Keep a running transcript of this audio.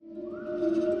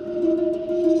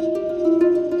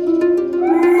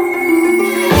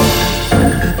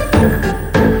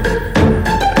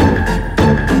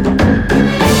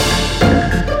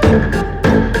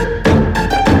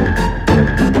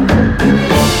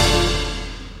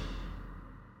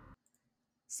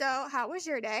So, how was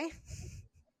your day?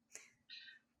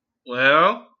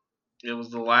 Well, it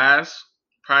was the last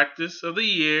practice of the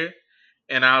year,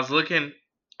 and I was looking.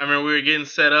 I remember we were getting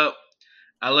set up.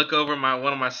 I look over my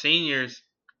one of my seniors,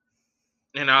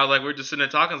 and I was like, we're just sitting there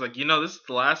talking. I was like, this is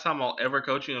the last time I'll ever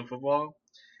coach you in football.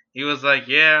 He was like,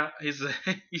 yeah. He's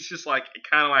just like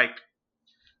kind of like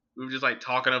we were just like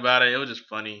talking about it. It was just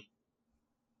funny.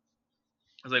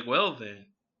 I was like, well then,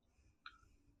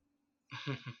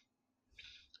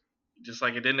 just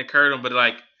like it didn't occur to him, but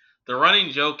like the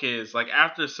running joke is like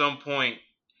after some point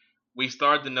we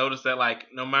started to notice that like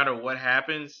no matter what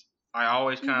happens, I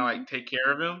always kind of Mm-hmm. like take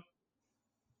care of him.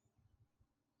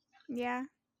 Yeah.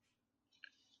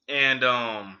 And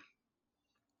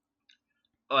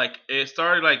like it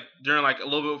started like during like a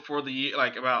little bit before the year,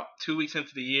 like about 2 weeks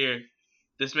into the year.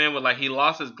 This man would like he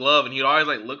lost his glove and he'd always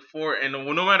like look for it, and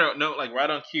no matter no like right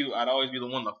on cue, I'd always be the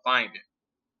one to find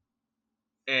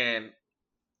it, and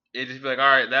it just be like, all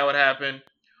right, that would happen,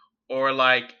 or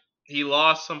like he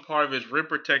lost some part of his rib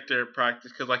protector at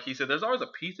practice because like he said, there's always a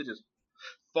piece that just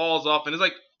falls off, and it's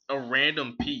like a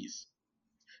random piece.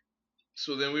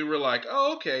 So then we were like,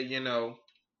 oh okay,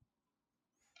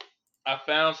 I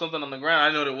found something on the ground. I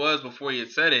didn't know what it was before he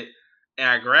had said it, and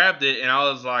I grabbed it, and I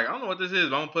was like, I don't know what this is,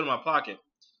 but I'm gonna put it in my pocket.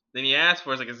 Then he asked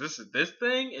for it. He's like, is this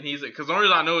thing? And he's like, because the only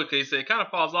reason I know it, because he said it kind of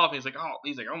falls off. And he's like,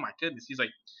 oh my goodness. He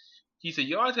said,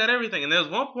 you always got everything. And there was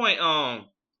one point,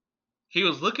 he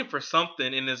was looking for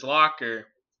something in his locker,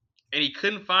 and he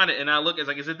couldn't find it. And I look, it's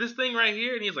like, is it this thing right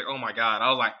here? And he's like, oh my god.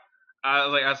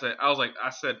 I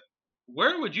said,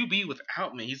 where would you be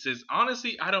without me? He says,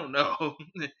 honestly, I don't know.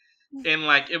 And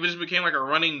like it just became like a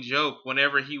running joke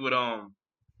whenever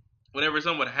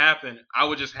something would happen, I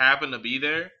would just happen to be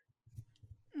there.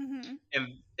 Mm-hmm.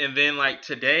 And then like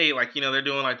today, like they're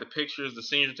doing like the pictures, the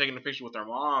seniors are taking the picture with their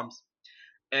moms,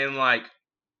 and like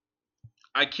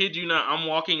I kid you not, I'm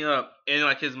walking up and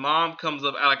like his mom comes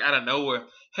up like out of nowhere.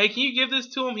 Hey, can you give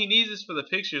this to him? He needs this for the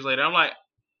pictures later.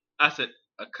 I said,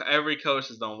 every coach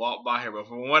has done walk by here, but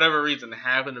for whatever reason, it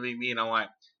happened to be me, and I'm like,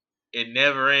 it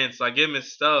never ends. So I give him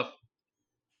his stuff,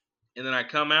 and then I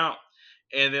come out,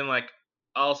 and then like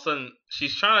all of a sudden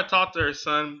she's trying to talk to her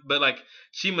son, but like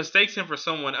she mistakes him for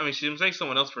someone. I mean, she mistakes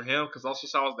someone else for him because all she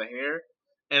saw was the hair,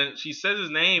 and she says his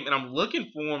name, and I'm looking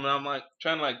for him, and I'm like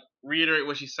trying to like reiterate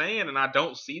what she's saying, and I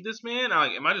don't see this man. I'm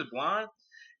like, am I just blind?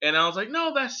 And I was like,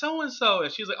 no, that's so and so,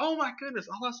 and she's like, oh my goodness,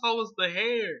 all I saw was the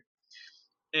hair.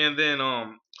 And then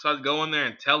so I go in there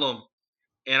and tell him,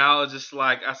 and I was just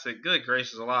like, I said, good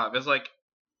gracious alive, it's like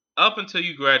up until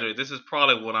you graduate, this is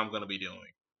probably what I'm gonna be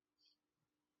doing.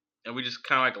 And we just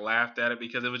kind of like laughed at it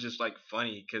because it was just like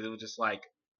funny because it was just like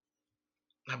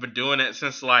I've been doing it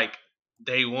since like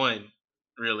day one,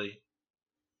 really.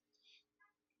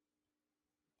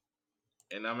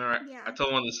 And I remember I Yeah.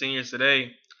 told one of the seniors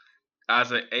today, I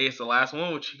said, "Hey, it's the last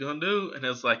one. What you gonna do?" And it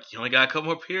was like, "You only got a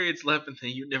couple more periods left, and then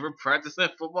you never practice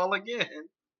that football again."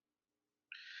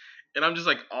 And I'm just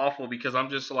like awful because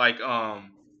I'm just like I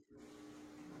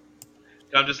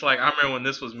remember when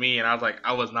this was me, and I was like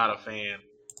I was not a fan,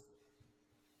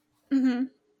 Mm-hmm.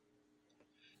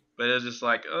 but it was just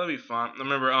like oh, it'll be fun. I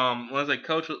remember when I was like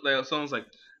coach, like, someone was like,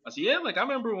 I said yeah, like I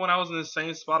remember when I was in the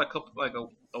same spot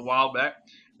a while back.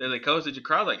 They're like, coach, did you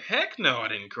cry? I was like, heck no, I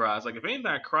didn't cry. It's like if anything,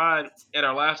 I cried at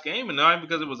our last game, and not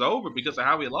because it was over, because of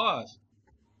how we lost.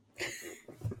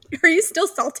 Are you still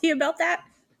salty about that?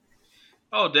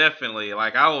 Oh, definitely.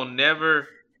 Like I will never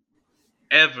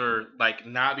ever like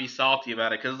not be salty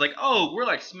about it because it's like oh, we're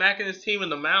like smacking this team in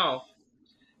the mouth,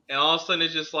 and all of a sudden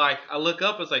it's just like I look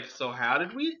up, it's like so how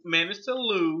did we manage to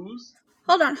lose?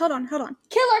 Hold on. Killer!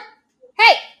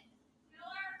 Hey!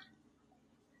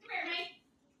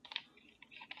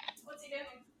 What's he doing?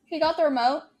 He got the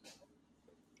remote.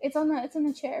 It's in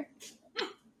the chair.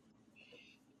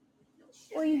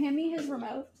 Will you hand me his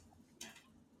remote?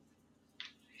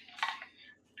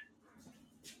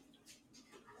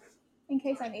 In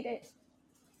case I need it.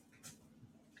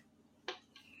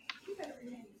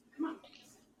 Come on.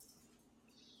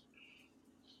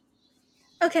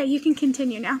 Okay, you can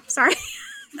continue now. Sorry.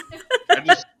 I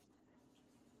just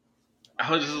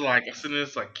I was just like as soon as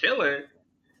it's like killer,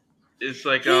 it's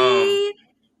like He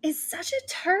is such a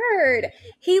turd.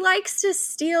 He likes to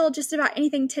steal just about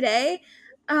anything today.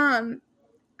 I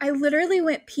literally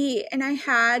went pee and I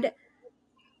had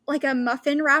like a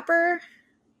muffin wrapper,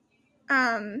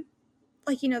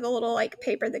 like the little like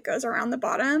paper that goes around the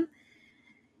bottom,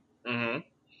 mm-hmm.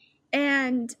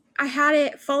 and I had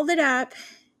it folded up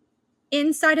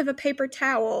inside of a paper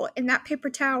towel, and that paper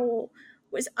towel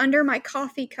was under my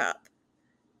coffee cup,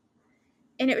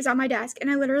 and it was on my desk,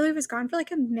 and I literally was gone for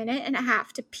like a minute and a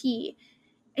half to pee,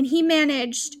 And he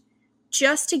managed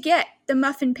just to get the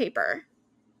muffin paper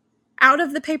out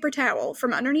of the paper towel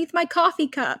from underneath my coffee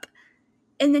cup,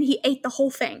 and then he ate the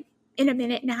whole thing in a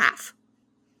minute and a half.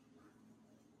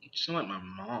 You sound like my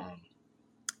mom.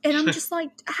 And I'm just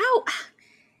like, how?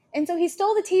 And so he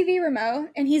stole the TV remote,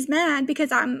 and he's mad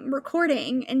because I'm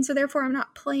recording, and so therefore I'm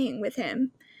not playing with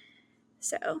him.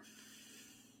 So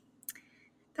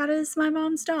that is my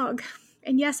mom's dog.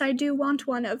 And yes, I do want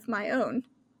one of my own,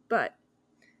 but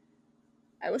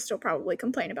I will still probably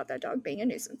complain about that dog being a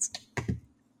nuisance.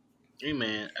 Hey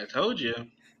man, I told you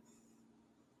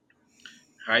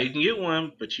how you can get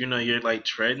one, but you're like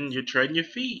treading your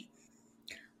feet.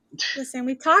 Listen,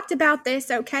 we talked about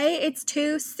this, okay? It's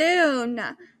too soon.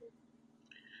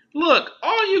 Look,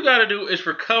 all you gotta do is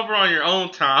recover on your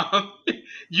own time.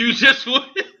 you just would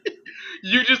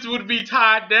you just would be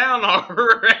tied down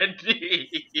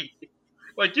already.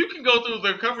 Like you can go through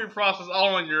the recovery process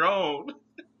all on your own.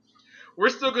 We're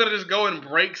still gonna just go and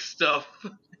break stuff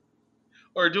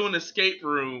or do an escape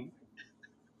room.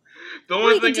 The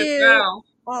only We could thing is do now.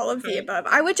 all of the above.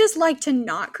 I would just like to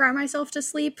not cry myself to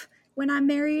sleep when I'm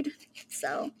married,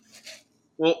 so.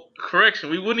 Well, correction,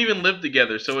 we wouldn't even live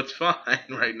together, so it's fine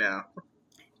right now.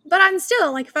 But I'm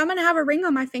still, like, if I'm gonna have a ring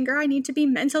on my finger, I need to be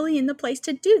mentally in the place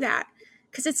to do that.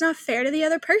 Because it's not fair to the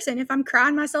other person if I'm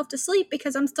crying myself to sleep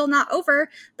because I'm still not over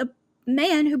the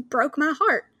man who broke my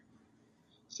heart.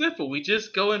 Simple, we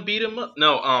just go and beat him up.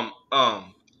 No,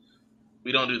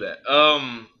 we don't do that.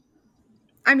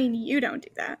 I mean, you don't do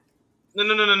that.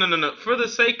 No. For the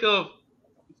sake of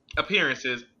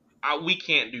appearances, we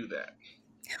can't do that.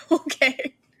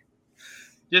 Okay.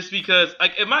 Just because,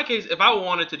 like, in my case, if I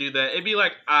wanted to do that, it'd be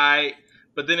like,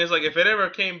 but then it's like, if it ever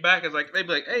came back, it's like, they'd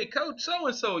be like, hey, coach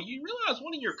so-and-so, you realize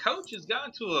one of your coaches got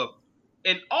into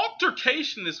an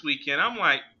altercation this weekend. I'm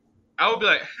like, I would be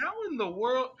like, how in the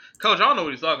world? Coach, I don't know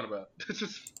what he's talking about.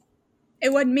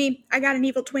 It wasn't me. I got an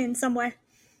evil twin somewhere.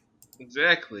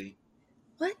 Exactly.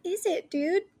 What is it,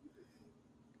 dude?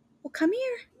 Well, come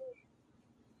here.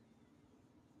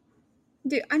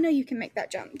 Dude, I know you can make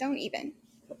that jump. Don't even.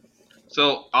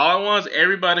 So all I want is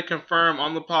everybody to confirm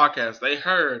on the podcast. They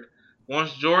heard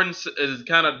once Jordan is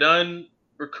kind of done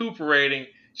recuperating,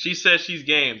 she says she's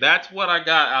game. That's what I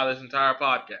got out of this entire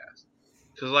podcast.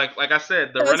 Because like I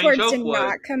said, the Those running words joke did was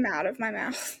not come out of my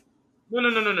mouth. no.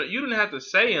 You didn't have to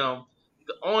say them.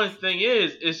 The only thing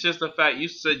is, it's just the fact you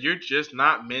said you're just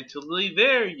not mentally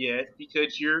there yet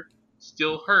because you're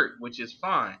still hurt, which is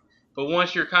fine. But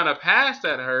once you're kind of past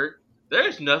that hurt,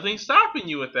 there's nothing stopping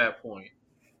you at that point.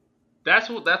 That's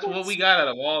what we got out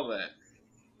of all that.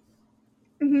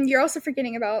 You're also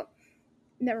forgetting about.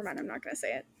 Never mind, I'm not going to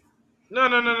say it. No.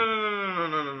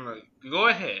 Go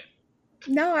ahead.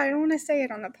 No, I don't want to say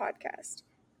it on the podcast.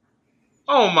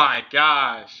 Oh my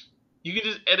gosh. You can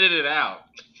just edit it out.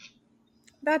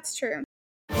 That's true.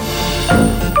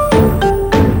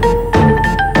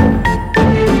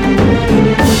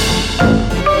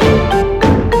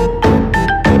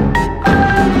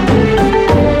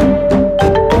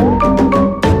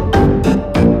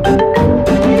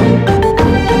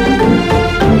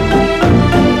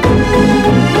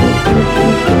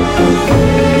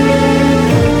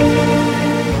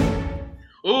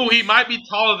 Ooh, he might be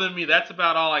taller than me. That's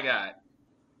about all I got.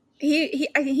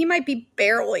 He might be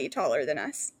barely taller than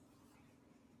us.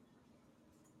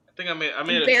 I think I made And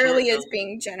a short barely is joke.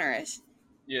 being generous.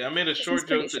 Yeah, I made a He's short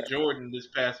pretty joke to short. Jordan this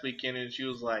past weekend, and she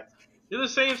was like, "You're the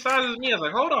same size as me." I was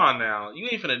like, "Hold on now, you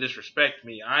ain't finna disrespect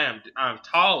me. I'm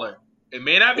taller. It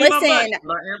may not be my butt, Listen,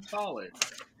 but I am taller."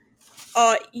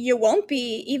 you won't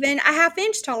be even a half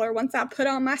inch taller once I put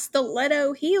on my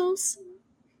stiletto heels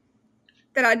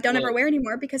that I don't ever Well, wear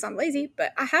anymore because I'm lazy,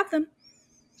 but I have them.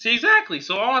 see exactly.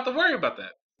 So I don't have to worry about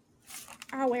that.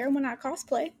 I wear them when I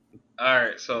cosplay. All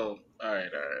right. So all right.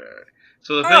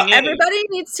 So the Oh, thing is, everybody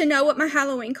needs to know what my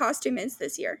Halloween costume is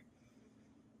this year.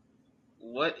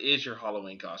 what is your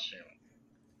Halloween costume?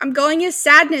 I'm going as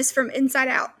Sadness from Inside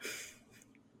Out.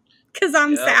 Because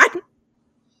I'm Yep. sad.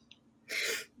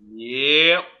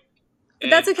 Yep. But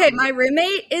that's And okay. My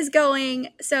roommate is going,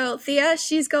 so Thea,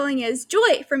 she's going as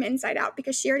Joy from Inside Out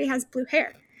because she already has blue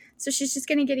hair. So she's just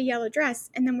going to get a yellow dress,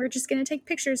 and then we're just going to take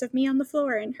pictures of me on the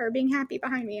floor and her being happy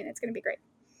behind me, and it's going to be great.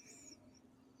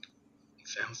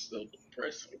 sounds so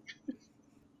depressing.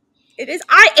 It is.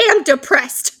 I am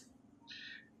depressed.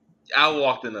 I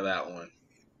walked into that one.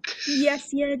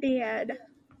 Yes, you did.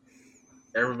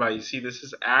 Everybody, you see, this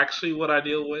is actually what I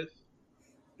deal with.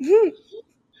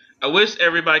 I wish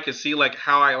everybody could see like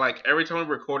how I like every time we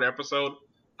record an episode,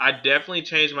 I definitely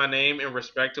change my name in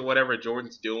respect to whatever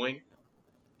Jordan's doing.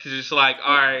 Cause it's like,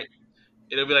 all right,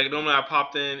 it'll be like normally I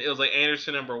popped in. It was like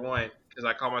Anderson number one because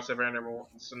I call myself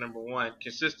Anderson number one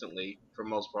consistently for the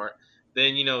most part.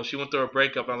 Then she went through a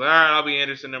breakup. And I was like, all right, I'll be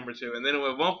Anderson number two. And then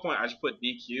at one point I just put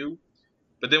DQ.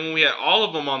 But then when we had all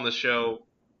of them on the show,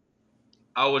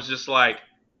 I was just like,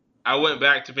 I went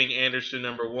back to being Anderson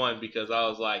number one because I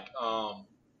was like,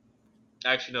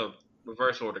 actually no,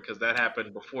 reverse order because that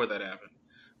happened before that happened.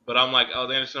 But I'm like, I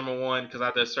was Anderson number one because I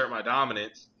had to assert my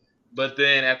dominance. But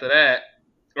then after that,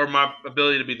 or my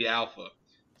ability to be the alpha,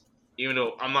 even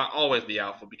though I'm not always the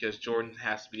alpha because Jordan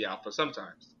has to be the alpha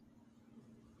sometimes.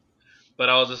 But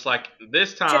I was just like,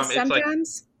 this time Just it's like,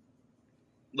 sometimes.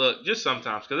 look, just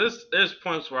sometimes because there's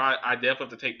points where I definitely have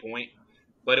to take point.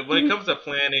 But when it comes to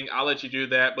planning, I'll let you do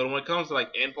that. But when it comes to like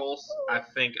impulse, I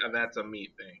think that's a me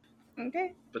thing.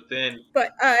 Okay. But then,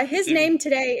 But his name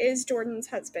today is Jordan's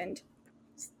husband.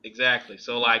 Exactly.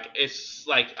 So like, it's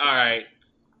like, all right,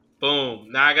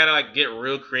 boom. Now I gotta like get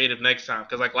real creative next time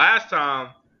because like last time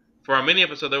for our mini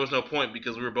episode there was no point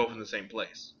because we were both in the same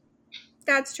place.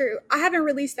 That's true. I haven't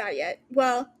released that yet.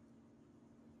 Well,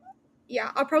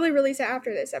 yeah, I'll probably release it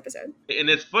after this episode. And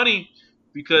it's funny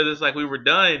because it's like we were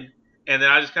done, and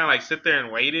then I just kind of like sit there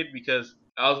and waited because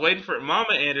I was waiting for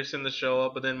Mama Anderson to show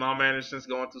up, but then Mama Anderson's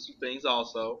going through some things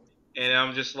also, and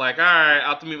I'm just like, all right,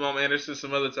 I'll have to meet Mama Anderson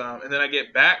some other time. And then I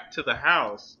get back to the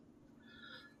house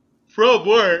from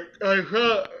work, I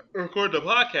record the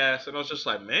podcast, and I was just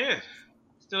like, man,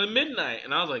 it's still at midnight,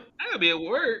 and I was like, I gotta be at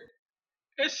work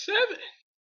at 7.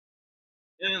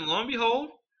 And then lo and behold,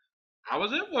 I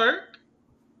was at work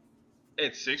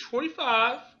at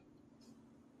 6:45,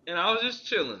 and I was just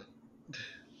chilling.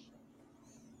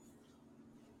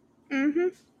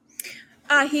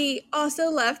 He also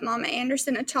left Mama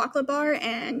Anderson a chocolate bar,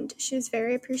 and she was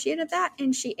very appreciative of that,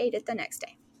 and she ate it the next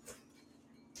day.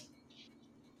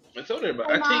 I told her about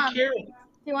Hey, I Mom. take care of him. Do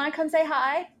you want to come say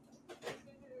hi?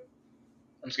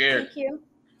 I'm scared. Thank you.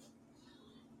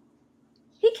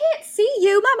 He can't see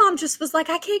you. My mom just was like,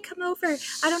 I can't come over.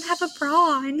 I don't have a bra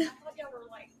on.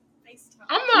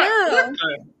 I'm not. No. What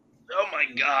the? Oh my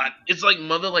god. It's like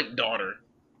mother like daughter.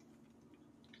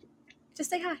 Just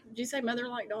say hi. Did you say mother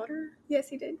like daughter? Yes,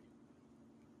 he did.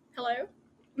 Hello?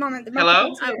 Mama, the Hello?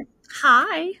 microphone's here.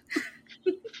 Hi.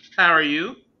 How are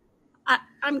you?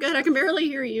 I'm good. I can barely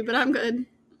hear you, but I'm good.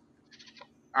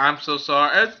 I'm so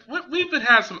sorry. We've been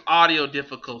having some audio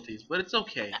difficulties, but it's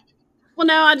okay. Well,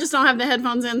 no, I just don't have the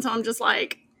headphones in, so I'm just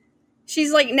like...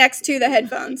 She's like next to the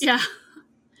headphones. Yeah.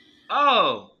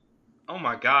 Oh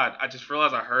my god. I just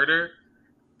realized I heard her,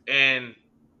 and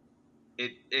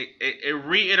it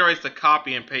reiterates the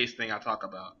copy and paste thing I talk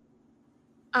about.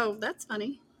 Oh, that's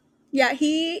funny. Yeah,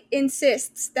 he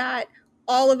insists that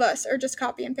all of us are just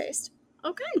copy and paste.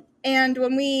 Okay. And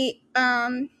when we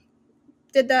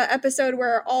did the episode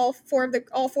where all four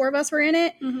of us were in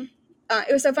it,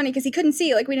 it was so funny because he couldn't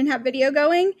see, like we didn't have video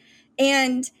going,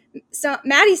 and so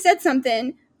Maddie said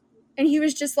something, and he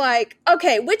was just like,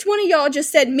 "Okay, which one of y'all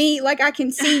just said me? Like I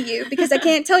can see you because I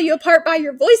can't tell you apart by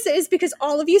your voices because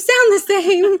all of you sound the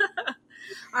same." All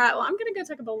right. Well, I'm gonna go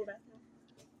take a bowl of bath.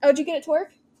 Oh, did you get it to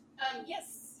work?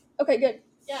 Yes. Okay, good.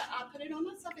 Yeah, I put it on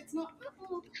myself. It's not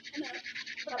that long enough,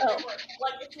 but Oh. it work.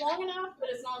 Like it's long enough, but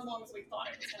it's not as long as we thought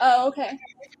it was. Oh, okay.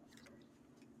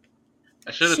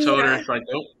 I should have told her. It's like,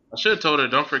 I should have told her.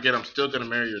 Don't forget, I'm still gonna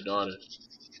marry your daughter.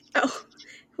 Oh,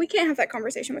 we can't have that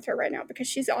conversation with her right now because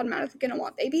she's automatically going to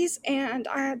want babies, and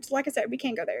like I said, we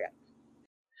can't go there yet.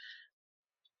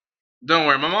 Don't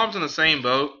worry, my mom's in the same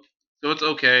boat, so it's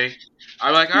okay.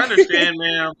 I understand,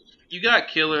 ma'am. You got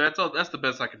killer. That's all. That's the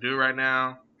best I can do right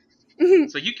now.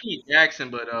 So you can eat Jackson,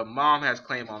 but mom has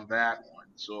claim on that one.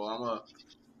 So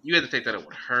you have to take that up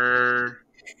with her.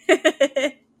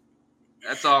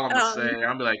 That's all I'm gonna say.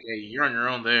 I'll be like, hey, you're on your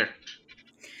own there.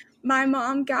 My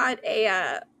mom got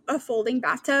a folding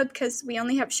bathtub because we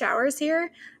only have showers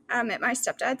here at my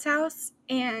stepdad's house,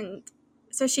 and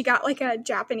so she got like a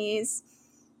Japanese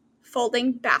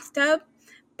folding bathtub,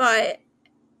 but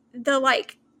the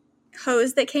like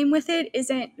hose that came with it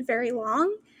isn't very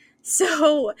long.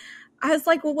 So I was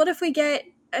like, well, what if we get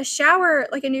a shower,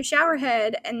 like a new shower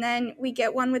head, and then we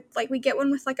get one with like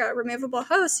a removable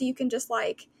hose so you can just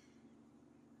like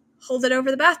hold it over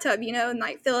the bathtub, and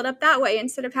like fill it up that way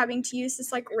instead of having to use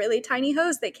this like really tiny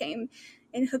hose that came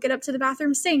and hook it up to the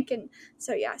bathroom sink. And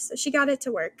so so she got it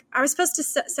to work. I was supposed to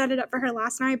set it up for her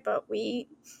last night, but we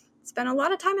spent a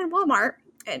lot of time in Walmart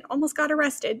and almost got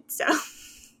arrested. So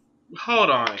hold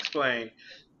on, explain.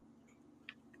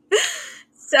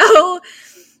 So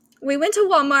we went to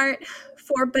Walmart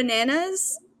for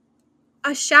bananas,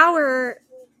 a shower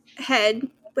head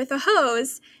with a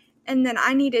hose, And then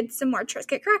I needed some more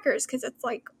Triscuit crackers because it's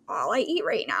like all I eat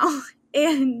right now.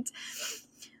 And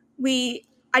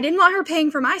I didn't want her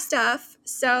paying for my stuff,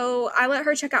 so I let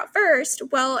her check out first.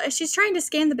 Well, she's trying to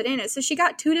scan the bananas, so she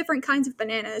got 2 different kinds of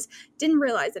bananas. Didn't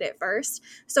realize it at first.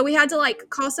 So we had to like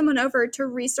call someone over to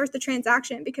restart the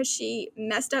transaction because she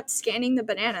messed up scanning the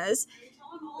bananas. Are you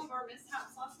telling all of our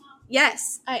mishaps last night?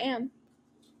 Yes, I am.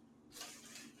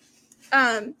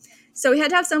 So we had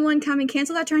to have someone come and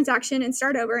cancel that transaction and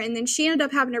start over, and then she ended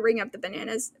up having to ring up the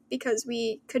bananas because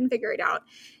we couldn't figure it out.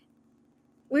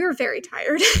 We were very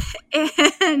tired.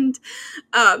 And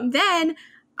then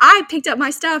I picked up my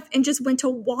stuff and just went to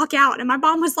walk out. And my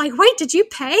mom was like, wait, did you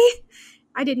pay?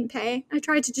 I didn't pay. I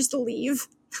tried to just leave.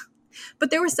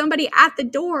 But there was somebody at the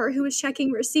door who was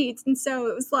checking receipts. And so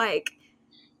it was like,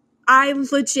 I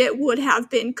legit would have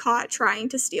been caught trying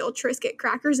to steal Triscuit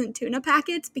crackers and tuna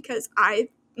packets because I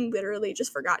literally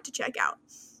just forgot to check out.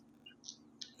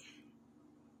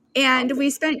 And we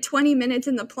spent 20 minutes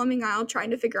in the plumbing aisle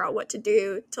trying to figure out what to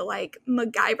do to, like,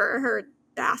 MacGyver her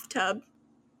bathtub.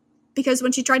 Because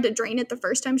when she tried to drain it the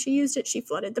first time she used it, she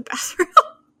flooded the bathroom.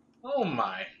 Oh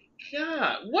my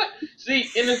god! What? See,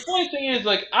 and the funny thing is,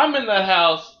 like, I'm in that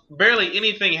house, barely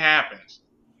anything happens.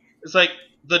 It's like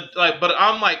but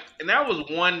I'm like, and that was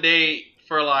one day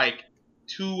for like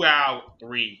 3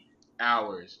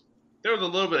 hours. There was a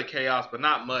little bit of chaos, but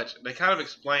not much. They kind of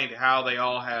explained how they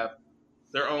all have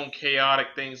their own chaotic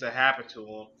things that happen to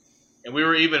them, and we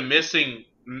were even missing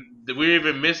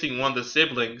one of the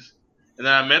siblings. And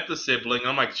then I met the sibling.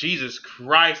 I'm like, Jesus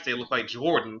Christ, they look like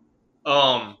Jordan.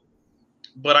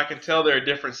 But I can tell they're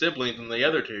different siblings than the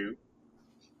other two.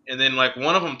 And then like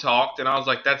one of them talked, and I was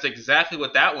like, that's exactly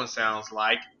what that one sounds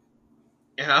like.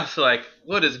 And I was like,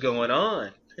 what is going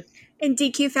on? And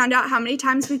DQ found out how many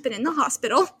times we've been in the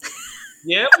hospital.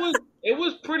 Yeah, it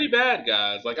was pretty bad,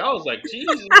 guys. Like I was like,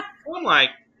 Jesus. I'm like,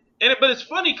 but it's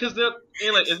funny because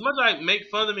like as much as I make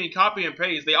fun of them and copy and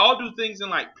paste, they all do things in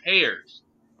like pairs.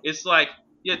 It's like,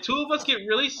 yeah, 2 of us get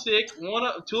really sick, 2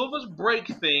 of us break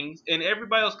things, and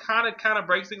everybody else kind of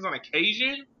breaks things on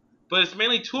occasion. But it's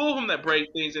mainly 2 of them that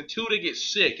break things and 2 that get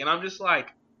sick, and I'm just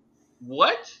like,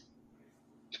 what?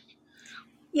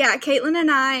 Yeah, Caitlin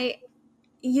and I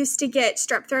used to get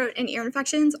strep throat and ear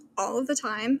infections all of the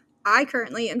time. I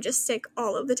currently am just sick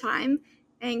all of the time.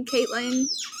 And Caitlin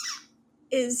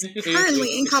is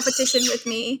currently in competition with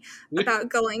me about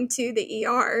going to the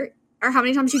ER, or how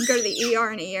many times you can go to the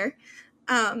ER in a year.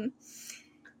 And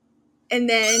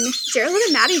then Geraldine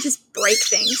and Maddie just break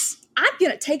things. I'm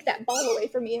going to take that ball away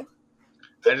from you.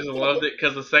 I just loved it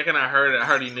because the second I heard it, I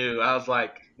already knew. I was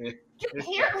like, Get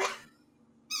here.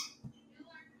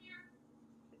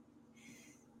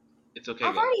 it's okay.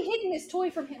 I've already hidden this toy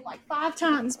from him like 5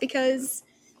 times because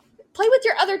play with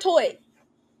your other toy.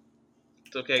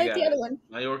 It's okay, Play guys. with the other one.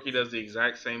 My Yorkie does the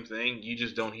exact same thing. You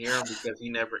just don't hear him because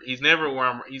he's never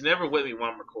with me when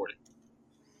I'm recording.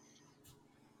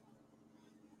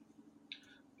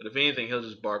 But if anything, he'll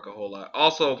just bark a whole lot.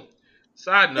 Also,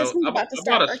 side note, This one's about to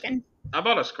start barking. I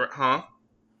bought a scratch. Huh?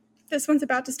 This one's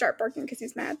about to start barking because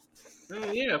he's mad.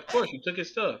 Oh yeah, of course. You took his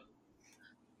stuff.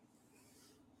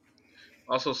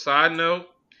 Also, side note,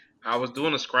 I was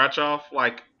doing a scratch off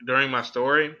like during my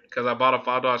story because I bought a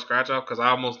 $5 scratch off because I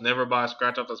almost never buy a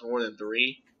scratch off that's more than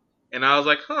 3, and I was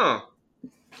like, I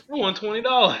won $20.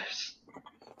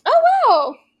 Oh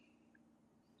wow!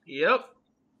 Yep.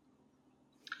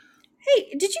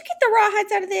 Hey, did you get the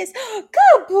rawhides out of this?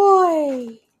 Good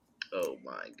boy! Oh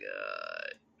my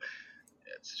god,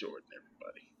 that's Jordan,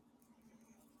 everybody.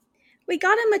 We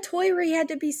got him a toy where he had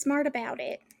to be smart about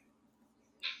it.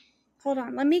 Hold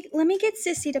on, let me get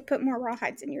Sissy to put more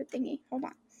rawhides in your thingy. Hold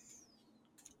on.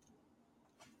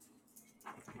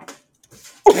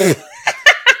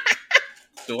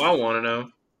 Do I want to know?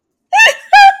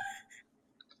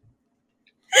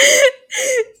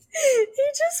 He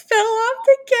just fell off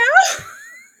the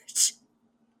couch.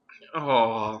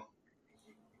 Oh.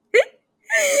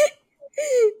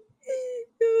 Oh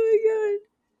my god.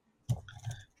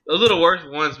 Those are the worst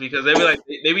ones because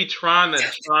they be trying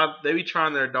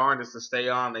their darndest to stay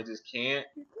on, they just can't.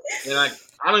 And like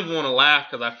I don't even want to laugh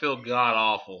because I feel god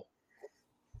awful.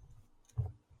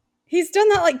 He's done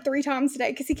that like 3 times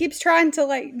today because he keeps trying to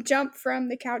like jump from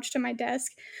the couch to my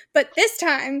desk. But this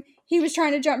time he was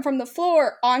trying to jump from the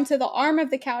floor onto the arm of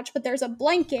the couch, but there's a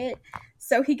blanket.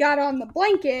 So he got on the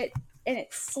blanket and it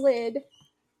slid.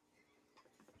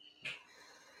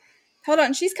 Hold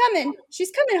on, she's coming.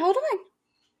 She's coming. Hold on.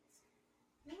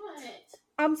 What?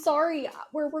 I'm sorry.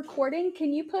 We're recording.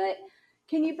 Can you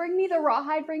bring me the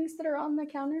rawhide rings that are on the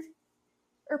counter?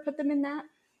 Or put them in that?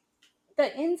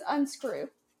 The ends unscrew.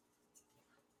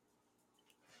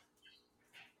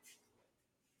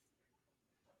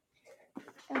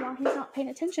 And while he's not paying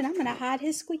attention, I'm going to hide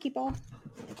his squeaky ball.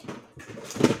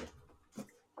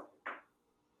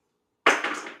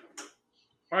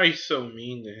 Why are you so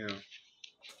mean to him?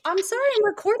 I'm sorry, I'm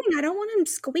recording. I don't want him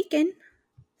squeaking.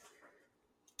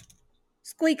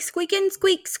 Squeak, squeaking,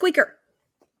 squeak, squeaker.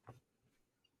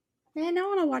 Man, I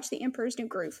want to watch The Emperor's New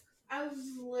Groove. I was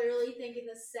literally thinking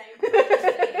the same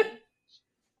thing.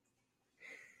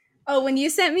 Oh, when you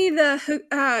sent me the,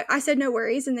 I said no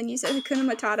worries, and then you said Hakuna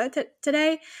Matata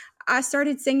today, I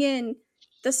started singing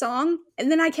the song,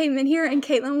 and then I came in here and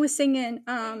Caitlin was singing,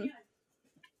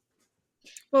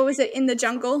 what was it, In the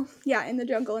Jungle? Yeah, In the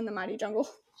Jungle, in the Mighty Jungle.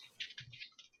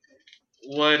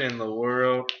 What in the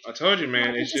world? I told you,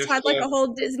 man. We It's just just had like a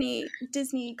whole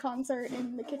Disney concert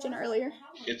in the kitchen earlier.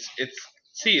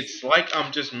 it's like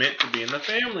I'm just meant to be in the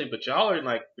family, but y'all are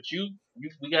like, but you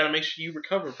we gotta make sure you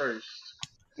recover first.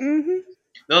 Mm-hmm.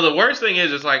 No, the worst thing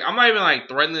is, it's like I'm not even like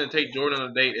threatening to take Jordan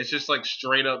on a date. It's just like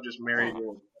straight up, just marry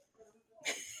Jordan.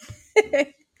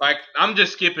 Like I'm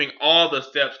just skipping all the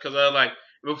steps because I like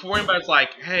before anybody's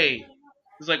like, hey,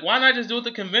 it's like why not just do it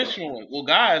the conventional way? Well,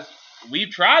 guys, we've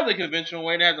tried the conventional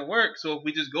way and it hasn't worked. So if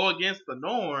we just go against the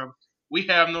norm, we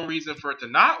have no reason for it to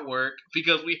not work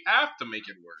because we have to make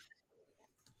it work.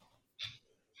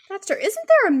 That's true. Isn't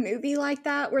there a movie like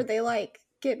that where they like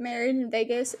get married in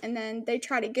Vegas and then they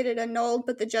try to get it annulled,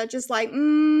 but the judge is like,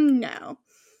 no.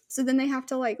 So then they have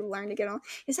to like learn to get on.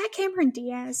 Is that Cameron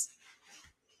Diaz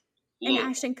and Look,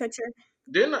 Ashton Kutcher?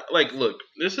 then like look,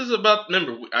 this is about.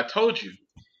 Remember, I told you,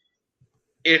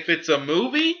 if it's a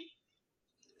movie,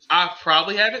 I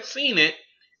probably haven't seen it.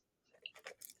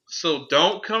 So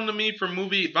don't come to me for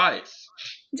movie advice.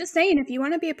 I'm just saying, if you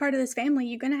want to be a part of this family,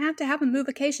 you're going to have a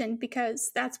movication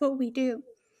because that's what we do.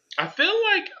 I feel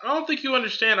like I don't think you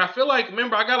understand. I feel like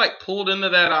remember I got like pulled into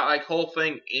that like whole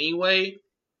thing anyway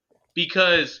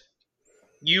because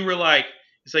you were like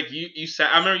it's like you said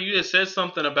I remember you just said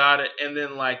something about it and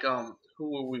then like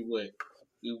who were we with?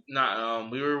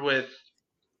 We were with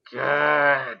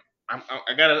God. I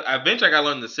gotta eventually I gotta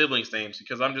learn the siblings names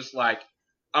because I'm just like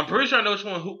I'm pretty sure I know which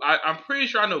one who I'm pretty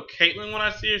sure I know Caitlin when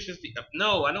I see her. It's just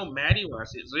no I know Maddie when I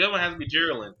see her. So the other one has to be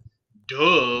Geraldine.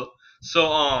 Duh. So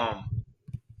I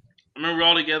remember we're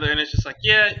all together and it's just like,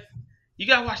 yeah, you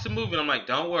gotta watch the movie. And I'm like,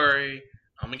 don't worry,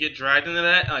 I'm gonna get dragged into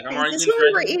that. Like I'm Is already this getting when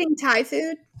we dragged were into. eating Thai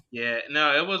food? Yeah,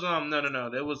 no, it was no.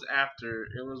 That was after.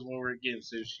 It was when we were getting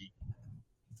sushi.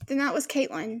 Then that was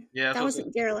Caitlin. Yeah, That so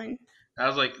wasn't Geraldine. I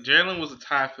was like, Geraldine was the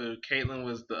Thai food. Caitlin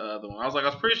was the other one. I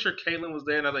was pretty sure Caitlin was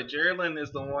there, and I was like, Geraldine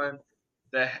is the one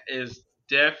that is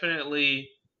definitely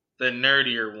the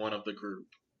nerdier one of the group.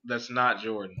 That's not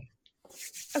Jordan.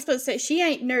 I was supposed to say, she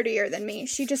ain't nerdier than me.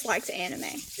 She just likes anime.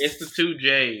 It's the two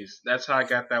J's. That's how I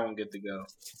got that one good to go.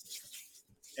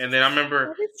 And then I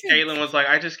remember Caitlin was like,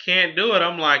 I just can't do it.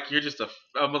 I'm like, it's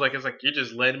like, you're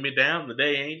just letting me down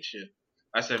today, ain't you?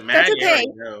 I said, That's Maddie, I okay. already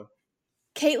know.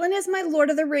 Caitlin is my Lord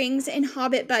of the Rings and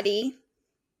Hobbit buddy.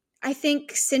 I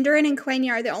think Cinderin and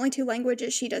Quenya are the only two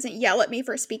languages she doesn't yell at me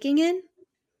for speaking in.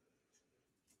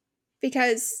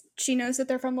 Because she knows that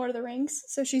they're from Lord of the Rings,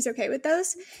 so she's okay with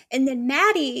those. And then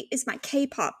Maddie is my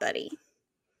K-pop buddy.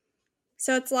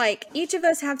 So it's like each of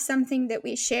us have something that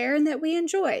we share and that we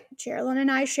enjoy. Geraldine and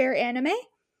I share anime.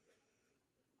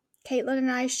 Caitlin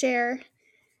and I share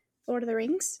Lord of the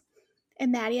Rings.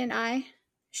 And Maddie and I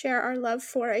share our love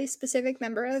for a specific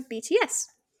member of BTS.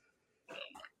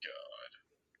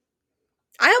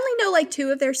 I only know like 2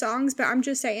 of their songs, but I'm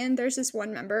just saying there's this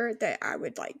one member that I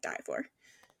would like die for.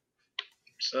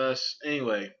 Sus.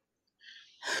 Anyway.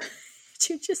 Did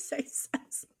you just say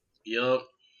sus? Yup.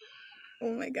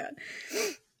 Oh my god.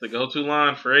 The go-to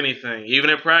line for anything. Even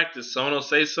in practice, someone will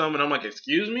say something, and I'm like,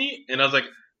 excuse me? And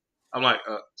I'm like,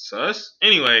 sus?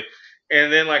 Anyway.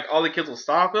 And then, like, all the kids will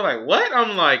stop. They're like, what?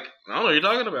 I'm like, I don't know what you're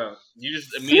talking about. You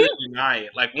just immediately deny it.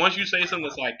 Like, once you say something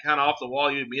that's, like, kind of off the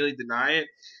wall, you immediately deny it.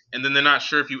 And then they're not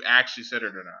sure if you actually said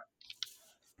it or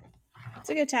not. It's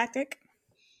a good tactic.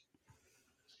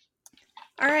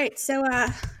 All right, so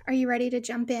are you ready to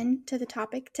jump into the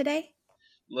topic today?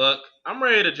 Look, I'm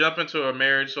ready to jump into a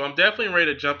marriage, so I'm definitely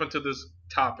ready to jump into this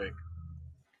topic.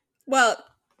 Well,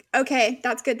 okay,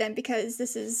 that's good then, because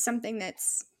this is something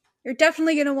that's you're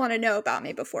definitely going to want to know about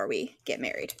me before we get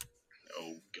married.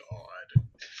 Oh, God.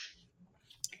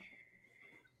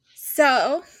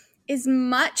 So, as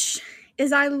much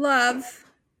as I love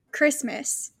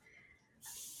Christmas,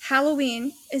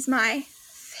 Halloween is my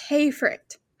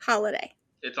favorite holiday.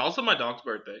 It's also my dog's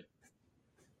birthday.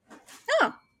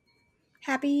 Oh,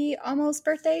 happy almost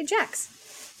birthday, Jax.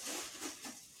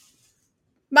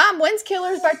 Mom, when's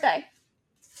Killer's birthday?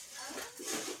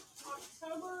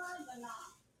 October the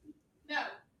 9th. No.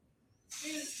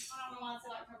 June. I don't know why I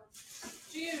said October.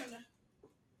 June.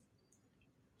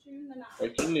 June the 9th.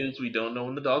 Breaking news: we don't know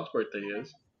when the dog's birthday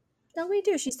is. No, we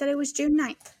do. She said it was June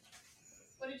 9th.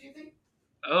 What did you think?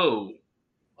 Oh.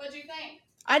 What did you think?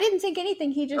 I didn't think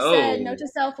anything. He just said, note to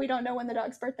self, we don't know when the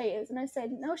dog's birthday is. And I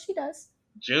said, no, she does.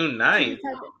 June 9th.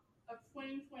 Of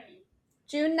 2020.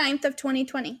 June 9th of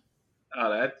 2020. Oh,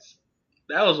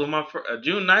 that was when my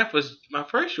June 9th was my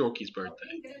first Yorkie's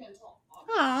birthday.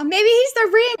 Aw, maybe he's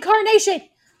the reincarnation.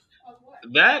 Of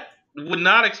what? That would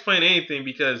not explain anything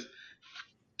because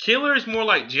Killer is more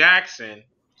like Jackson.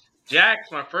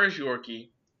 Jax, my first Yorkie,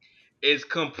 is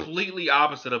completely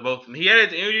opposite of both of them. He had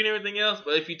his energy and everything else,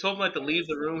 but if you told him like to leave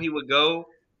the room, he would go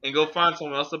and go find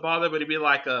someone else to bother. But he'd be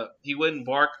like he wouldn't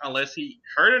bark unless he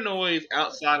heard a noise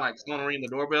outside, like someone ringing the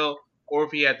doorbell, or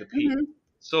if he had to pee. Mm-hmm.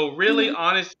 So really,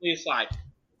 honestly, it's like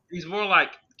he's more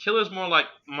like Killer's more like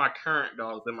my current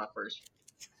dog than my first.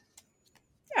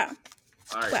 Yeah.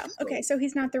 All right. Well, okay, so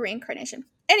he's not the reincarnation.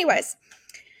 Anyways,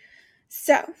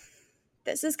 so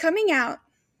this is coming out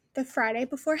the Friday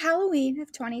before Halloween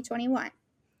of 2021.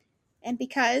 And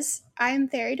because I am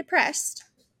very depressed,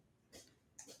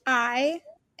 I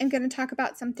am going to talk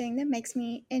about something that makes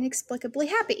me inexplicably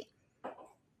happy.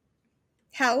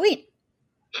 Halloween.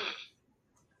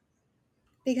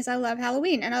 Because I love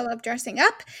Halloween and I love dressing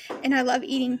up and I love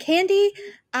eating candy.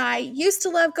 I used to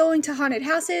love going to haunted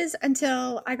houses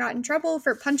until I got in trouble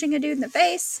for punching a dude in the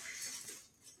face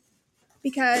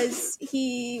because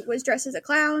he was dressed as a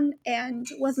clown and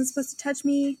wasn't supposed to touch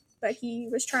me, but he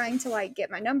was trying to like get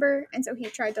my number, and so he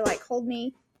tried to like hold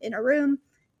me in a room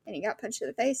and he got punched in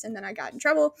the face, and then I got in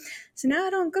trouble. So now I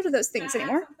don't go to those things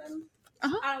anymore. I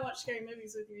don't watch scary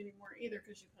movies with you anymore either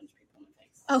because you punch people in the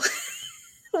face.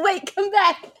 Oh, wait, come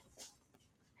back.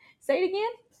 Say it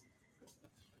again.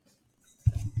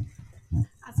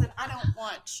 I said I don't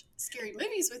watch scary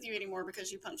movies with you anymore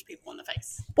because you punch people in the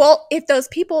face. Well, if those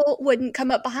people wouldn't come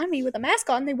up behind me with a mask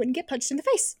on, they wouldn't get punched in the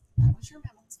face. That was your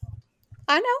mama's fault.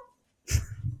 I know.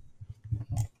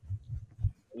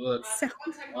 Look,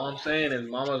 all I'm saying is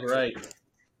Mama's right.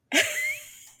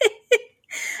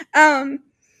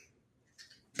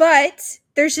 But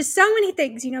there's just so many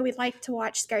things, you know, we like to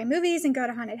watch scary movies and go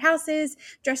to haunted houses,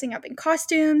 dressing up in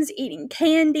costumes, eating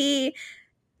candy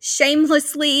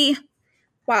shamelessly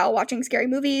while watching scary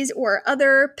movies or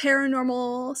other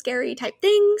paranormal scary type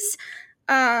things.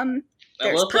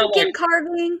 There's pumpkin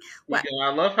carving. What?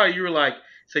 I love how you were like,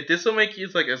 it's like this will make you.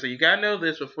 It's like, so you gotta know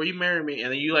this before you marry me,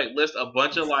 and then you like list a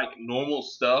bunch of like normal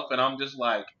stuff, and I'm just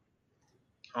like,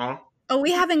 huh? Oh,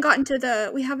 we haven't gotten to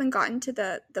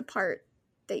the part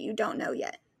that you don't know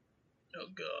yet. Oh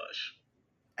gosh.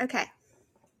 Okay.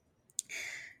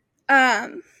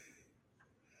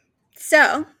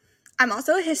 So I'm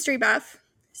also a history buff,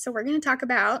 so we're going to talk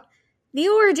about the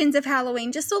origins of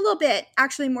Halloween just a little bit,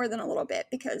 actually more than a little bit,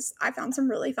 because I found some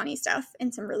really funny stuff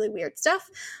and some really weird stuff.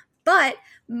 But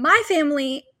my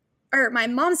family, or my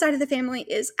mom's side of the family,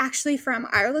 is actually from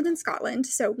Ireland and Scotland,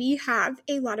 so we have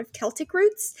a lot of Celtic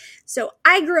roots. So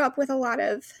I grew up with a lot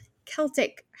of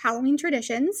Celtic Halloween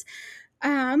traditions,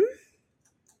 and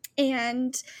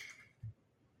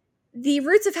the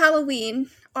roots of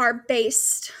Halloween are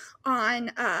based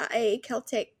on a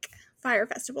Celtic fire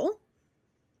festival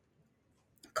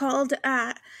called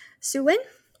Samhain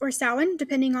or Samhain,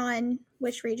 depending on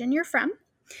which region you're from.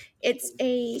 It's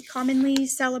a commonly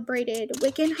celebrated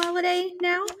Wiccan holiday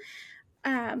now.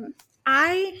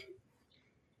 I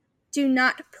do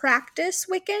not practice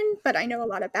Wiccan, but I know a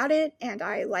lot about it, and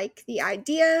I like the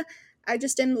idea. I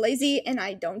just am lazy, and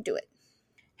I don't do it.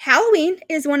 Halloween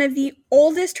is one of the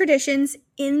oldest traditions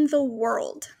in the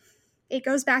world. It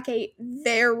goes back a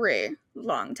very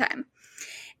long time.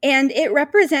 And it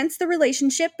represents the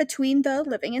relationship between the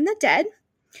living and the dead.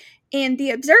 And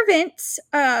the observance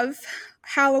of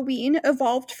Halloween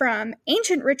evolved from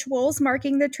ancient rituals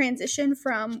marking the transition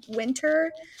from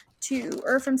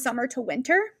from summer to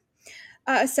winter,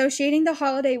 associating the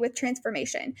holiday with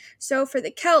transformation. So for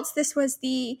the Celts, this was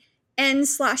the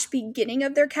end/beginning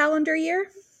of their calendar year.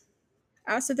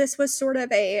 So this was sort of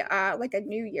like a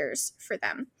New Year's for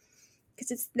them,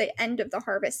 because it's the end of the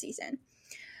harvest season.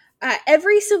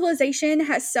 Every civilization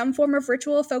has some form of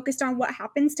ritual focused on what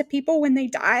happens to people when they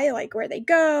die, like where they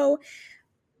go,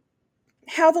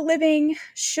 how the living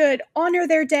should honor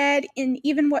their dead, and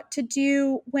even what to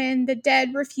do when the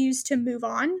dead refuse to move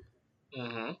on.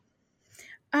 Mm-hmm.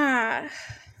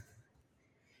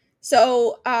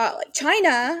 So, like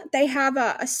China, they have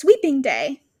a sweeping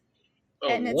day.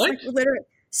 And it's like literally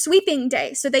sweeping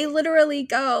day. So they literally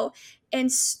go and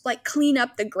like clean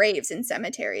up the graves in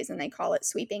cemeteries, and they call it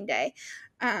sweeping day.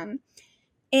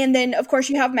 And then, of course,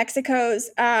 you have Mexico's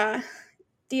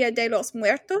Dia de los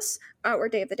Muertos, or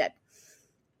Day of the Dead.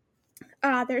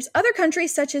 There's other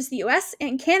countries such as the U.S.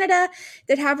 and Canada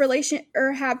that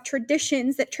have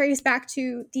traditions that trace back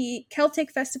to the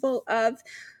Celtic festival of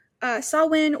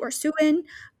Samhain or Samhain,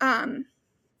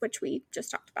 which we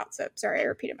just talked about. So sorry, I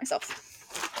repeated myself.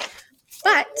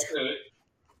 But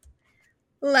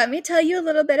let me tell you a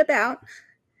little bit about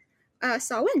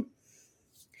Samhain.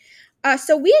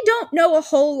 So we don't know a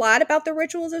whole lot about the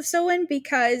rituals of Samhain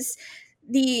because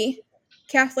the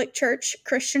Catholic Church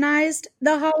Christianized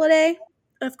the holiday,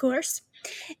 of course.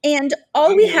 And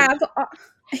all we have,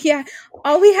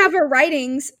 all we have are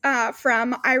writings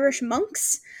from Irish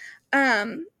monks.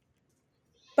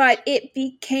 But it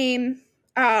became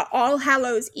All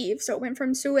Hallows Eve. So it went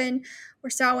from Samhain or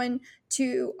Samhain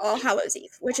to All Hallows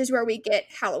Eve, which is where we get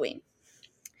Halloween.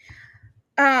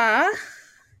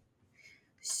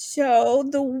 So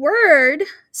the word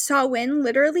Samhain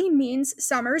literally means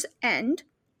summer's end.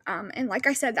 And like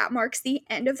I said, that marks the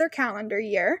end of their calendar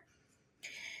year.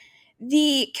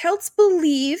 The Celts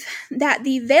believe that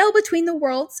the veil between the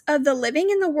worlds of the living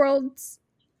and the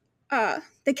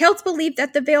Celts believed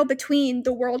that the veil between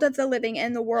the world of the living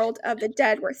and the world of the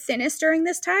dead were thinnest during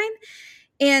this time,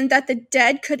 and that the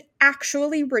dead could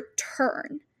actually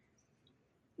return.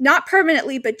 Not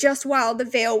permanently, but just while the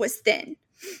veil was thin.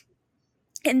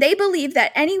 And they believed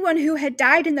that anyone who had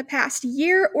died in the past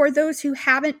year or those who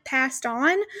haven't passed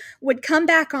on would come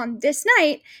back on this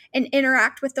night and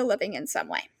interact with the living in some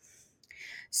way.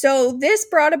 So this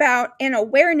brought about an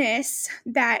awareness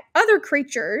that other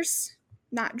creatures,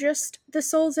 not just the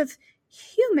souls of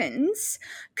humans,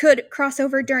 could cross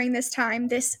over during this time,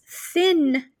 this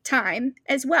thin time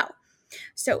as well.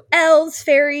 So elves,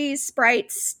 fairies,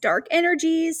 sprites, dark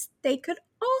energies, they could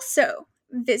also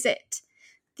visit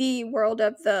the world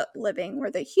of the living or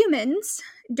the humans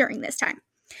during this time.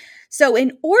 So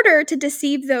in order to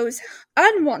deceive those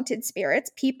unwanted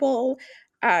spirits, people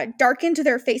darkened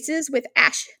their faces with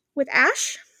ash,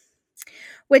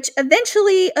 which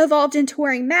eventually evolved into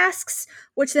wearing masks,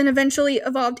 which then eventually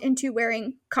evolved into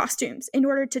wearing costumes in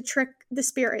order to trick the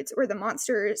spirits or the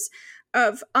monsters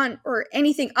of or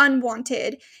anything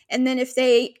unwanted. And then if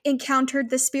they encountered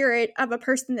the spirit of a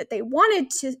person that they wanted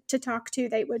to talk to,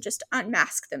 they would just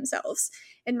unmask themselves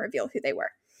and reveal who they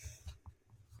were.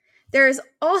 There is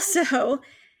also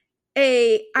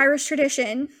a Irish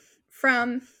tradition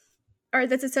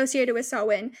that's associated with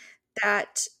Samhain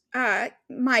that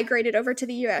migrated over to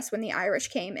the U.S. when the Irish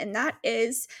came, and that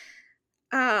is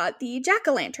the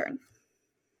jack-o'-lantern.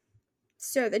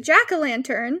 So the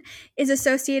jack-o'-lantern is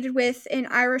associated with an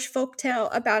Irish folktale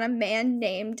about a man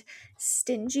named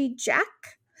Stingy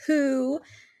Jack, who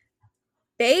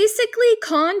basically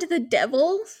conned the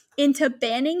devil into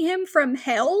banning him from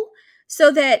hell so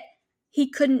that he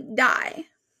couldn't die.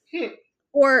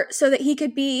 Or so that he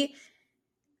could be,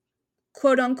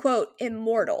 quote-unquote,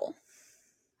 immortal.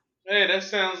 Hey, that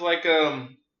sounds like the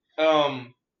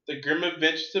Grim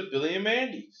Adventures of Billy and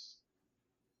Mandy's.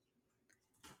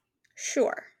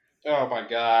 Sure. Oh my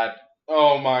god.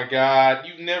 Oh my god.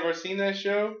 You've never seen that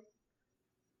show?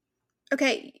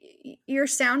 Okay, your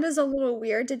sound is a little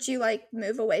weird. Did you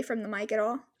move away from the mic at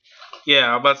all? Yeah,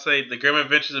 I'm about to say the Grim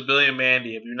Adventures of Billy and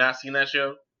Mandy. Have you not seen that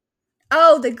show?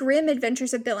 Oh, the Grim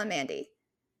Adventures of Bill and Mandy.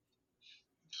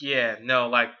 Yeah, no,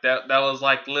 like that was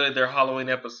like literally their Halloween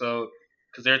episode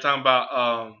because they were talking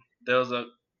about there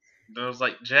was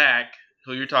like Jack,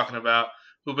 who you're talking about,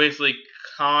 who basically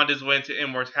conned his way into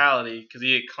immortality because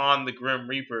he had conned the Grim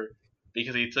Reaper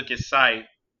because he took his sight,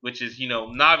 which is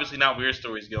obviously not where your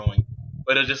story's going,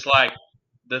 but it's just like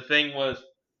the thing was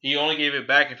he only gave it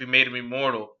back if he made him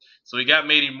immortal. So he got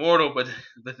made immortal, but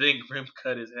the thing Grim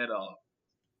cut his head off.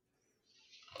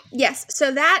 Yes,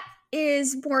 so that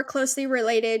is more closely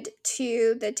related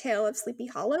to the tale of Sleepy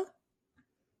Hollow,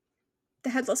 the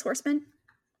Headless Horseman.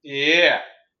 Yeah.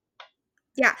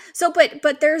 Yeah. So,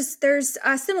 but there's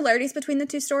similarities between the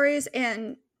two stories,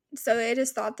 and so it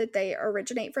is thought that they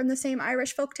originate from the same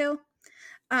Irish folktale.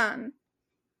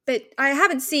 But I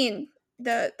haven't seen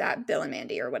that Bill and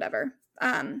Mandy or whatever.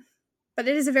 But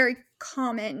it is a very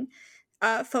common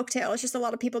folktale. It's just a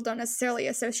lot of people don't necessarily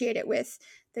associate it with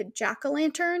the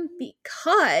jack-o'-lantern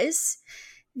because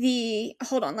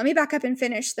hold on, let me back up and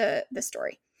finish the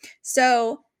story.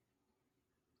 So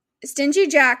Stingy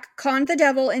Jack conned the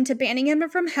devil into banning him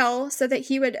from hell so that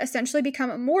he would essentially become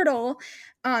immortal.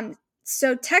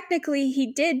 So technically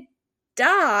he did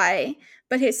die,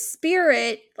 but his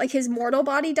spirit, his mortal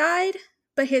body died,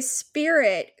 but his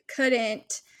spirit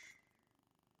couldn't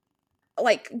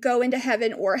like go into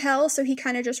heaven or hell, so he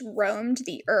kind of just roamed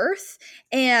the earth,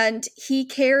 and he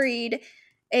carried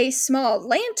a small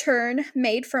lantern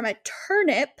made from a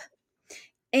turnip,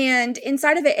 and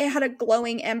inside of it had a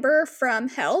glowing ember from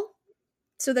hell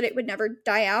so that it would never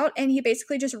die out, and he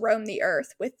basically just roamed the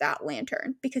earth with that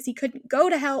lantern because he couldn't go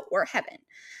to hell or heaven.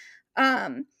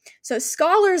 So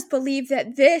scholars believe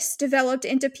that this developed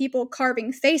into people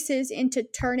carving faces into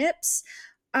turnips,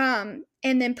 and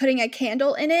then putting a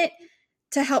candle in it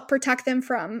to help protect them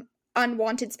from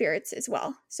unwanted spirits as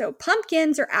well. So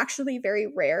pumpkins are actually very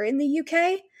rare in the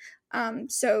UK.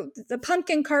 So the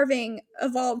pumpkin carving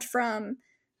evolved from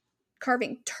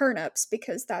carving turnips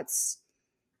because that's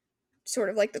sort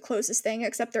of like the closest thing,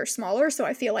 except they're smaller. So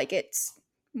I feel like it's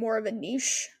more of a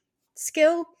niche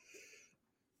skill.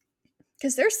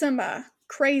 Because there's some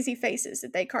crazy faces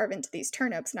that they carve into these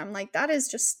turnips, and I'm like, that is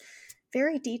just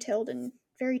very detailed and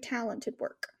very talented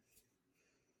work.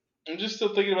 I'm just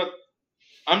still thinking about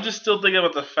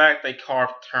the fact they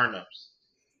carved turnips.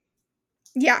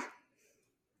 Yeah.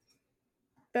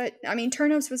 But, I mean,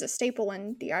 turnips was a staple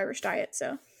in the Irish diet,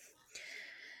 so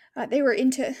their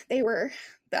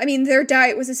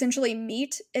diet was essentially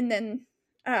meat and then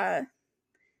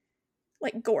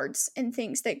like gourds and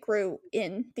things that grew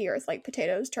in the earth, like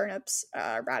potatoes, turnips,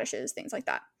 radishes, things like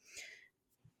that.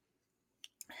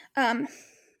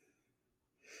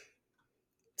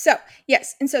 So,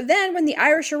 yes, and so then when the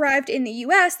Irish arrived in the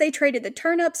US, they traded the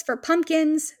turnips for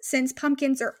pumpkins, since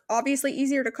pumpkins are obviously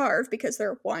easier to carve because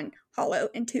they're 1, hollow,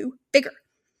 and 2, bigger.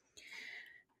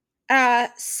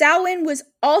 Samhain was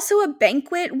also a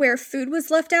banquet where food was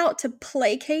left out to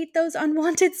placate those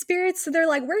unwanted spirits. So they're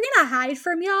like, we're gonna hide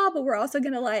from y'all, but we're also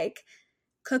gonna like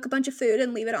cook a bunch of food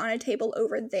and leave it on a table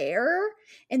over there,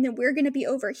 and then we're gonna be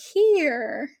over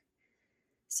here.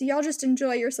 So y'all just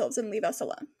enjoy yourselves and leave us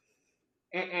alone.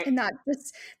 And that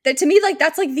to me, like,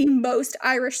 that's like the most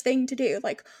Irish thing to do.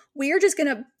 Like, we're just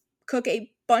gonna cook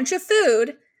a bunch of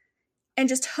food and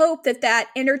just hope that that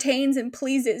entertains and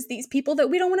pleases these people that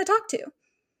we don't want to talk to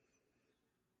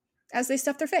as they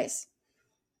stuff their face.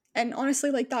 And honestly,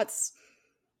 like, that's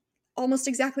almost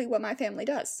exactly what my family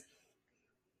does.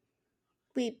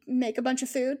 We make a bunch of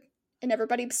food and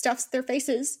everybody stuffs their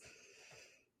faces,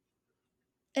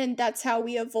 and that's how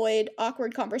we avoid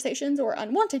awkward conversations or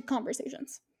unwanted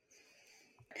conversations.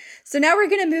 So now we're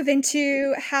going to move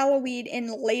into Halloween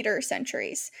in later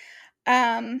centuries.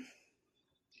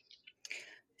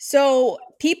 So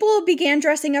people began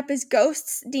dressing up as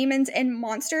ghosts, demons, and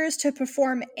monsters to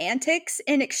perform antics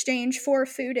in exchange for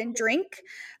food and drink.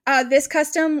 This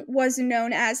custom was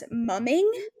known as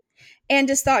mumming and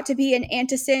is thought to be an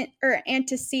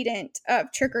antecedent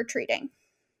of trick-or-treating.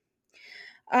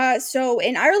 So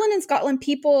in Ireland and Scotland,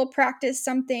 people practice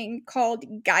something called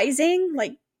guising,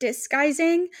 like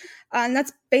disguising. And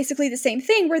that's basically the same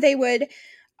thing, where they would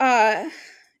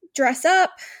dress up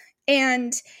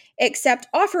and accept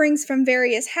offerings from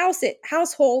various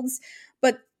households,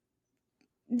 but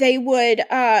they would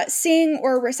sing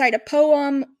or recite a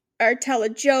poem or tell a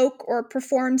joke or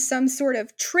perform some sort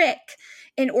of trick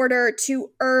in order to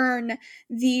earn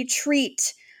the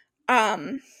treat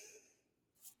that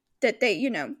they,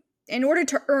 in order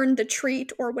to earn the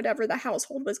treat or whatever the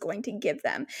household was going to give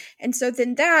them. And so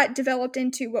then that developed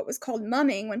into what was called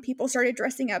mumming, when people started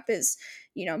dressing up as,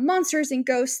 monsters and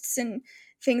ghosts and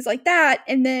things like that,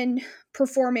 and then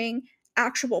performing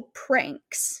actual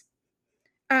pranks.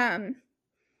 So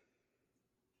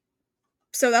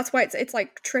that's why it's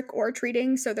like trick or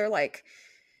treating. So they're like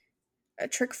a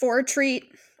trick for a treat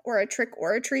or a trick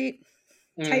or a treat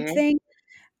type thing.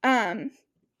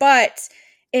 But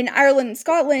in Ireland and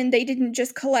Scotland, they didn't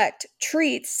just collect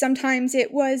treats. Sometimes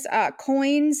it was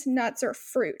coins, nuts, or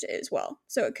fruit as well.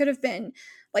 So it could have been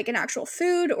like an actual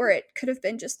food, or it could have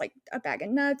been just like a bag of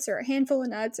nuts or a handful of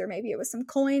nuts, or maybe it was some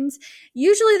coins.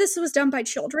 Usually this was done by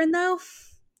children, though.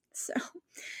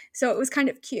 So it was kind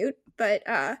of cute. But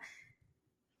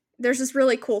there's this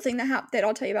really cool thing that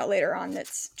I'll tell you about later on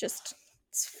that's just,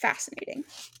 it's fascinating.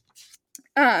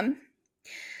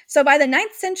 So by the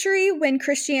 9th century, when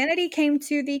Christianity came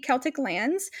to the Celtic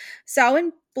lands,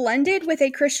 Samhain blended with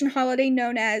a Christian holiday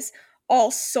known as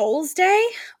All Souls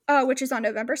Day, which is on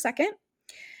November 2nd.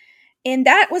 And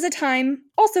that was a time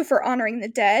also for honoring the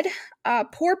dead.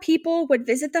 Poor people would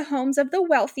visit the homes of the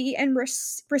wealthy and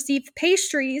receive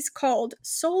pastries called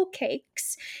soul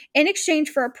cakes in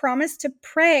exchange for a promise to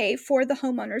pray for the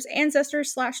homeowner's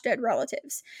ancestors/dead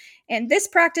relatives. And this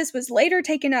practice was later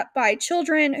taken up by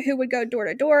children who would go door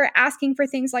to door asking for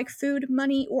things like food,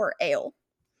 money, or ale.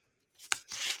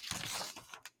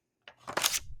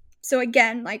 So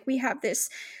again, like we have this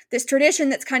tradition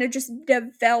that's kind of just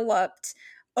developed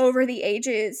over the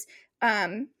ages,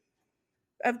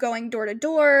 of going door to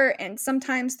door, and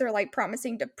sometimes they're like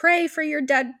promising to pray for your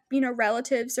dead,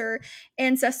 relatives or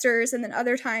ancestors, and then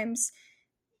other times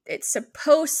it's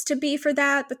supposed to be for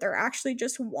that, but they're actually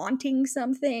just wanting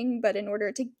something, but in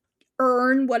order to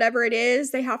earn whatever it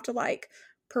is, they have to like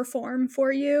perform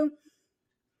for you.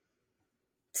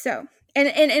 So, and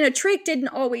a trick didn't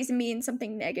always mean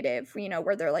something negative,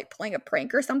 where they're like playing a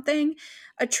prank or something.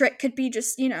 A trick could be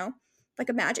just, like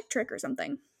a magic trick or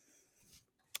something.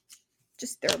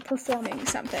 Just they're performing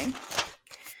something.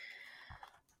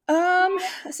 So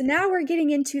now we're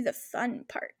getting into the fun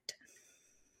part.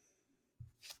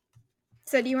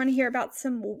 So do you want to hear about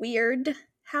some weird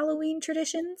Halloween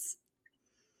traditions?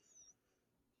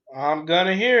 I'm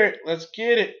gonna hear it. Let's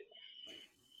get it.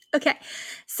 Okay,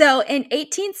 so in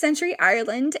 18th century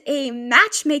Ireland, a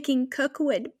matchmaking cook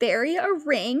would bury a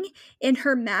ring in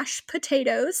her mashed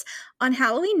potatoes on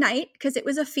Halloween night because it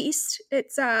was a feast.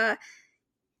 It's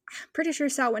pretty sure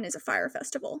Samhain is a fire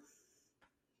festival.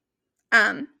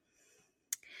 But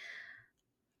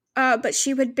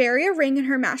she would bury a ring in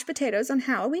her mashed potatoes on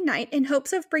Halloween night in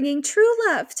hopes of bringing true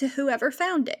love to whoever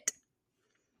found it.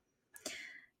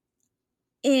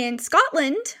 In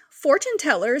Scotland, fortune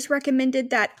tellers recommended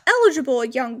that eligible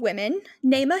young women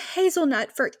name a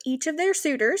hazelnut for each of their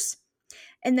suitors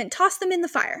and then toss them in the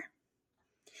fire.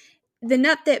 The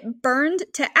nut that burned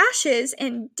to ashes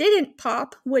and didn't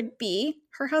pop would be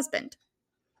her husband.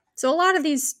 So a lot of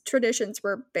these traditions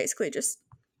were basically just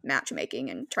matchmaking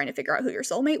and trying to figure out who your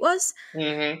soulmate was.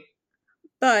 Mm-hmm.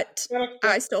 But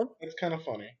It's kind of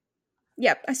funny.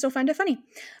 Yep, I still find it funny.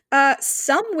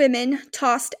 Some women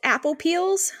tossed apple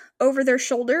peels over their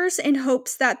shoulders in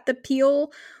hopes that the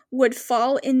peel would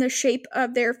fall in the shape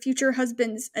of their future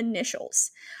husband's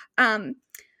initials.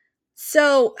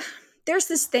 So there's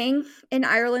this thing in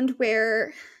Ireland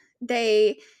where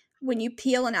when you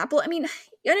peel an apple, I mean,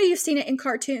 I know you've seen it in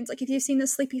cartoons. Like if you've seen the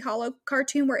Sleepy Hollow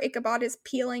cartoon where Ichabod is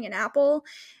peeling an apple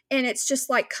and it's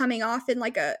just like coming off in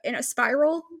a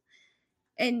spiral,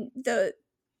 and the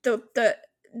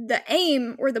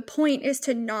aim or the point is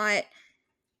to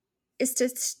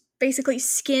basically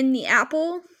skin the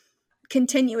apple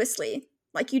continuously.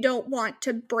 Like you don't want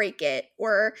to break it,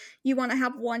 or you want to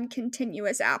have one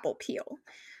continuous apple peel.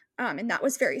 And that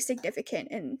was very significant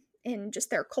in just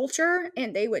their culture,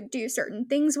 and they would do certain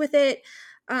things with it.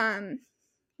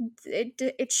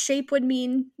 Its shape would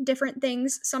mean different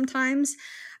things sometimes.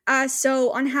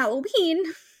 So on Halloween,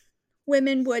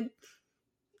 women would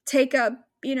take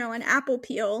an apple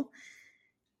peel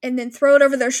and then throw it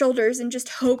over their shoulders and just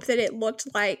hope that it looked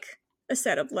like a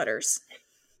set of letters.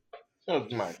 Oh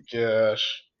my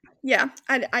gosh. Yeah,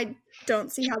 I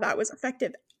don't see how that was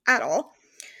effective at all.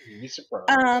 You'd be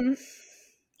surprised.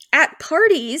 At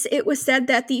parties, it was said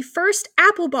that the first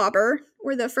apple bobber,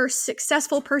 or the first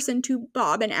successful person to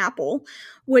bob an apple,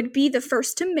 would be the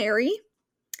first to marry.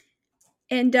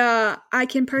 And I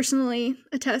can personally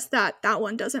attest that that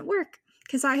one doesn't work,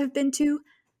 because I have been to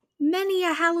many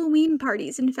a Halloween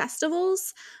parties and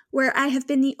festivals where I have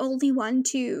been the only one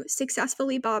to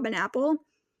successfully bob an apple.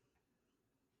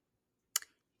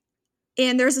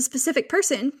 And there's a specific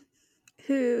person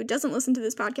who doesn't listen to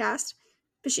this podcast,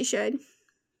 but she should.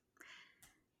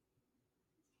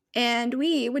 And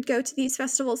we would go to these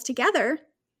festivals together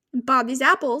and bob these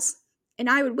apples, and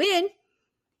I would win,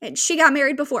 and she got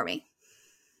married before me.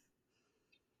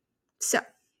 So,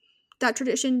 that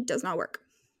tradition does not work.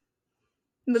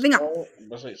 Moving on.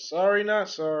 Sorry, not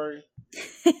sorry.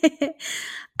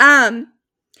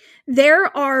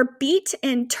 There are beet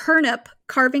and turnip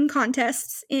carving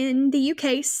contests in the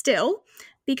UK still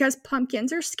because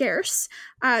pumpkins are scarce.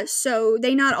 So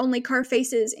they not only carve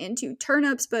faces into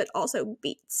turnips, but also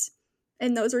beets.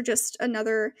 And those are just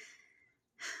they're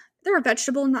a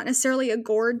vegetable, not necessarily a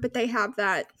gourd, but they have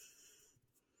that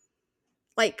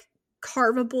like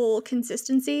carvable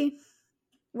consistency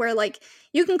where like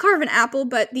you can carve an apple,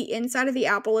 but the inside of the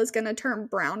apple is going to turn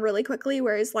brown really quickly,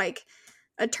 whereas like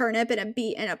a turnip and a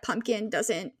beet and a pumpkin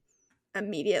doesn't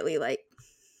immediately like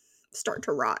start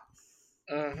to rot.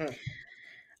 Mm-hmm.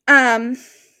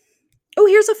 Oh,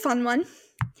 here's a fun one.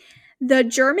 The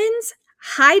Germans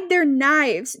hide their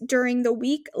knives during the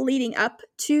week leading up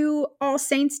to All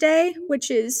Saints Day,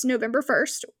 which is November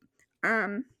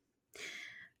 1st.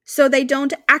 So they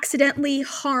don't accidentally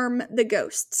harm the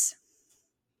ghosts.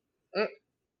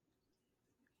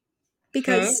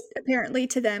 Because apparently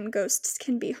to them, ghosts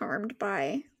can be harmed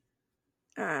by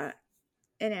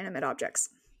inanimate objects.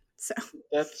 So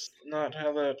that's not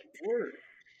how that works.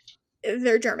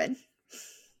 they're German.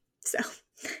 So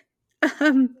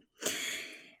Um,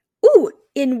 ooh,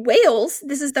 in Wales,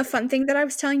 this is the fun thing that I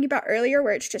was telling you about earlier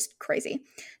where it's just crazy.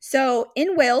 So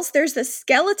in Wales, there's the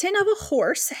skeleton of a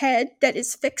horse head that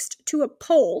is fixed to a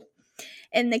pole,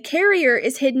 and the carrier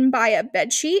is hidden by a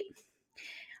bedsheet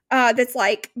that's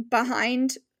like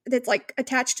behind, that's like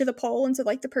attached to the pole, and so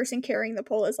like the person carrying the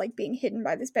pole is like being hidden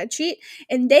by this bedsheet,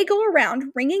 and they go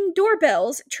around ringing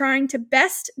doorbells trying to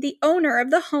best the owner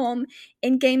of the home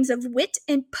in games of wit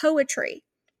and poetry.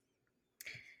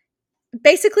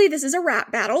 Basically, this is a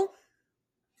rap battle,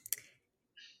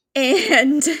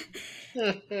 and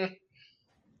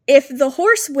if the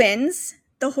horse wins,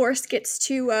 the horse gets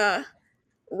to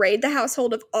raid the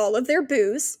household of all of their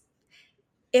booze.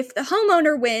 If the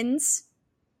homeowner wins,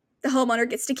 the homeowner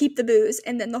gets to keep the booze,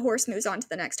 and then the horse moves on to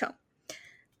the next home.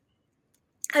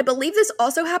 I believe this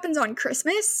also happens on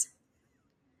Christmas.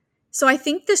 So I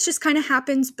think this just kind of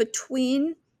happens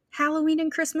between Halloween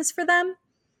and Christmas for them.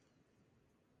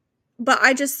 But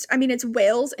I mean, it's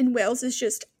Wales, and Wales is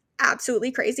just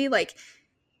absolutely crazy. Like,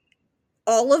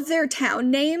 all of their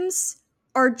town names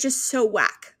are just so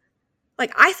whack.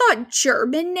 Like, I thought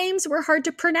German names were hard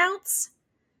to pronounce.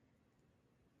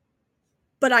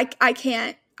 But I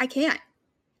can't.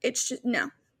 It's just, no.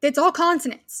 It's all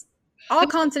consonants. All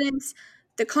consonants.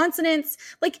 The consonants,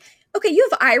 like, okay, you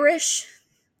have Irish,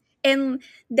 and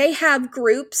they have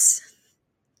groups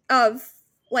of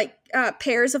like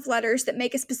pairs of letters that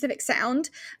make a specific sound,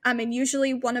 and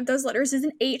usually one of those letters is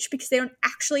an H because they don't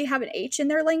actually have an H in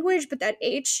their language, but that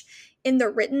H in the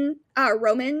written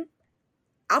Roman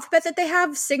alphabet that they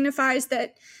have signifies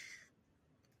that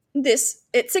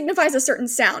it signifies a certain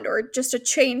sound or just a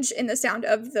change in the sound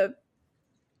of the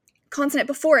consonant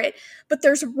before it. But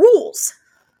there's rules.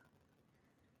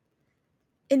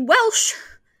 In Welsh,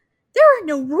 there are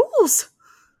no rules.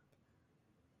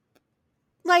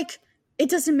 Like, it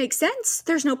doesn't make sense.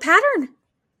 There's no pattern.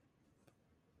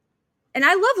 And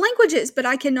I love languages, but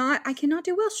I cannot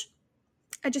do Welsh.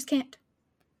 I just can't.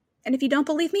 And if you don't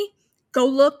believe me, go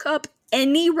look up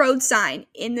any road sign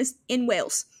in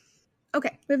Wales.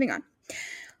 Okay, moving on.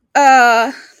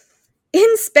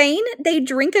 In Spain, they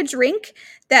drink a drink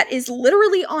that is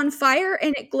literally on fire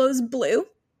and it glows blue.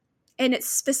 And it's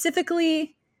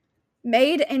specifically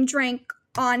made and drank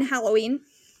on Halloween.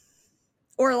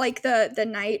 Or like the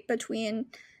night between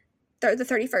the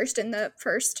 31st and the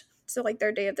 1st. So like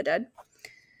their Day of the Dead.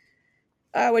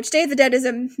 Which Day of the Dead is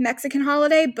a Mexican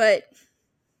holiday, but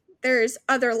there's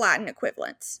other Latin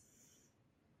equivalents.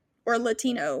 Or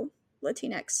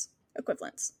Latinx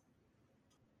equivalents.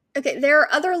 Okay, there are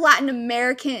other Latin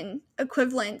American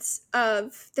equivalents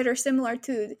that are similar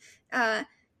to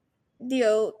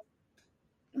Dia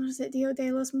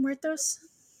de los Muertos?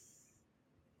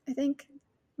 I think.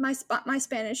 My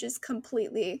Spanish is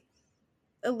completely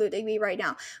eluding me right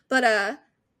now. But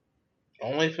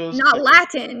Only feels not clear.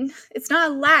 Latin. It's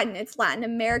not Latin, it's Latin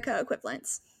America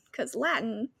equivalents. Because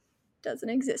Latin doesn't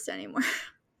exist anymore.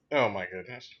 Oh my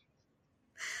goodness.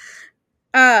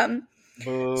 So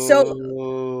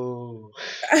Boo.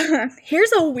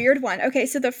 here's a weird one. Okay,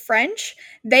 so the French,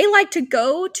 they like to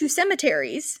go to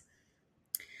cemeteries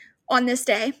on this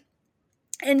day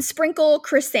and sprinkle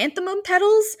chrysanthemum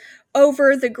petals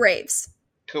over the graves.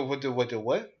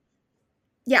 What?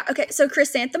 Yeah, okay, so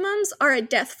chrysanthemums are a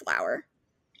death flower.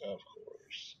 Of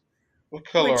course. What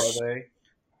color Which, are they?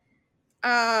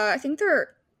 I think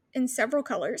they're in several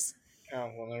colors.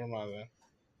 Oh, well, never mind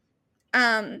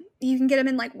then. You can get them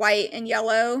in like white and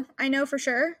yellow, I know for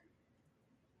sure.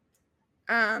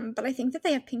 But I think that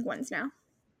they have pink ones now.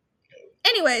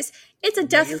 Anyways, it's a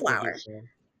death flower.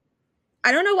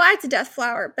 I don't know why it's a death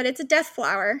flower, but it's a death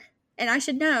flower. And I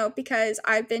should know because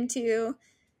I've been to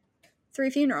 3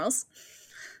 funerals.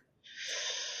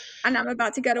 And I'm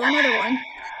about to go to another one.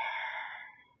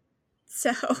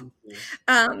 So,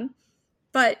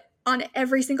 but on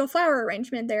every single flower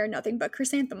arrangement, they are nothing but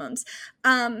chrysanthemums.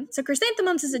 So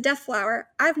chrysanthemums is a death flower.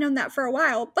 I've known that for a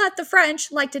while, but the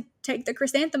French like to take the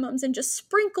chrysanthemums and just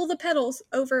sprinkle the petals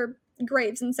over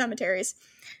graves and cemeteries.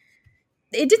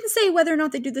 It didn't say whether or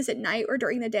not they do this at night or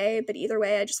during the day, but either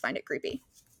way, I just find it creepy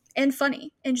and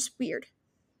funny and just weird.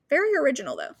 Very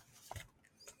original, though.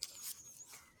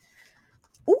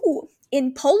 Ooh,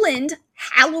 in Poland,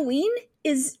 Halloween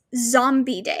is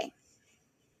Zombie Day.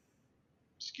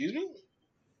 Excuse me?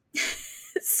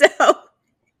 So,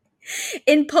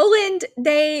 in Poland,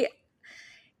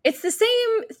 it's the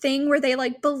same thing where they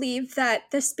like believe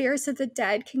that the spirits of the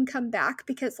dead can come back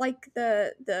because like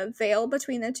the veil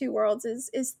between the two worlds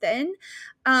is thin.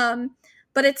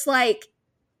 But it's like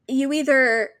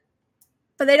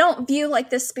but they don't view like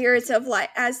the spirits of like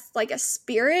as like a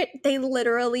spirit. They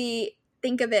literally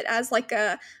think of it as like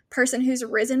a person who's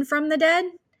risen from the dead.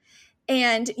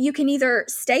 And you can either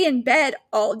stay in bed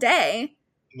all day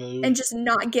and just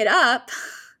not get up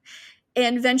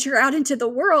and venture out into the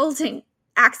world and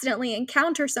accidentally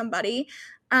encounter somebody,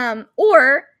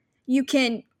 or you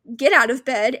can get out of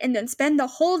bed and then spend the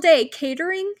whole day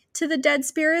catering to the dead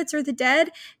spirits or the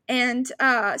dead, and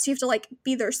so you have to like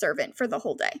be their servant for the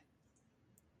whole day.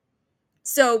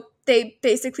 So they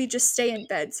basically just stay in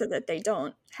bed so that they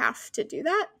don't have to do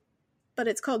that. But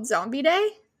it's called Zombie Day.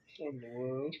 What in the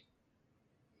world?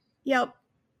 Yep.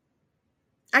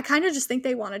 I kind of just think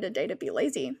they wanted a day to be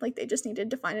lazy. Like they just needed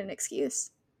to find an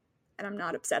excuse. And I'm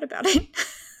not upset about it.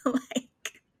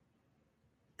 Like,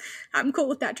 I'm cool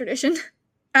with that tradition.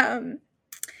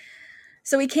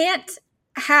 So we can't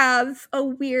have a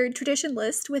weird tradition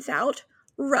list without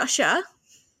Russia.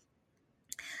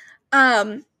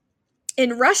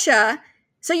 In Russia,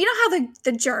 so you know how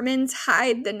the Germans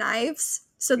hide the knives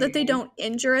so that they don't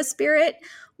injure a spirit?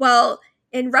 Well,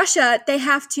 in Russia, they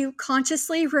have to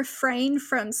consciously refrain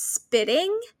from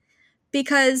spitting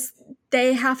because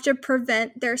they have to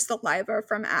prevent their saliva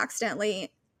from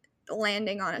accidentally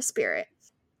landing on a spirit.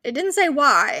 It didn't say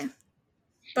why,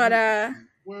 but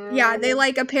yeah, they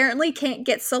like apparently can't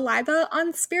get saliva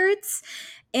on spirits,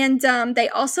 and they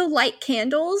also light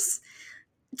candles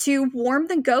to warm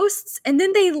the ghosts, and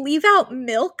then they leave out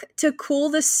milk to cool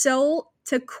the souls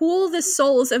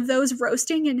of those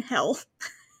roasting in hell.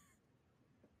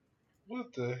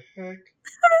 What the heck?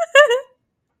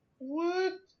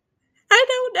 What? I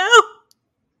don't know.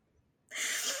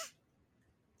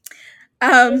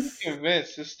 I'm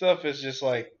convinced this stuff is just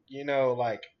like,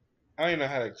 like, I don't even know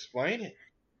how to explain it.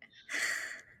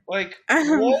 Like,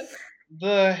 what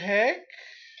the heck?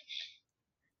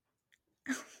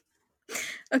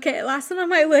 Okay, last one on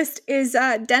my list is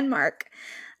Denmark.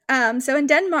 So in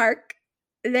Denmark,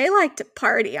 they like to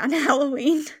party on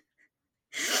Halloween.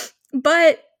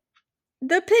 But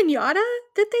the piñata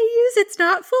that they use, it's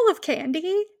not full of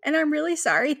candy. And I'm really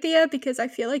sorry, Thea, because I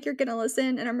feel like you're going to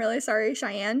listen. And I'm really sorry,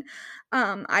 Cheyenne.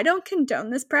 I don't condone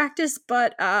this practice,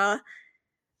 but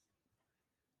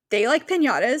they like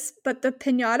piñatas. But the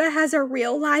piñata has a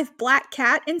real live black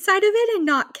cat inside of it and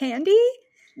not candy.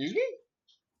 Excuse me?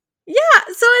 Yeah,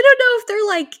 so I don't know if they're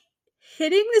like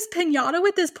hitting this piñata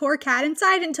with this poor cat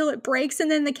inside until it breaks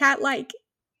and then the cat like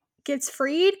gets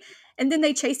freed and then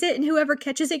they chase it and whoever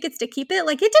catches it gets to keep it.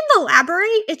 Like it didn't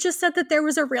elaborate. It just said that there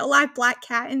was a real live black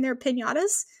cat in their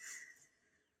piñatas.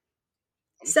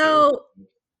 So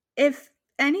if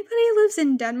anybody lives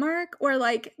in Denmark or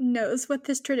like knows what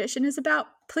this tradition is about,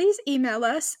 please email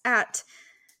us at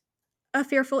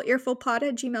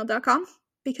afearfulearfulpod@gmail.com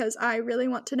because I really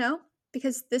want to know,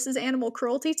 because this is animal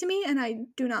cruelty to me and I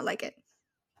do not like it.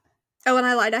 Oh, and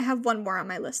I lied. I have one more on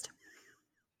my list.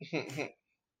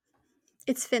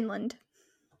 It's Finland.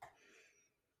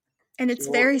 And it's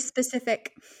very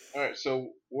specific. Alright,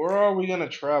 so where are we going to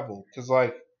travel? Because,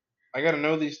 like, I got to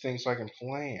know these things so I can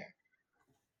plan.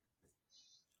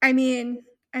 I mean,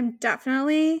 I'm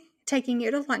definitely taking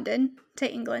you to London,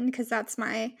 to England, because that's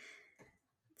my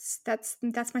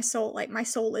soul. Like my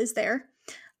soul is there.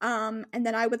 And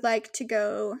then I would like to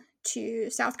go to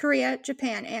South Korea,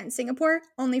 Japan, and Singapore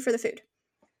only for the food.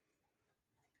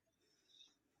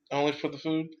 Only for the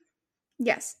food?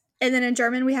 Yes. And then in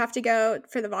German, we have to go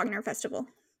for the Wagner Festival.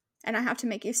 And I have to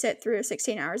make you sit through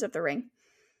 16 hours of The Ring.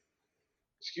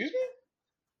 Excuse me?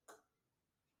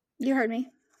 You heard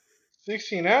me.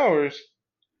 16 hours?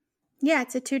 Yeah,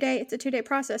 it's a 2-day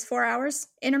process. 4 hours,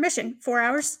 intermission, 4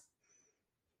 hours.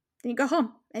 Then you go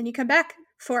home and you come back,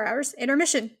 4 hours,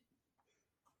 intermission.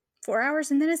 4 hours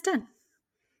and then it's done.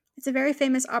 It's a very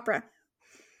famous opera.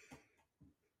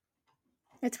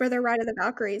 It's where they Ride of the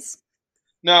Valkyries.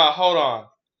 Nah, hold on.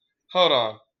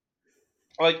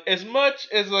 Like, as much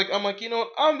as, like, I'm like, you know what?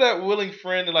 I'm that willing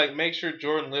friend to, like, make sure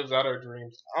Jordan lives out her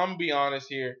dreams. I'm gonna be honest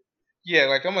here. Yeah,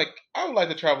 like, I'm like, I would like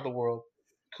to travel the world.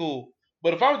 Cool.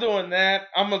 But if I'm doing that,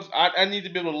 I need to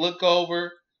be able to look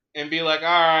over and be like, all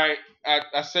right,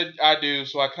 I said I do,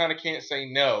 so I kind of can't say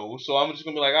no. So I'm just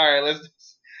gonna be like, all right,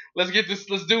 let's get this,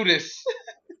 let's do this.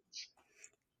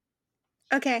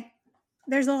 Okay.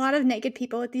 There's a lot of naked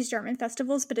people at these German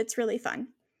festivals, but it's really fun.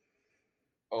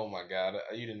 Oh my god,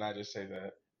 you did not just say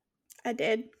that. I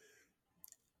did.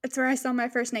 It's where I saw my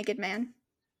first naked man.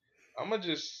 I'm gonna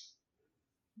just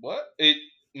what? It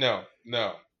no,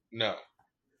 no, no,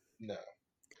 no.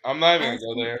 I'm not even I gonna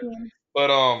was go there. 18. But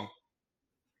I'm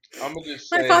gonna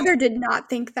just My say, father did not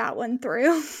think that one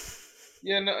through.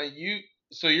 yeah, no,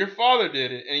 so your father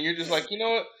did it, and you're just like, you know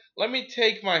what? Let me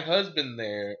take my husband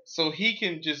there so he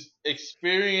can just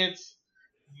experience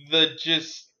the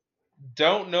just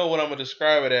don't know what I'm gonna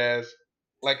describe it as,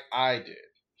 like I did.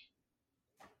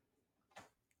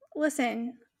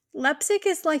 Listen, Leipzig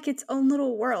is like its own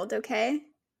little world, okay?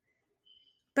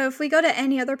 But if we go to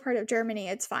any other part of Germany,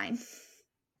 it's fine.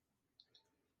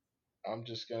 I'm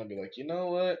just gonna be like, you know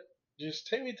what? Just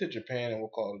take me to Japan and we'll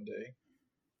call it a day.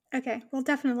 Okay, we'll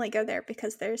definitely go there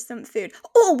because there's some food.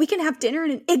 Oh, we can have dinner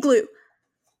in an igloo.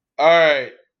 All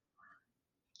right,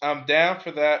 I'm down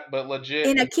for that, but legit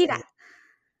In Akita.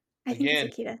 I think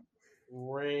it's again, Akita.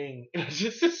 ring.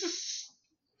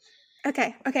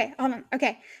 Okay, hold on.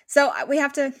 Okay, so we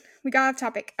got off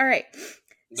topic. All right.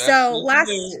 That's So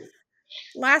good.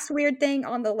 last weird thing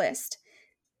on the list.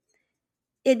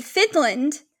 In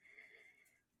Finland,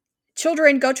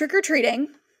 children go trick or treating.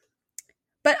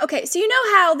 But okay, so you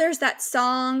know how there's that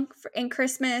song in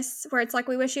Christmas where it's like,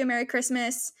 "We wish you a Merry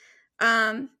Christmas,"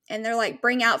 and they're like,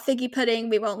 "Bring out figgy pudding.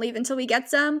 We won't leave until we get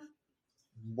some."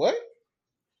 What?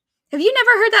 Have you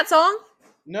never heard that song?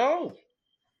 No.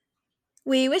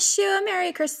 We wish you a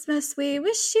Merry Christmas. We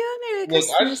wish you a Merry Look, I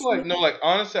just Christmas. like no, like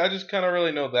honestly, I just kind of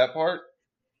really know that part.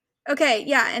 Okay,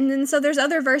 yeah, and then so there's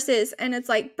other verses, and it's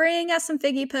like, "Bring us some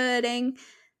figgy pudding,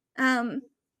 um,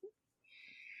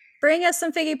 bring us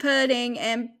some figgy pudding,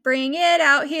 and bring it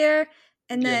out here,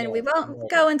 and Yeah, then we no, won't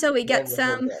go never, until we get never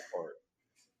heard some." that part.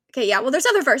 Okay, yeah, well, there's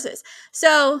other verses.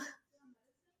 So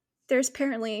there's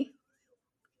apparently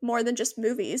more than just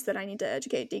movies that I need to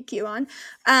educate DQ on,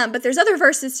 but there's other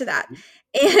verses to that,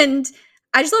 and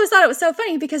I just always thought it was so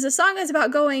funny because the song is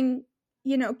about going,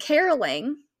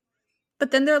 caroling. But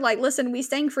then they're like, listen, we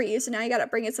sang for you, so now you gotta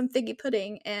bring in some figgy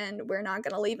pudding, and we're not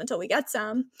gonna leave until we get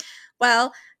some.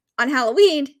 Well, on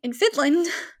Halloween in Finland,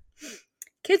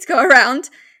 kids go around,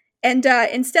 and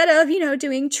instead of,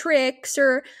 doing tricks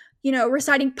or,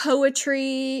 reciting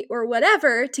poetry or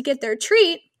whatever to get their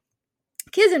treat,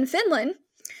 kids in Finland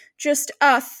just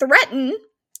threaten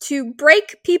to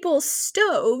break people's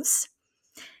stoves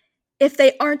if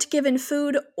they aren't given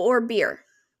food or beer.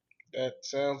 That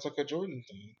sounds like a Jordan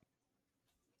thing.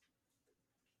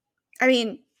 I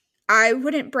mean, I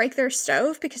wouldn't break their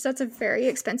stove because that's a very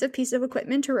expensive piece of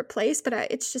equipment to replace, but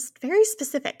it's just very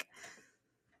specific.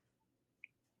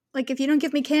 Like, if you don't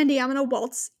give me candy, I'm going to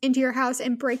waltz into your house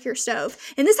and break your stove.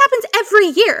 And this happens every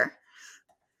year.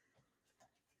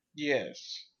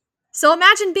 Yes. So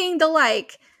imagine being the,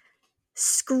 like,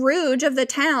 Scrooge of the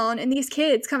town, and these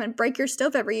kids come and break your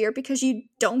stove every year because you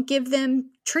don't give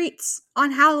them treats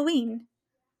on Halloween.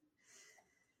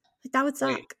 Like, that would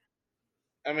suck. Wait.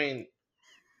 I mean,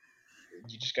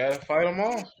 you just gotta fight them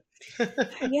off.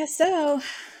 I guess so.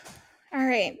 All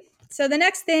right. So the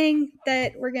next thing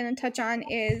that we're going to touch on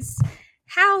is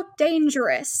how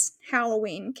dangerous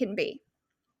Halloween can be.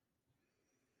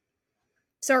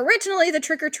 So originally the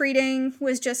trick-or-treating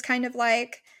was just kind of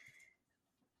like,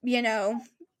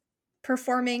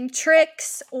 performing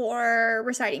tricks or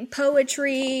reciting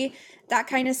poetry, that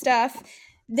kind of stuff.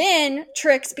 Then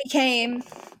tricks became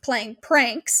playing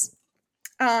pranks.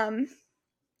 Because,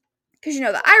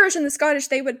 the Irish and the Scottish,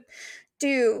 they would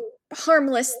do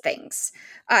harmless things.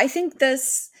 I think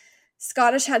this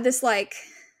Scottish had this, like,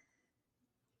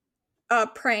 a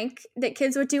prank that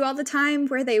kids would do all the time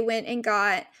where they went and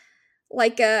got,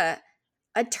 like, a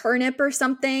turnip or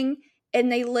something, and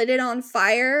they lit it on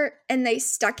fire, and they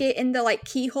stuck it in the, like,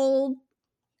 keyhole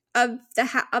of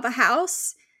of a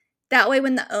house. That way,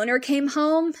 when the owner came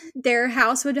home, their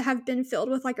house would have been filled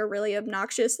with, like, a really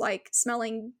obnoxious, like,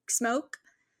 smelling smoke.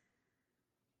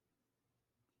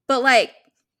 But, like,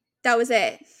 that was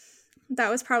it. That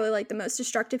was probably, like, the most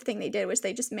destructive thing they did, was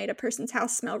they just made a person's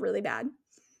house smell really bad.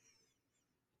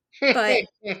 But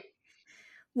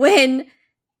when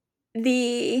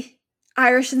the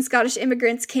Irish and Scottish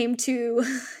immigrants came to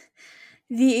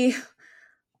the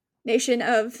nation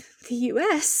of the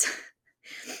US,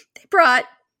 they brought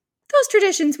those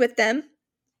traditions with them,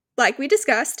 like we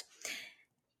discussed.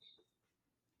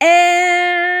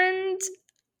 And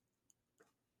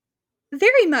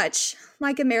very much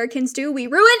like Americans do, we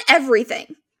ruin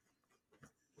everything.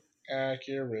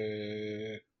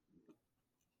 Accurate.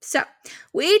 So,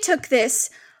 we took this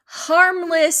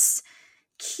harmless,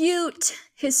 cute,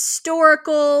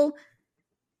 historical,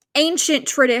 ancient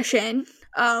tradition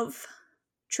of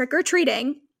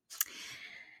trick-or-treating,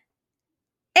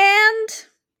 and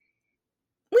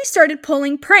we started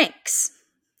pulling pranks.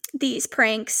 These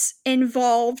pranks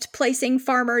involved placing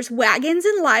farmers' wagons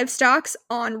and livestock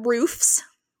on roofs,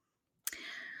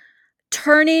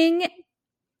 turning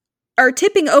or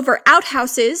tipping over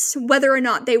outhouses, whether or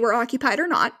not they were occupied or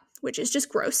not, which is just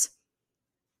gross.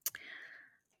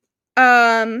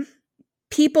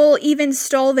 People even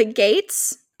stole the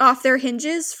gates off their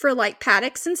hinges for like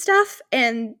paddocks and stuff,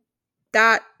 and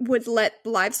that would let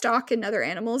livestock and other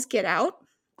animals get out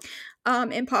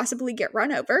and possibly get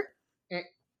run over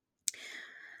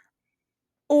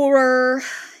or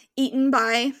eaten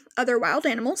by other wild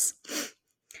animals.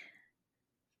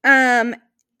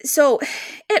 So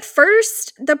at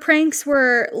first the pranks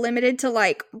were limited to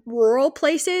like rural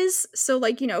places, so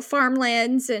like, you know,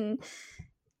 farmlands and,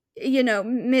 you know,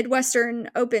 Midwestern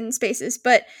open spaces.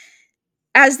 But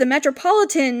as the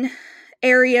metropolitan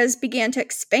areas began to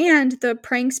expand, the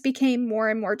pranks became more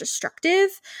and more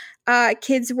destructive.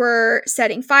 Kids were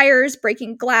setting fires,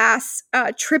 breaking glass,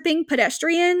 tripping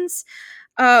pedestrians.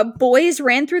 Boys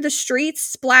ran through the streets,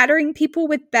 splattering people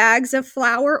with bags of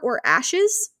flour or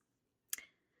ashes.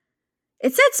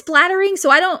 It said splattering,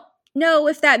 so I don't know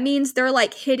if that means they're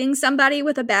like hitting somebody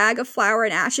with a bag of flour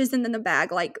and ashes and then the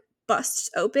bag like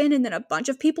busts open and then a bunch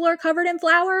of people are covered in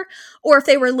flour, or if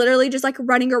they were literally just like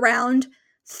running around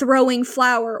throwing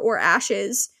flour or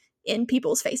ashes in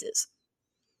people's faces,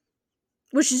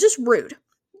 which is just rude.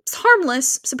 It's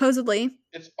harmless, supposedly.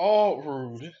 It's all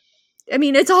rude. I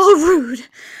mean, it's all rude.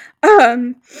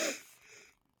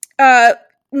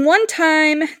 One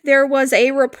time there was a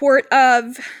report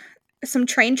of some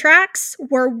train tracks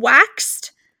were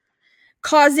waxed,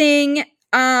 causing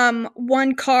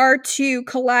one car to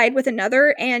collide with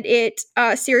another, and it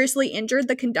seriously injured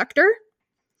the conductor.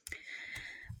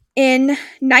 In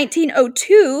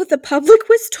 1902, the public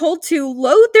was told to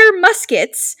load their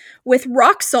muskets with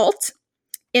rock salt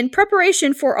in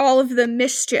preparation for all of the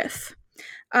mischief.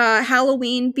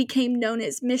 Halloween became known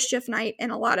as Mischief Night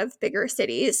in a lot of bigger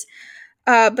cities.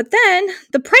 But then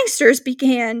the pranksters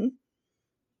began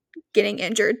getting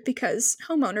injured because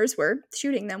homeowners were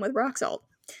shooting them with rock salt.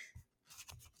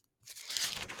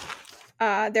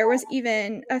 There was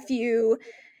even a few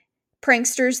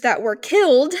pranksters that were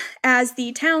killed as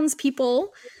the townspeople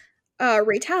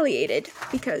retaliated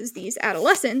because these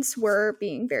adolescents were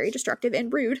being very destructive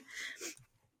and rude.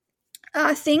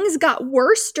 Things got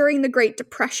worse during the Great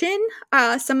Depression.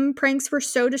 Some pranks were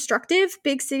so destructive,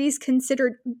 big cities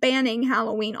considered banning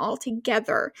Halloween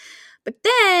altogether. But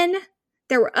then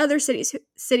there were other cities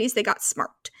that got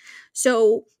smart.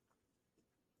 So,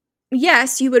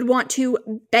 yes, you would want to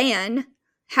ban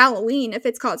Halloween if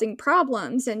it's causing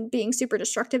problems and being super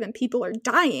destructive and people are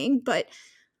dying, but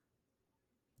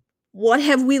what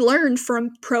have we learned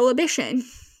from Prohibition?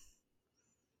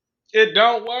 It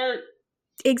don't work.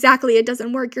 Exactly, it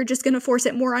doesn't work. You're just going to force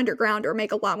it more underground or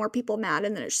make a lot more people mad,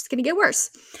 and then it's just going to get worse.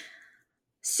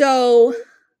 So...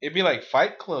 It'd be like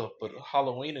Fight Club, but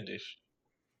Halloween edition.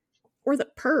 Or The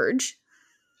Purge.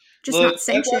 Just Look, not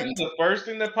sanctioned. that's the first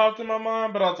thing that popped in my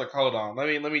mind, but I was like, hold on, let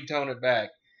me tone it back.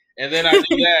 And then I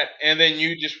do that, and then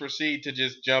you just proceed to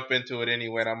just jump into it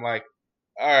anyway. And I'm like,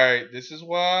 all right, this is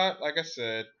why, like I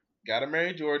said, gotta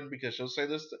marry Jordan because she'll say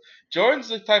this. Jordan's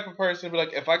the type of person to be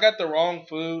like, if I got the wrong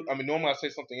food, I mean, normally I say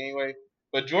something anyway,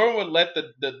 but Jordan would let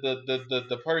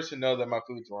the person know that my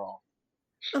food's wrong.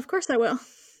 Of course I will.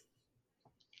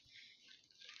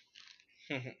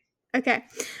 Okay.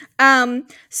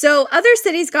 So other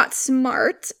cities got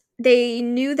smart. They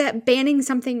knew that banning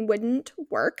something wouldn't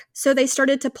work, so they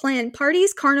started to plan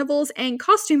parties, carnivals, and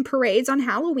costume parades on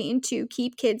Halloween to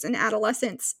keep kids and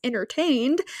adolescents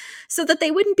entertained so that they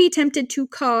wouldn't be tempted to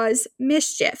cause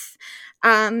mischief.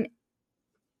 But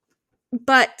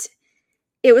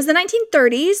it was the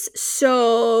 1930s,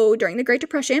 so during the Great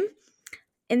Depression,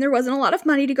 and there wasn't a lot of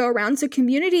money to go around, so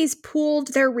communities pooled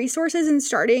their resources and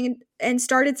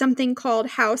started something called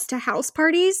house-to-house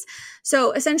parties.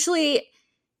 So essentially,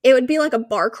 it would be like a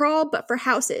bar crawl, but for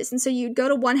houses. And so you'd go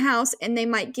to one house, and they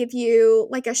might give you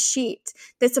like a sheet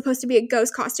that's supposed to be a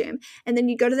ghost costume. And then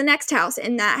you'd go to the next house,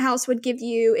 and that house would give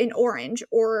you an orange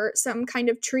or some kind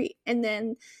of treat. And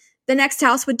then the next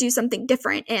house would do something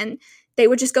different, and they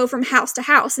would just go from house to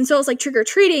house. And so it was like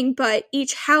trick-or-treating, but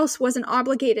each house wasn't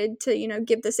obligated to, you know,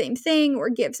 give the same thing or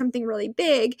give something really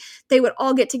big. They would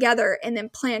all get together and then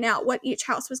plan out what each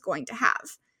house was going to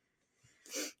have.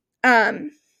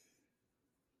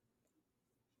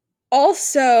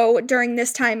 Also, during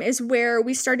this time is where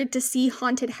we started to see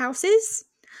haunted houses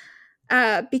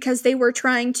because they were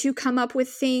trying to come up with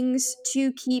things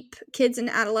to keep kids and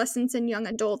adolescents and young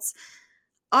adults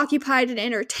occupied and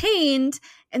entertained,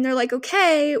 and they're like,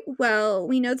 okay, well,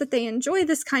 we know that they enjoy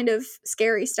this kind of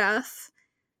scary stuff,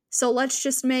 so let's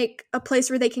just make a place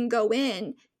where they can go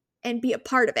in and be a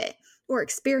part of it or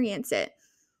experience it.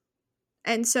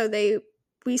 And so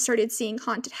we started seeing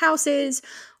haunted houses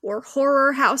or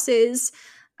horror houses.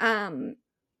 I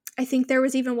think there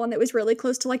was even one that was really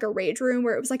close to like a rage room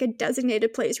where it was like a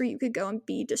designated place where you could go and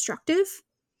be destructive.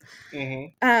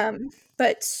 Mm-hmm.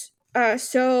 But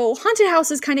so haunted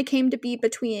houses kind of came to be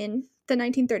between the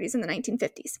 1930s and the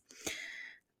 1950s.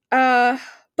 Uh,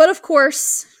 but of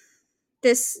course,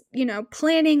 this,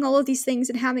 planning all of these things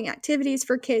and having activities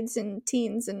for kids and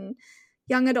teens and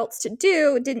young adults to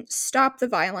do didn't stop the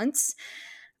violence.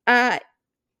 Uh,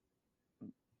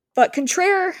 but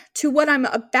contrary to what I'm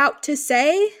about to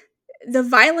say, the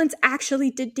violence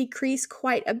actually did decrease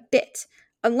quite a bit,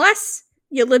 unless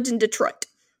you lived in Detroit.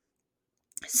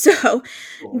 So,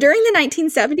 during the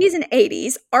 1970s and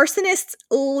 80s, arsonists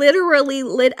literally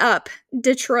lit up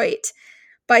Detroit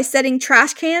by setting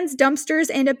trash cans, dumpsters,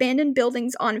 and abandoned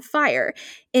buildings on fire.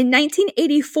 In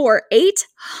 1984,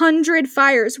 800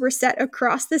 fires were set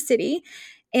across the city,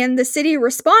 and the city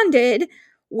responded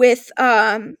with,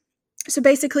 so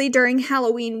basically during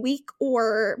Halloween week,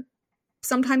 or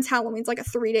sometimes Halloween's like a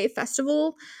 3-day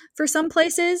festival for some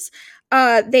places.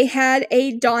 They had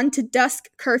a dawn to dusk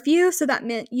curfew, so that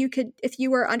meant you could, if you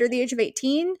were under the age of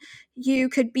 18, you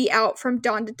could be out from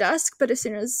dawn to dusk, but as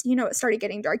soon as, it started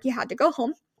getting dark, you had to go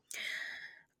home.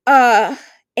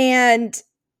 And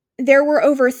there were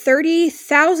over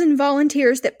 30,000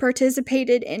 volunteers that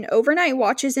participated in overnight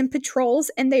watches and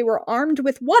patrols, and they were armed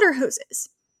with water hoses.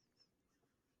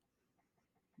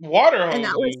 Water And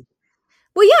that was, hosing.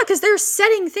 well, yeah, because they're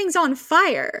setting things on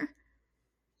fire.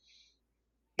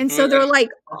 And so they're like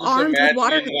I'm just armed with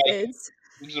water imagining, like, hoses.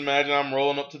 just imagine I'm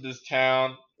rolling up to this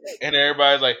town, and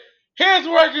everybody's like, "Here's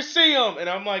where I can see him," and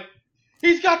I'm like,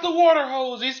 "He's got the water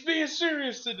hose. He's being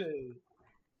serious today."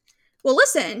 Well,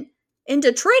 listen, in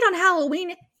Detroit on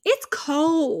Halloween, it's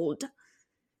cold.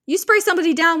 You spray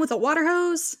somebody down with a water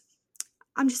hose,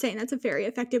 I'm just saying that's a very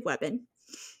effective weapon.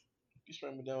 If you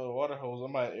spray me down with a water hose,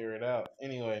 I might air it out.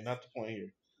 Anyway, not the point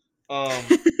here.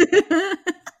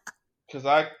 Because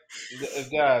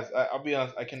guys, I'll be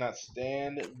honest, I cannot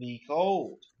stand the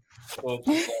cold. So it's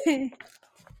just like,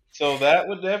 so that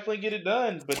would definitely get it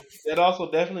done, but that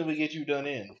also definitely would get you done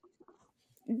in.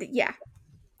 Yeah,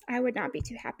 I would not be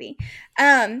too happy.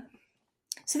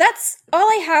 So that's all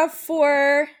I have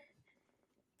for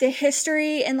the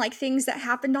history and like things that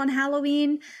happened on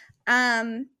Halloween.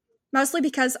 Mostly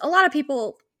because a lot of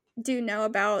people do know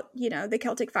about, the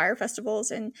Celtic fire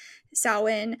festivals and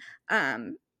Samhain.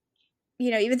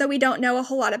 Even though we don't know a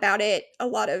whole lot about it, a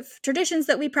lot of traditions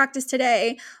that we practice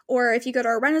today, or if you go to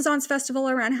a Renaissance festival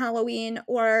around Halloween,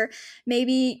 or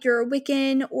maybe you're a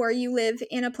Wiccan or you live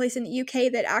in a place in the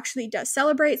UK that actually does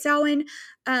celebrate Samhain,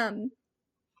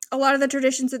 a lot of the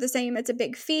traditions are the same. It's a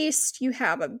big feast. You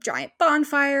have a giant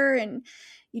bonfire and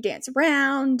you dance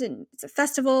around, and it's a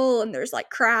festival, and there's like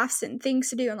crafts and things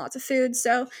to do and lots of food.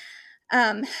 So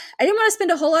I didn't want to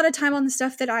spend a whole lot of time on the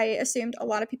stuff that I assumed a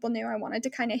lot of people knew. I wanted to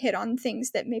kind of hit on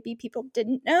things that maybe people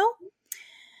didn't know.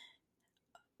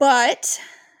 But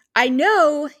I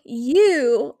know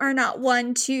you are not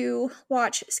one to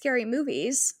watch scary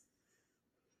movies.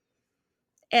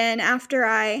 And after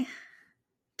I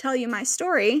tell you my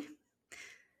story,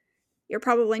 you're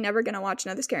probably never going to watch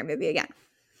another scary movie again.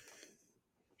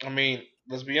 I mean,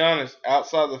 let's be honest.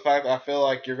 Outside of the fact I feel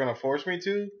like you're gonna force me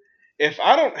to, if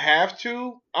I don't have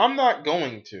to, I'm not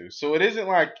going to. So it isn't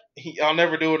like I'll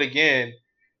never do it again.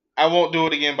 I won't do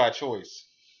it again by choice.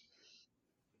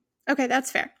 Okay, that's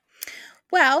fair.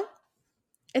 Well,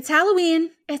 it's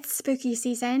Halloween, it's spooky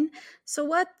season. So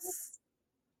what's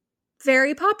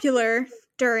very popular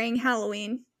during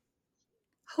Halloween?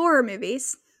 Horror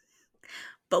movies.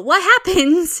 But what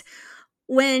happens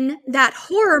when that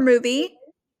horror movie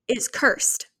is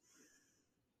cursed?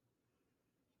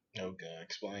 Oh God,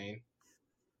 explain.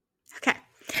 Okay.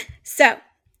 So,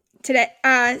 today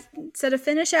so to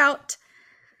finish out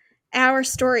our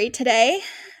story today,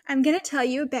 I'm going to tell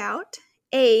you about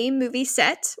a movie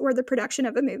set or the production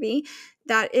of a movie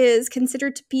that is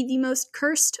considered to be the most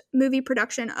cursed movie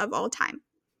production of all time.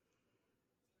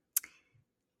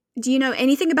 Do you know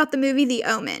anything about the movie The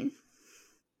Omen?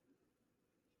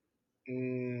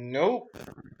 Nope.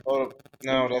 Oh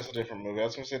no, that's a different movie. I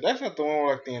was gonna say that's not the one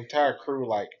where like the entire crew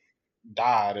like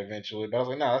died eventually, but I was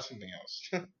like, no, that's something else.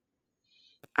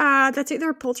 That's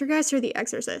either Poltergeist or The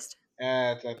Exorcist.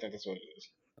 I think that's what it is.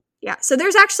 Yeah, so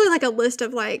there's actually like a list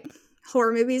of like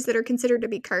horror movies that are considered to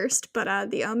be cursed,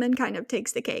 but The Omen kind of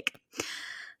takes the cake.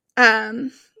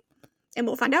 And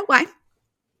we'll find out why.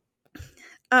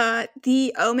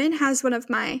 The Omen has one of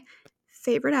my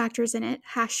favorite actors in it,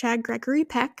 hashtag Gregory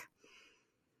Peck.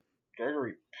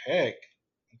 Gregory Peck.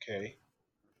 Okay.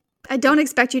 I don't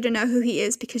expect you to know who he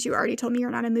is because you already told me you're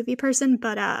not a movie person,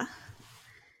 but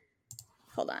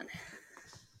hold on.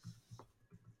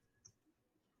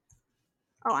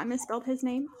 Oh, I misspelled his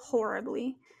name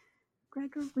horribly.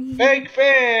 Gregory. Fake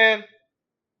fan.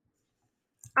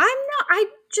 I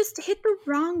just hit the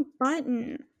wrong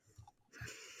button.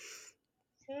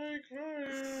 Fake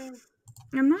fan.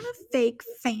 I'm not a fake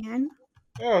fan.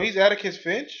 Oh, he's Atticus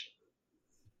Finch?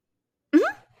 Mhm.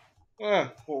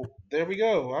 Well, there we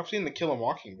go. I've seen The Kill a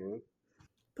Mockingbird.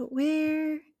 But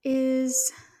where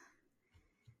is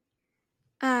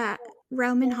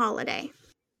Roman Holiday?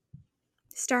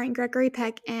 Starring Gregory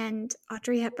Peck and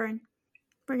Audrey Hepburn.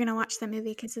 We're gonna watch that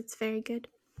movie because it's very good.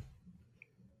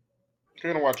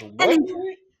 You're gonna watch what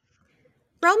movie?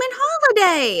 Roman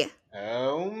Holiday!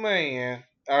 Oh, man.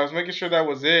 I was making sure that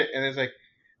was it, and it's like,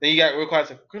 then you got real quiet.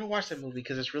 It's like, we're gonna watch that movie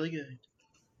because it's really good.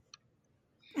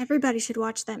 Everybody should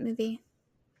watch that movie.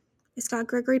 It's got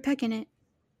Gregory Peck in it.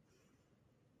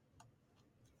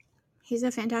 He's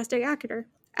a fantastic actor.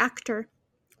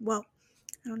 Whoa.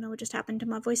 I don't know what just happened to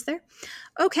my voice there.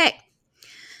 Okay.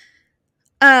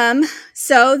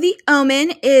 So The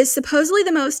Omen is supposedly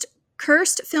the most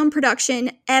cursed film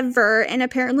production ever, and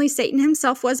apparently Satan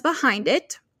himself was behind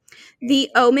it. The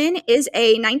Omen is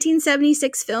a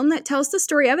 1976 film that tells the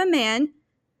story of a man,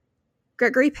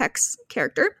 Gregory Peck's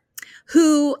character,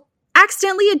 who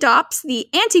accidentally adopts the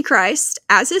Antichrist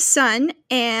as his son,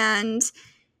 and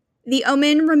The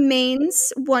Omen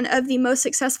remains one of the most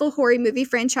successful horror movie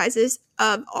franchises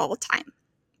of all time,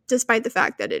 despite the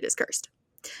fact that it is cursed.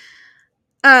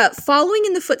 Following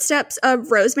in the footsteps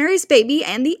of Rosemary's Baby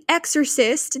and The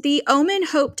Exorcist, The Omen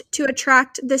hoped to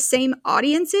attract the same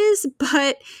audiences,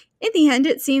 but in the end,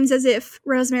 it seems as if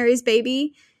Rosemary's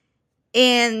Baby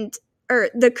or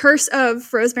The Curse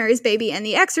of Rosemary's Baby and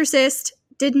The Exorcist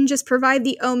didn't just provide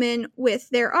The Omen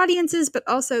with their audiences, but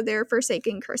also their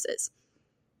forsaken curses.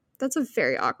 That's a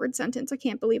very awkward sentence. I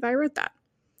can't believe I wrote that.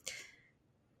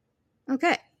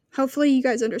 Okay. Hopefully you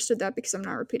guys understood that because I'm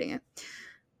not repeating it.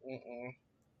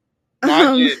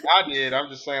 No, I did. I'm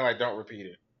just saying, like, don't repeat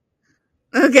it.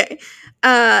 Okay.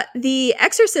 The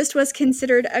Exorcist was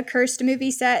considered a cursed movie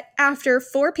set after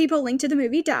 4 people linked to the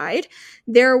movie died.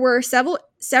 There were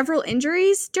several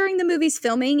injuries during the movie's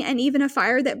filming, and even a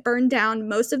fire that burned down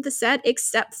most of the set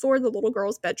except for the little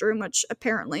girl's bedroom, which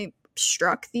apparently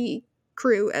struck the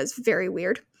crew as very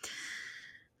weird.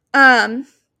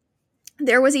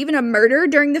 There was even a murder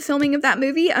during the filming of that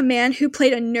movie. A man who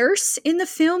played a nurse in the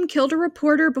film killed a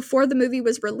reporter before the movie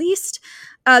was released.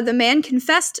 The man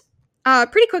confessed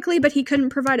pretty quickly, but he couldn't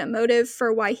provide a motive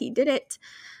for why he did it.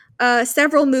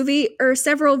 Several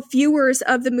viewers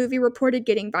of the movie reported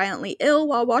getting violently ill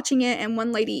while watching it, and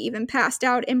one lady even passed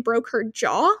out and broke her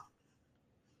jaw.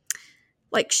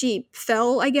 Like, she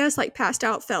fell, I guess, like passed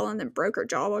out, fell, and then broke her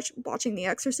jaw watching The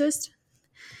Exorcist.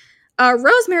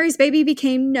 Rosemary's Baby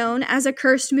became known as a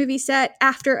cursed movie set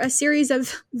after a series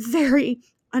of very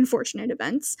unfortunate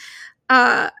events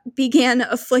began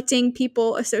afflicting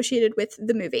people associated with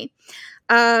the movie.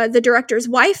 The director's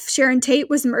wife, Sharon Tate,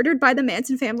 was murdered by the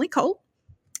Manson family cult.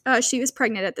 She was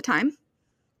pregnant at the time.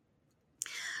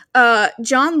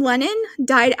 John Lennon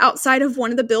died outside of one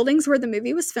of the buildings where the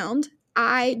movie was filmed.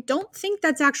 I don't think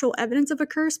that's actual evidence of a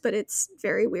curse, but it's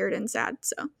very weird and sad,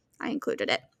 so I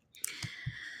included it.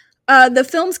 The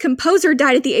film's composer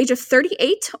died at the age of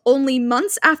 38, only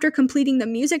months after completing the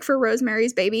music for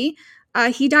Rosemary's Baby.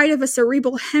 He died of a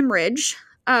cerebral hemorrhage.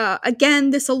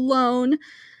 Again, this alone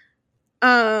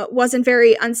wasn't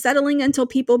very unsettling until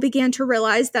people began to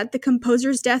realize that the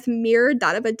composer's death mirrored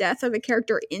that of a death of a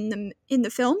character in the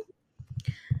film.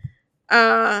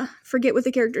 Forget what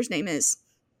the character's name is.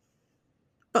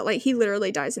 But, like, he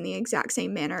literally dies in the exact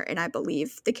same manner, and I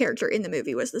believe the character in the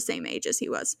movie was the same age as he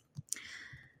was.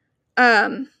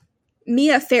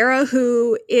 Mia Farrow,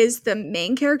 who is the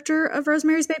main character of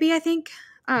Rosemary's Baby, I think,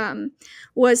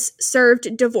 was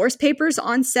served divorce papers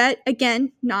on set.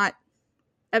 Again, not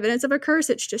evidence of a curse,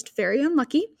 it's just very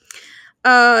unlucky.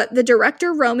 The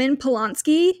director, Roman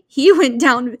Polanski, he went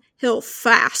downhill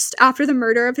fast after the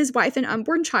murder of his wife and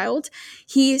unborn child.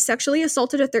 He sexually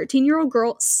assaulted a 13-year-old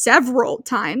girl several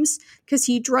times because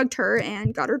he drugged her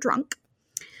and got her drunk.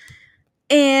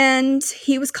 And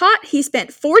he was caught. He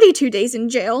spent 42 days in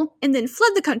jail and then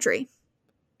fled the country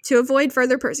to avoid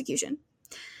further persecution.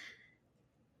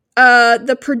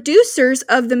 The producers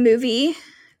of the movie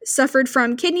suffered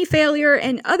from kidney failure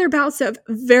and other bouts of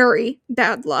very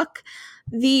bad luck.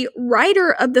 The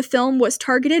writer of the film was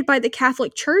targeted by the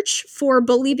Catholic Church for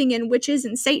believing in witches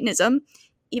and Satanism,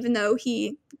 even though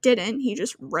he didn't. He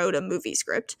just wrote a movie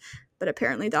script, but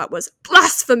apparently that was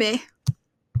blasphemy.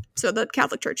 So the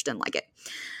Catholic Church didn't like it.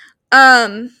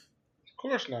 Of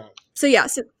course not. So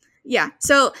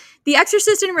The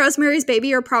Exorcist and Rosemary's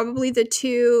Baby are probably the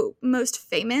 2 most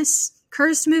famous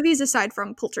cursed movies aside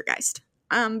from Poltergeist.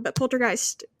 But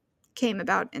Poltergeist came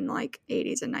about in like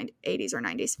 80s and 80s or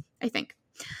 90s, I think.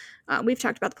 We've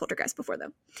talked about the Poltergeist before,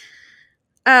 though.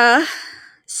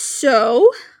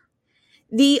 So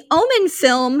the Omen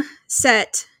film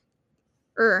set,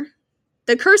 or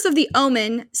the Curse of the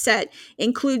Omen set,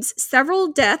 includes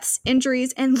several deaths,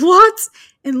 injuries, and lots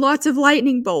of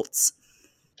lightning bolts.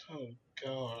 Oh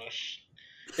gosh.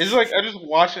 It's like I just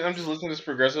watch it. I'm just listening to this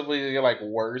progressively to get like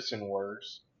worse and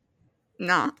worse.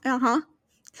 Nah,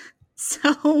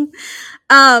 So,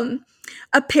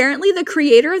 apparently the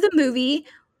creator of the movie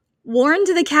warned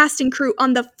the cast and crew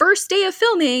on the first day of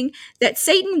filming that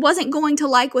Satan wasn't going to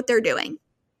like what they're doing.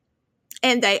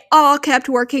 And they all kept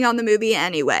working on the movie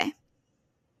anyway.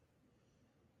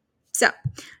 So,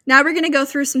 now we're going to go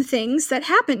through some things that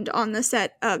happened on the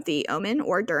set of The Omen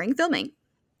or during filming.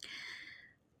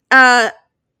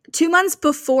 2 months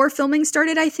before filming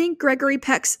started, I think, Gregory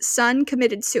Peck's son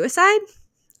committed suicide.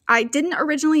 I didn't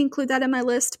originally include that in my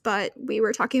list, but we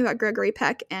were talking about Gregory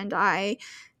Peck, and I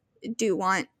do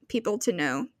want people to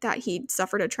know that he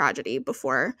suffered a tragedy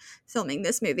before filming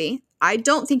this movie. I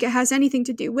don't think it has anything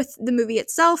to do with the movie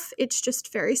itself. It's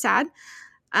just very sad.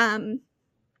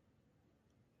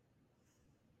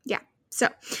 So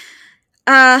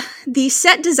the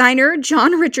set designer,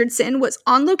 John Richardson, was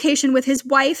on location with his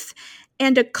wife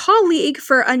and a colleague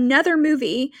for another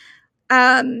movie.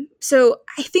 So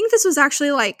I think this was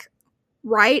actually like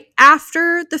right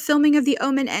after the filming of The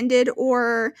Omen ended,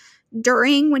 or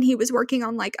during, when he was working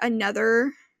on like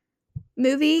another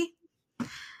movie.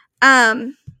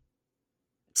 So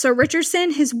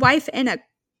Richardson, his wife, and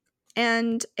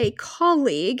a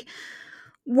colleague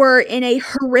were in a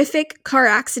horrific car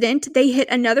accident. They hit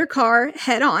another car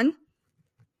head on.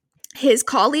 His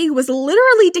colleague was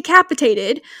literally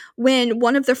decapitated when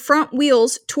one of the front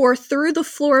wheels tore through the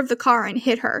floor of the car and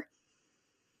hit her.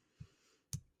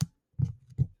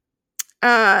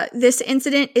 This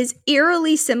incident is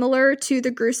eerily similar to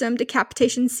the gruesome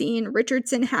decapitation scene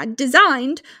Richardson had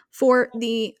designed for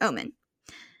The Omen.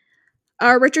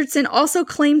 Richardson also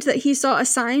claimed that he saw a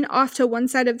sign off to one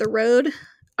side of the road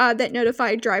that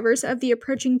notified drivers of the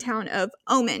approaching town of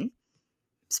Omen.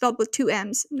 Spelled with 2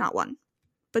 M's, not 1.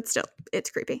 But still,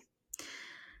 it's creepy.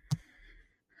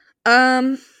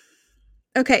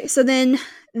 Okay, so then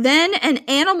an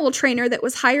animal trainer that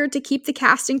was hired to keep the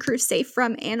cast and crew safe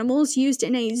from animals used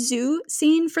in a zoo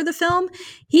scene for the film,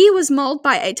 he was mauled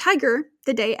by a tiger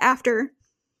the day after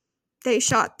they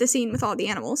shot the scene with all the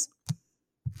animals.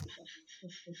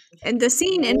 And the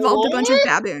scene involved a bunch of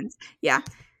baboons. Yeah.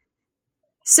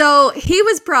 So he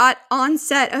was brought on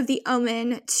set of The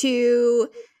Omen to,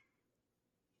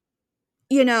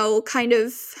 kind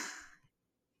of,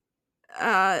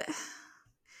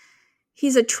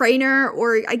 he's a trainer,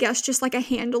 or I guess just like a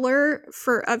handler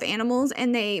of animals,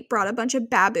 and they brought a bunch of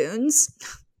baboons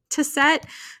to set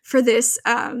for this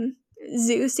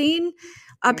zoo scene.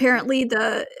 Apparently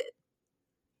the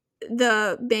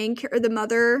bank, or the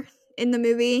mother in the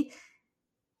movie,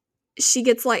 she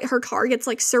gets like, her car gets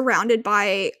like surrounded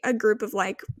by a group of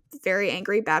like very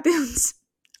angry baboons.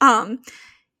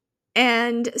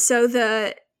 And so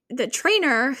the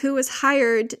trainer who was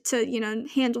hired to,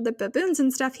 handle the baboons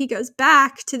and stuff, he goes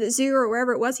back to the zoo or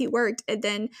wherever it was he worked, and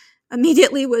then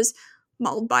immediately was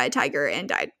mauled by a tiger and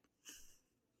died.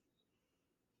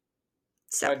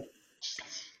 So.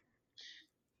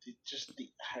 Just the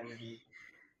irony.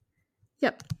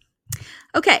 Yep.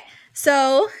 Okay,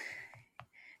 so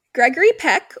Gregory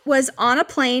Peck was on a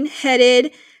plane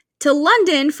headed to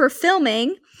London for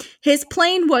filming. His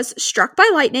plane was struck by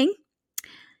lightning,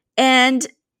 and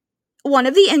one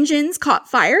of the engines caught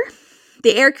fire.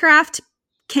 The aircraft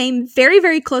came very,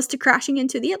 very close to crashing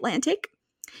into the Atlantic.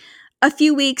 A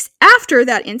few weeks after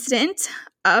that incident,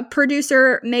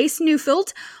 producer Mace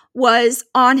Newfield was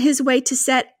on his way to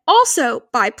set, also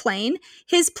by plane.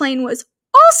 His plane was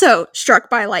also struck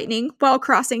by lightning while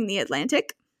crossing the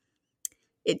Atlantic.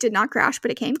 It did not crash, but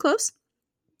it came close.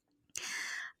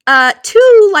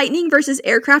 2 lightning versus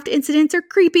aircraft incidents are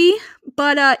creepy,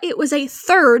 but it was a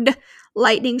third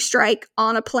lightning strike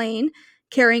on a plane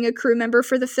carrying a crew member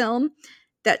for the film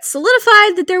that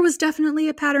solidified that there was definitely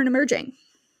a pattern emerging.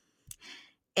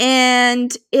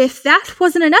 And if that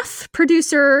wasn't enough,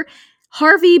 producer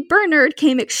Harvey Bernard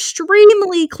came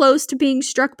extremely close to being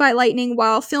struck by lightning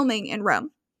while filming in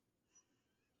Rome.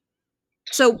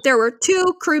 So there were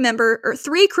 3 crew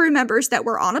members that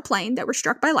were on a plane that were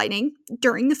struck by lightning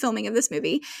during the filming of this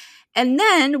movie. And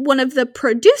then one of the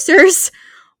producers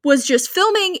was just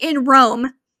filming in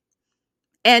Rome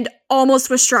and almost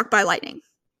was struck by lightning.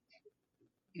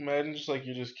 Imagine just like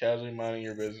you're just casually minding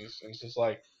your business, and it's just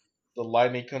like the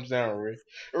lightning comes down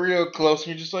real close, and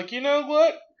you're just like, you know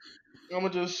what? I'm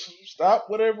gonna just stop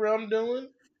whatever I'm doing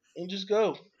and just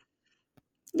go.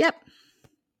 Yep.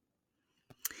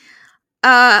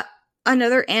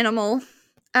 Another animal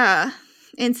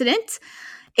incident.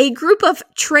 A group of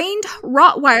trained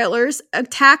Rottweilers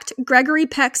attacked Gregory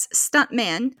Peck's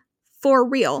stuntman for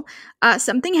real.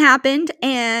 Something happened,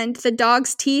 and the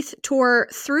dog's teeth tore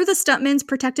through the stuntman's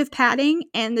protective padding,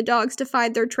 and the dogs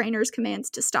defied their trainer's commands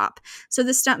to stop. So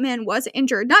the stuntman was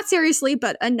injured, not seriously,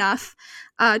 but enough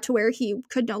to where he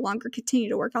could no longer continue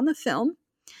to work on the film.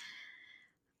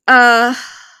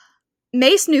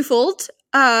 Mace Newfold,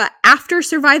 after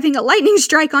surviving a lightning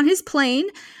strike on his plane,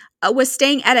 was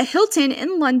staying at a Hilton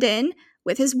in London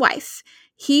with his wife.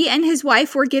 He and his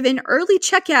wife were given early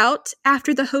checkout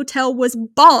after the hotel was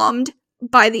bombed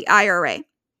by the IRA.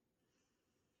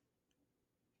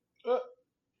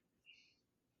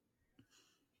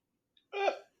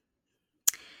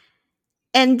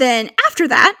 And then after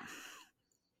that,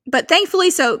 but thankfully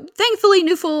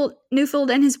Newfold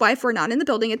and his wife were not in the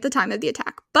building at the time of the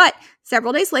attack. But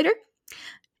several days later,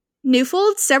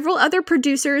 Newfold, several other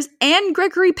producers, and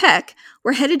Gregory Peck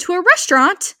were headed to a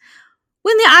restaurant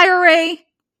when the IRA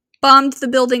bombed the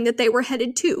building that they were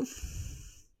headed to.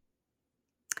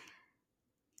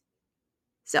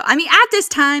 So, I mean, at this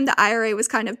time, the IRA was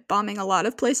kind of bombing a lot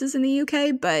of places in the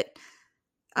UK, but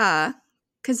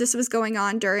because this was going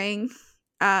on during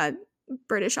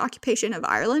British occupation of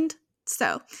Ireland.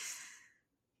 So,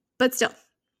 but still,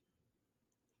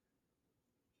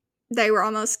 they were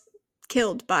almost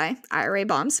killed by IRA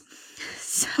bombs.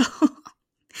 So,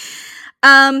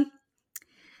 then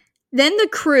the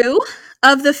crew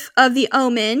of the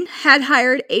Omen had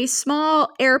hired a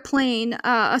small airplane,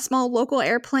 a small local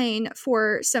airplane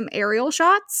for some aerial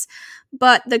shots,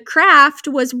 but the craft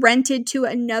was rented to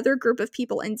another group of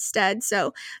people instead.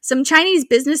 So some Chinese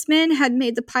businessmen had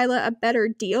made the pilot a better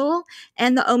deal,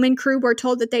 and the Omen crew were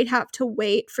told that they'd have to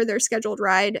wait for their scheduled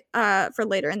ride for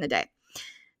later in the day.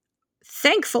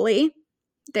 Thankfully,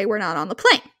 they were not on the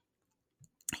plane.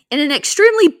 In an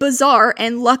extremely bizarre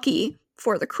and lucky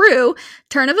for the crew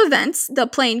turn of events, the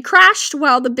plane crashed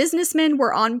while the businessmen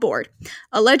were on board.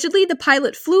 Allegedly, the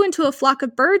pilot flew into a flock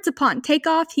of birds upon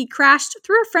takeoff. He crashed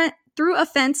through a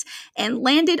fence and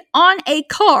landed on a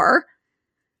car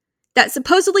that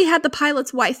supposedly had the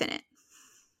pilot's wife in it.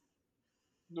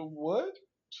 The what?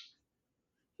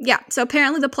 Yeah, so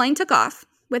apparently the plane took off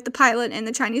with the pilot and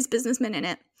the Chinese businessman in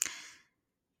it.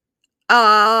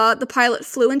 The pilot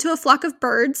flew into a flock of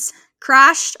birds,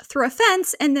 crashed through a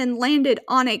fence, and then landed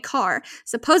on a car.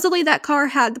 Supposedly that car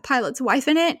had the pilot's wife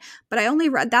in it, but I only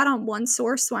read that on one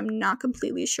source, so I'm not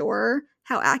completely sure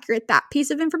how accurate that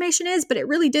piece of information is, but it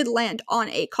really did land on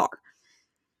a car.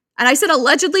 And I said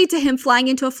allegedly to him flying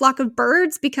into a flock of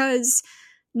birds because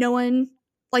no one,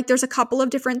 like, there's a couple of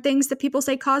different things that people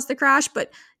say caused the crash,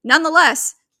 but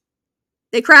nonetheless,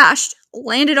 they crashed,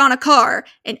 landed on a car,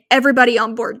 and everybody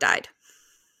on board died.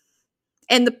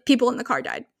 And the people in the car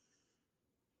died.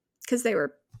 Because they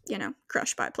were,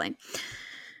 crushed by a plane.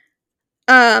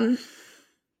 So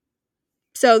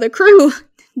the crew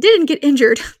didn't get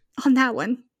injured on that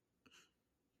one.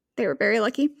 They were very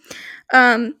lucky.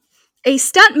 A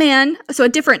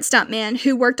different stuntman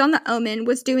who worked on The Omen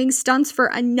was doing stunts for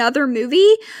another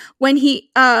movie when he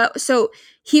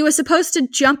was supposed to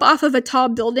jump off of a tall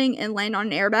building and land on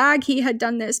an airbag. He had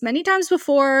done this many times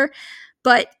before,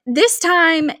 but this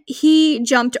time he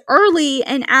jumped early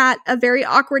and at a very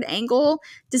awkward angle,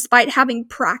 despite having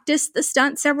practiced the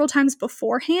stunt several times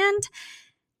beforehand.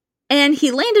 And he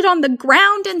landed on the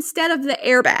ground instead of the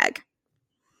airbag.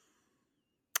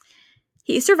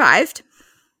 He survived.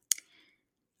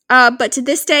 But to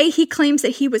this day, he claims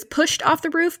that he was pushed off the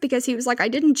roof because he was like, I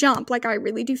didn't jump. Like, I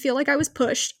really do feel like I was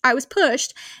pushed.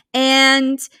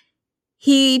 And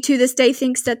he, to this day,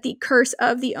 thinks that the curse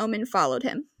of the Omen followed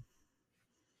him.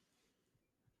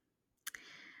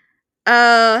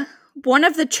 One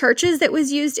of the churches that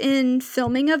was used in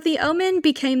filming of The Omen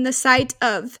became the site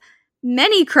of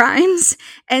many crimes,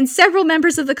 and several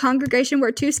members of the congregation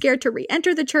were too scared to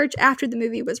re-enter the church after the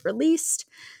movie was released.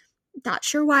 Not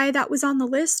sure why that was on the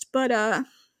list, but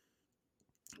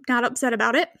not upset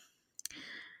about it.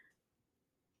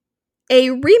 A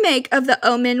remake of The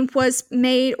Omen was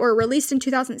made or released in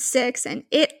 2006, and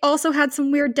it also had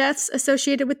some weird deaths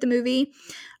associated with the movie.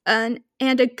 And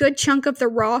a good chunk of the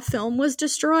raw film was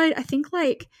destroyed. I think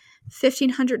like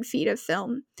 1,500 feet of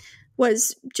film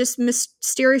was just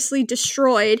mysteriously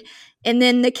destroyed. And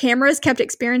then the cameras kept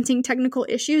experiencing technical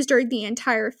issues during the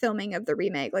entire filming of the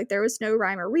remake. Like, there was no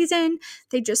rhyme or reason.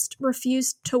 They just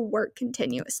refused to work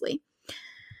continuously.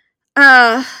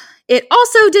 It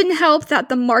also didn't help that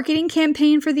the marketing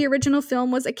campaign for the original film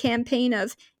was a campaign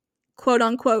of quote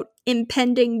unquote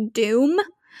impending doom.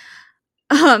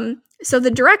 So the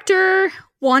director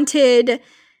wanted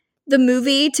the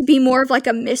movie to be more of like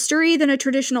a mystery than a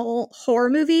traditional horror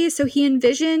movie. So he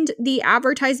envisioned the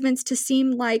advertisements to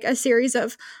seem like a series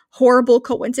of horrible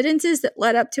coincidences that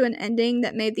led up to an ending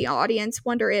that made the audience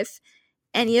wonder if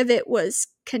any of it was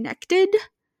connected.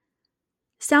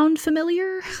 Sound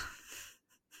familiar?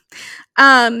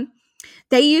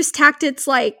 They used tactics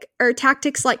like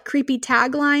creepy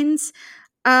taglines.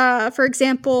 For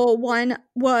example, one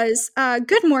was,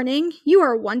 "Good morning, you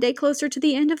are one day closer to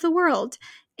the end of the world.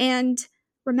 And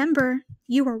remember,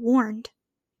 you were warned."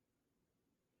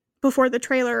 Before the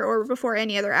trailer or before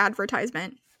any other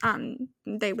advertisement,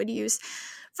 they would use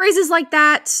phrases like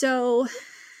that. So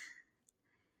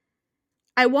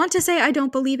I want to say I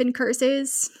don't believe in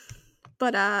curses,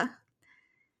 but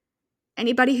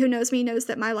anybody who knows me knows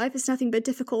that my life is nothing but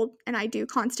difficult, and I do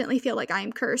constantly feel like I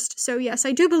am cursed. So yes,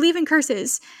 I do believe in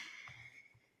curses.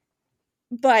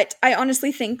 But I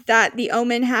honestly think that The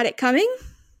Omen had it coming,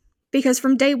 because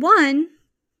from day one,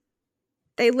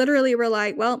 they literally were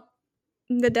like, well,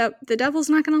 the devil's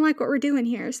not going to like what we're doing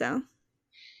here, so.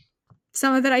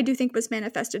 Some of it I do think was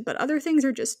manifested, but other things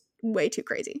are just way too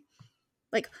crazy.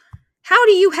 Like, how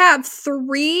do you have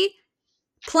three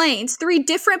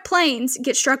different planes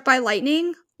get struck by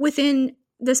lightning within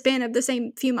the span of the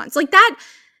same few months? Like, that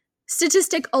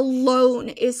statistic alone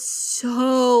is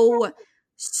so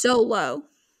low.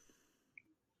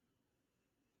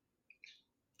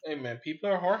 Hey man, people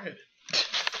are hard-headed.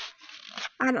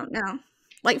 I don't know.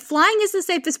 Like, flying is the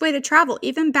safest way to travel.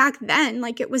 Even back then,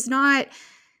 like, it was not.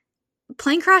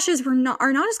 Plane crashes are not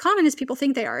as common as people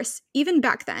think they are, even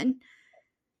back then.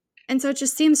 And so it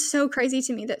just seems so crazy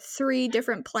to me that 3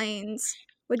 different planes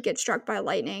would get struck by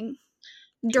lightning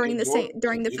during the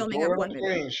filming of one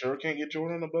movie. Sure can't get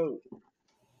Jordan on a boat.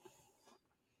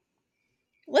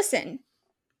 Listen,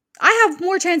 I have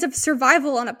more chance of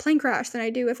survival on a plane crash than I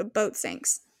do if a boat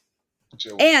sinks.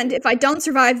 And if I don't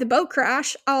survive the boat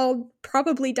crash, I'll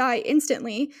probably die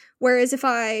instantly. Whereas if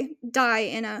a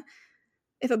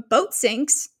boat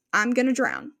sinks, I'm gonna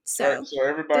drown. So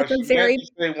everybody, that's a she very meant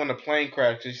to say when a plane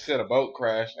crashed, she said a boat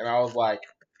crashed, and I was like,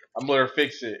 I'm gonna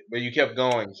fix it, but you kept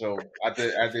going, so I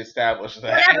did establish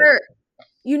that. whatever.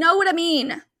 You know what I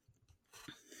mean.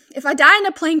 If I die in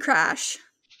a plane crash,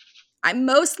 I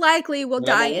most likely will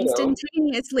die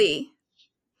instantaneously.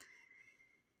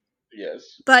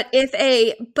 Yes. But if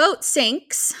a boat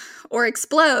sinks or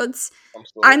explodes,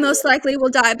 I most likely will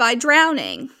die by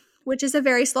drowning, which is a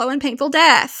very slow and painful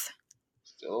death.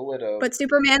 Still a widow. But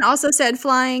Superman also said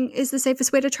flying is the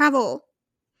safest way to travel.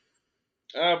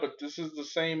 But this is the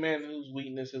same man whose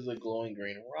weakness is a glowing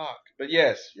green rock. But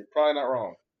yes, you're probably not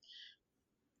wrong.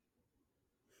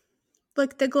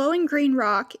 Look, the glowing green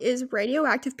rock is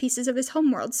radioactive pieces of his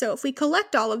homeworld. So if we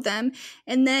collect all of them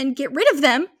and then get rid of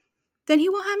them, then he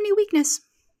won't have any weakness.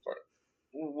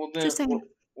 Well, then, just saying.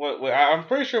 I'm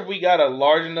pretty sure if we got a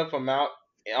large enough amount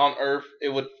on Earth, it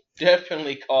would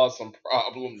definitely cause some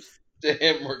problems to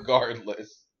him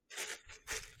regardless.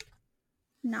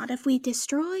 Not if we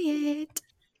destroy it.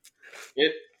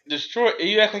 You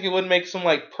act like it would make some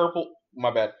like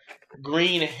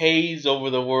green haze over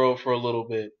the world for a little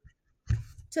bit.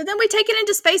 So then we take it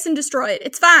into space and destroy it.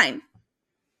 It's fine.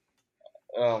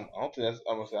 I don't think that's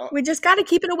almost out. We just got to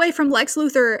keep it away from Lex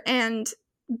Luthor and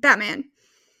Batman.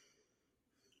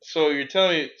 So you're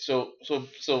telling me so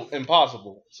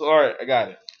impossible. So all right, I got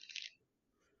it.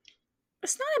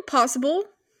 It's not impossible.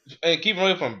 And keep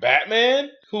away from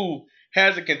Batman, who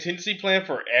has a contingency plan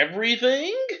for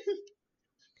everything.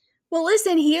 Well,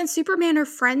 listen, he and Superman are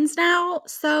friends now,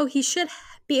 so he should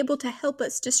be able to help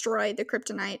us destroy the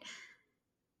kryptonite.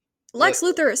 Lex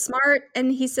Luthor is smart,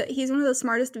 and he's one of the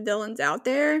smartest villains out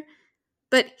there,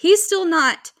 but he's still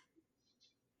not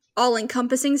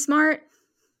all-encompassing smart,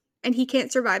 and he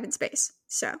can't survive in space.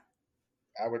 So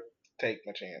I would take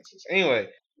my chances. Anyway,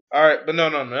 all right, but no.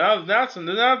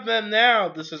 Now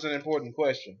this is an important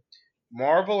question: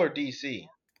 Marvel or DC?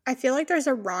 I feel like there's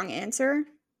a wrong answer.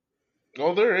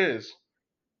 Oh, there is.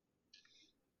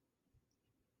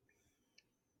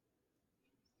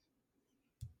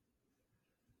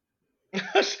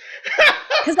 Because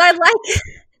I like.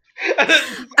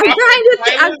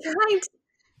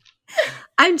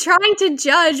 I'm trying to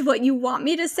judge what you want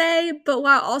me to say, but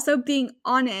while also being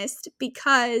honest,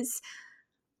 because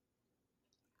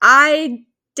I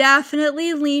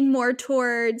definitely lean more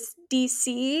towards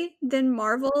DC than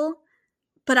Marvel,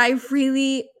 but I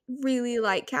really, really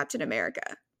like Captain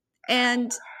America.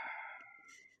 And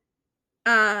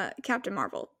Captain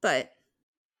Marvel, but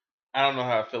I don't know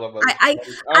how I feel about this. I I don't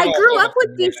know how I feel grew up about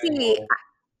with the next DC. anymore.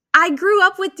 I grew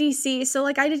up with DC, so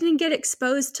like I didn't get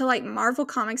exposed to like Marvel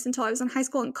comics until I was in high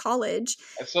school and college.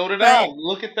 And so did I. But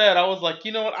Look at that. I was like,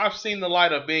 you know what? I've seen the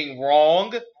light of being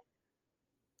wrong.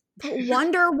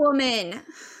 Wonder Woman.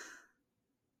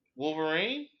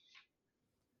 Wolverine?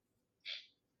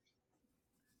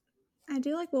 I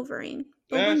do like Wolverine,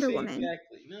 but Yeah, Wonder see, Woman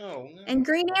exactly. No. and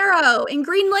Green Arrow and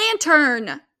Green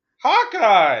Lantern.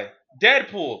 Hawkeye!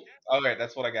 Deadpool. Okay,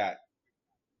 that's what I got.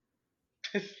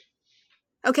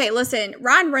 Okay, listen,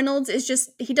 Ryan Reynolds is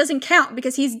just he doesn't count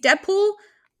because he's Deadpool,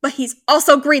 but he's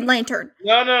also Green Lantern.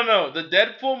 No. The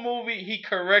Deadpool movie, he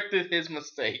corrected his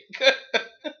mistake.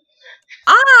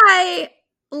 I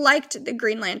liked the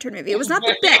Green Lantern movie. It was not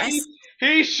the best,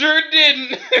 he sure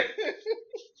didn't.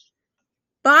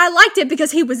 but I liked it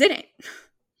because he was in it.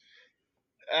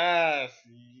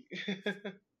 See.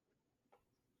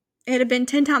 It'd have been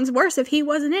 10 times worse if he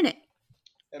wasn't in it.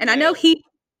 That And I man, know he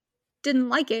didn't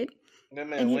like it, that and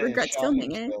man he went and regrets shot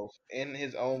filming it. himself in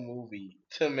his own movie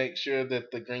to make sure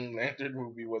that the Green Lantern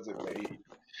movie wasn't made.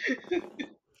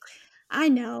 I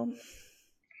know.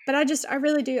 But I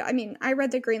really do. I mean, I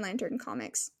read the Green Lantern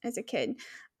comics as a kid.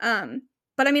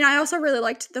 But I mean, I also really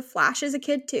liked The Flash as a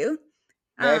kid too.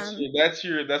 That's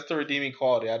the redeeming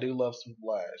quality. I do love some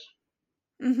Flash.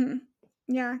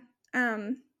 Yeah.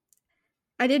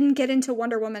 I didn't get into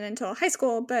Wonder Woman until high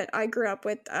school, but I grew up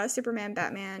with Superman,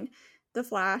 Batman, The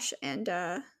Flash, and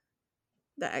the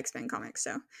X-Men comics.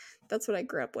 So that's what I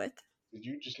grew up with. Did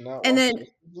you just not And watch then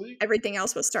Justice League? everything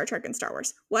else was Star Trek and Star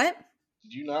Wars. What?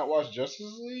 Did you not watch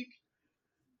Justice League?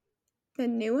 The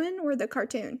new one or the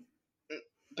cartoon?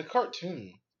 The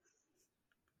cartoon.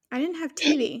 I didn't have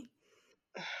TV.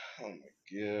 Oh my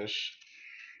gosh.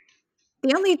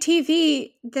 The only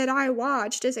TV that I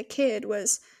watched as a kid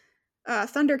was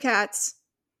Thundercats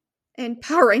and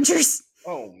Power Rangers.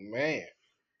 Oh man.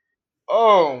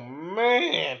 Oh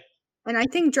man. And I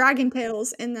think Dragon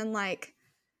Tales and then like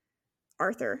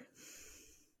Arthur.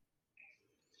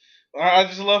 I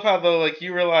just love how though, like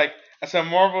you were like, I said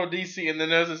Marvel, DC, and then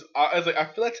there's this. I was like, I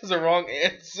feel like there's a wrong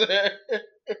answer.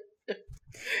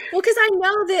 Well, because I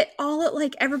know that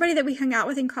like everybody that we hung out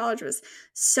with in college was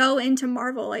so into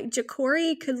Marvel. Like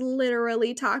Jacory could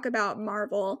literally talk about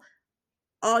Marvel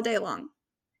all day long.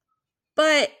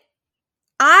 But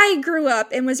I grew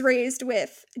up and was raised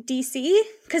with DC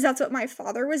because that's what my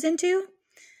father was into.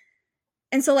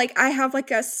 And so like I have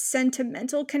like a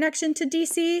sentimental connection to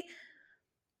DC.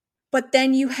 But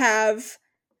then you have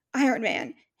Iron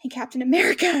Man and Captain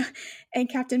America and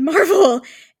Captain Marvel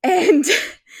and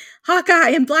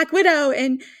Hawkeye and Black Widow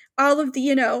and all of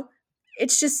the,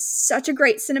 it's just such a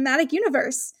great cinematic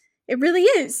universe. It really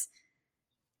is.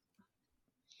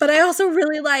 But I also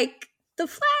really like The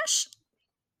Flash.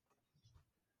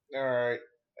 All right.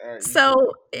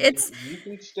 So you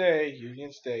can stay. You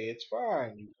can stay. It's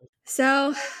fine.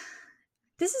 So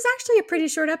this is actually a pretty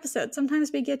short episode.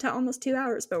 Sometimes we get to almost 2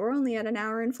 hours, but we're only at an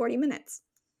hour and 40 minutes.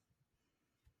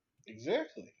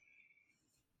 Exactly.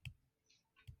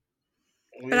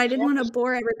 But I didn't want to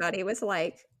bore everybody with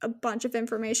like a bunch of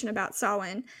information about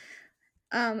Samhain.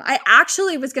 I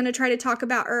actually was going to try to talk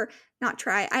about, or not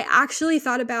try, I actually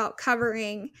thought about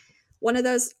covering one of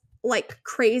those like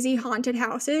crazy haunted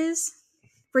houses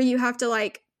where you have to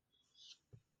like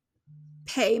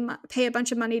pay a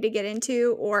bunch of money to get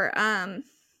into, or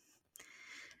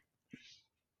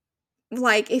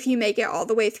like if you make it all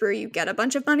the way through you get a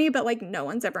bunch of money, but like no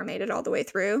one's ever made it all the way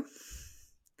through.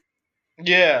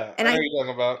 Yeah, and I know you're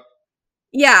talking about.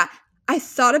 Yeah, I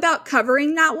thought about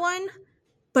covering that one,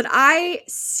 but I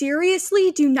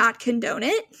seriously do not condone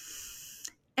it,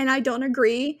 and I don't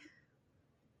agree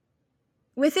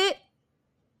with it.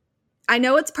 I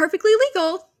know it's perfectly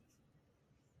legal,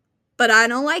 but I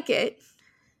don't like it,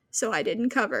 so I didn't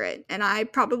cover it, and I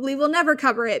probably will never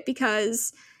cover it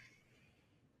because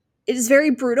it is very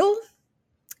brutal,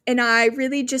 and I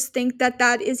really just think that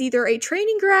that is either a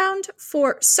training ground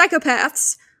for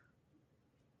psychopaths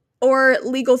or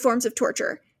legal forms of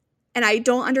torture. And I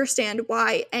don't understand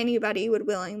why anybody would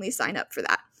willingly sign up for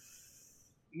that.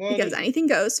 Because anything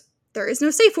goes. There is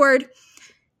no safe word.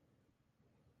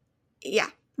 Yeah.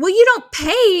 Well, you don't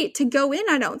pay to go in,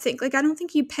 I don't think. Like, I don't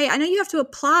think you pay. I know you have to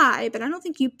apply, but I don't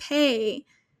think you pay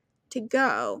to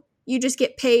go. You just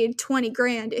get paid 20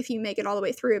 grand if you make it all the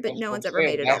way through, but no one's ever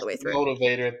made it all the way through.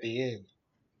 Motivator at the end.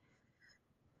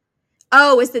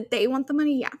 Oh, is that they want the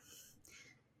money? Yeah.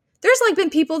 There's like been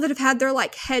people that have had their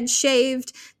like head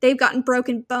shaved, they've gotten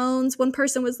broken bones. One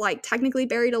person was like technically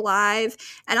buried alive,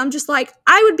 and I'm just like,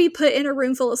 I would be put in a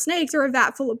room full of snakes or a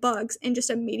vat full of bugs and just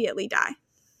immediately die.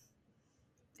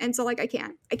 And so like I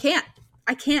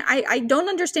don't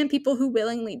understand people who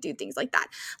willingly do things like that.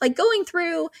 Like going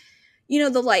through,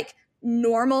 the like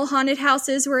normal haunted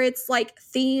houses where it's like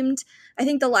themed. I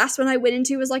think the last one I went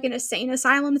into was like an insane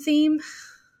asylum theme.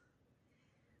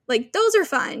 Like those are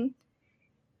fun.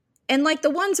 And like the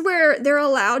ones where they're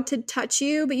allowed to touch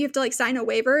you, but you have to like sign a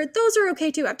waiver, those are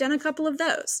okay too. I've done a couple of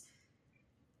those.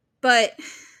 But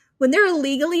when they're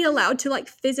legally allowed to like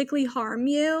physically harm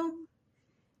you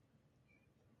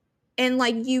and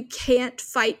like you can't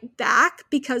fight back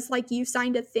because like you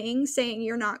signed a thing saying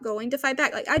you're not going to fight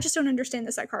back, like I just don't understand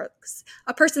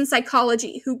a person's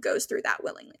psychology who goes through that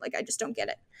willingly. Like I just don't get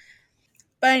it.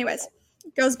 But anyways,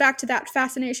 it goes back to that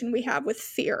fascination we have with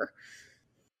fear.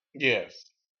 Yes.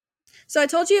 So I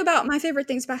told you about my favorite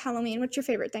things about Halloween. What's your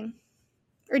favorite thing?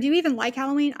 Or do you even like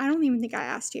Halloween? I don't even think I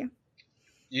asked you.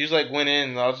 You just like went in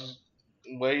and I was just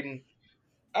waiting.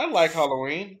 I like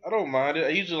Halloween. I don't mind it. I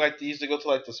usually like to used to go to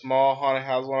like the small haunted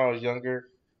house when I was younger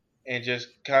and just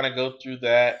kind of go through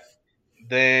that.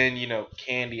 Then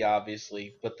candy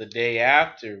obviously, but the day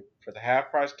after for the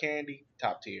half price candy,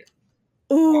 top tier.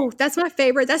 Oh Ooh, that's my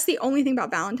favorite. That's the only thing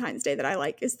about Valentine's Day that I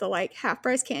like is the like half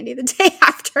price candy the day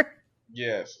after.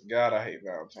 yes, God, I hate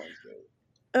Valentine's Day.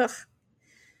 Ugh.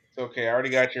 It's okay. I already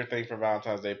got your thing for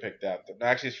Valentine's Day picked out.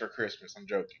 Actually, it's for Christmas. I'm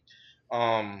joking.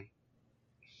 Um,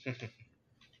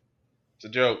 it's a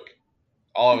joke.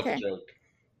 All of it's a Okay. joke.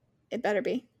 It better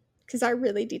be. Because I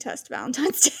really detest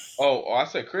Valentine's Day. Oh, I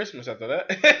said Christmas after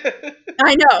that.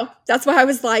 I know. That's why I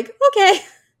was like, okay.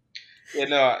 Yeah,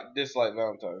 no, I dislike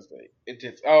Valentine's Day. It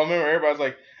just. Oh, I remember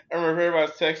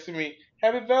everybody's texting me,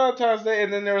 "Happy Valentine's Day,"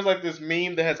 and then there was like this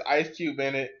meme that has Ice Cube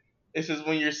in it. It says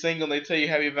when you're single, they tell you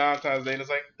Happy Valentine's Day, and it's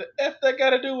like, the f that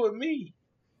got to do with me?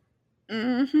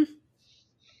 Mm-hmm.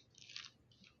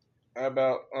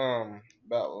 About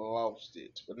lost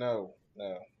it, but no,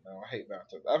 no, no. I hate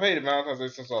Valentine's. I've hated Valentine's Day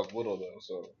since I was little though,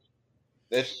 so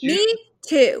that's you. Me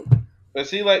too. But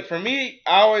see, like for me,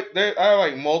 I have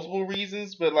like multiple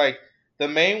reasons, but like the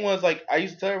main ones, like I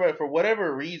used to tell everybody for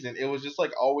whatever reason, it was just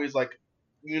like always like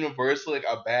universally like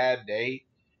a bad day,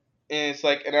 and it's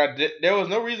like, and there was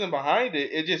no reason behind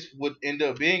it. It just would end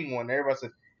up being one. Everybody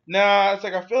said, "Nah," it's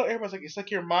like I feel everybody's like it's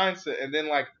like your mindset, and then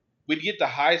like we'd get to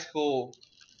high school,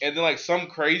 and then like some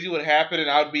crazy would happen, and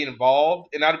I would be involved,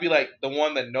 and I'd be like the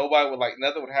one that nobody would like,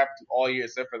 nothing would happen to all year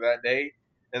except for that day,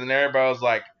 and then everybody was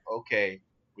like, "Okay,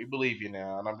 we believe you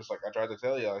now," and I'm just like, I tried to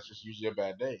tell y'all, it's just usually a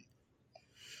bad day.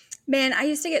 Man, I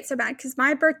used to get so mad because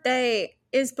my birthday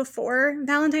is before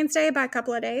Valentine's Day by a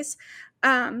couple of days.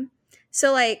 Um,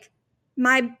 so like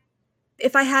my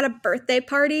if I had a birthday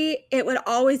party, it would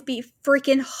always be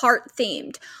freaking heart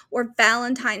themed or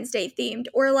Valentine's Day themed.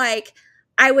 Or like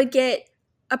I would get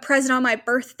a present on my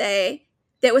birthday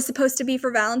that was supposed to be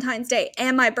for Valentine's Day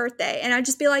and my birthday. And I'd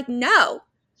just be like, no,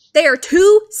 they are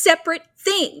two separate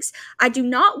things. I do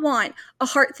not want a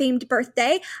heart themed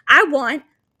birthday. I want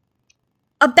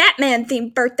a Batman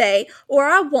themed birthday, or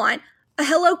I want a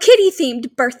Hello Kitty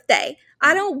themed birthday.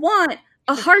 I don't want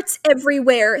a hearts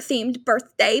everywhere themed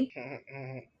birthday.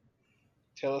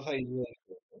 Tell us how you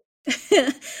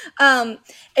doing. um,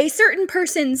 a certain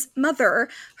person's mother,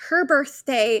 her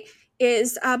birthday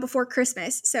is before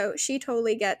Christmas, so she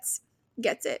totally gets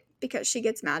it because she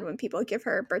gets mad when people give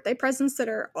her birthday presents that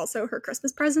are also her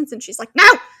Christmas presents, and she's like, "No,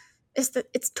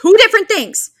 it's two different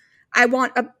things. I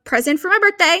want a present for my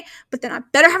birthday, but then I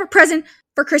better have a present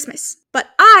for Christmas." But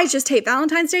I just hate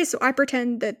Valentine's Day, so I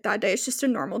pretend that that day is just a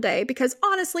normal day because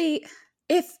honestly,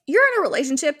 if you're in a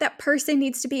relationship, that person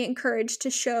needs to be encouraged to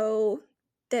show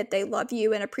that they love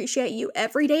you and appreciate you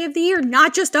every day of the year,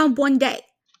 not just on one day.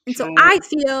 And so True. I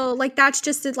feel like that's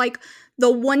just like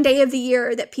the one day of the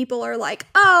year that people are like,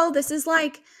 oh, this is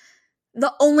like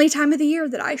the only time of the year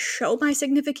that I show my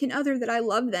significant other that I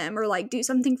love them or like do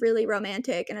something really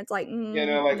romantic. And it's like,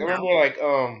 Like I no. remember, like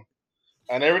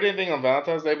I never did anything on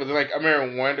Valentine's Day, but then like I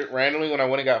remember randomly when I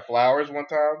went and got flowers one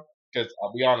time. Because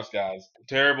I'll be honest, guys, I'm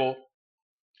terrible.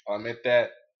 I'll admit that.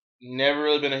 Never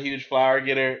really been a huge flower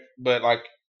getter, but like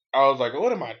I was like,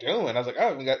 what am I doing? I was like, I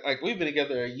haven't got like we've been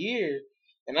together a year,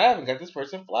 and I haven't got this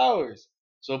person flowers.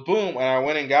 So boom, and I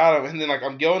went and got them, and then like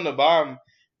I'm going to buy them,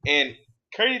 and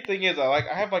crazy thing is, I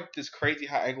have like this crazy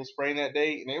high ankle sprain that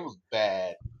day, and it was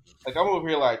bad. Like I'm over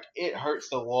here like it hurts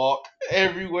to walk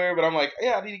everywhere, but I'm like,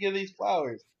 yeah, I need to get these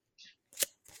flowers,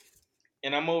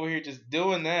 and I'm over here just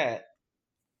doing that,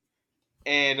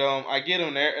 And I get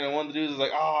him there, and one of the dudes is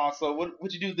like, "Oh, so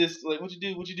what you do this? Like, what you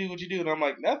do?" And I'm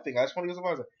like, "Nothing. I just want to get some."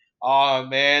 I was like, "Oh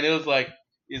man," it's like,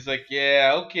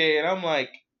 "Yeah, okay." And I'm like,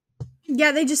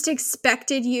 Yeah, they just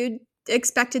expected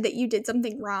that you did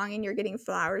something wrong and you're getting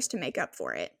flowers to make up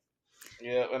for it.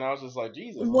 "Yeah," and I was just like,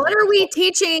 "Jesus," I was What like, are we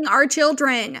teaching our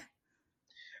children?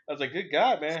 "Good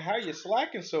God, man, how you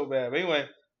slacking so bad?" But anyway,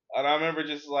 and I remember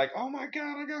just like, "Oh my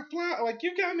God, I got flowers! Like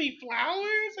you got me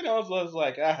flowers!" And I was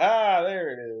like, "Aha,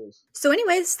 there it is." So,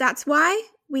 anyways, that's why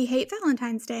we hate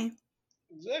Valentine's Day.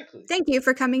 Exactly. Thank you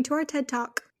for coming to our TED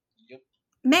Talk. Yep.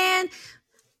 Man,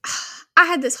 I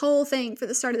had this whole thing for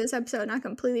the start of this episode and I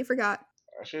completely forgot.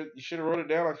 You should have wrote it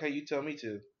down like how you tell me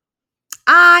to.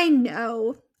 I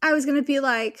know. I was going to be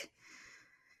like,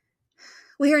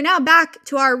 we are now back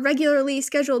to our regularly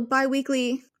scheduled bi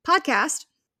weekly podcast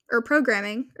or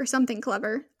programming or something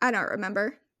clever. I don't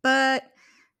remember. But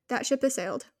that ship has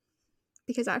sailed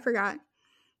because I forgot.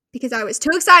 Because I was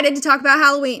too excited to talk about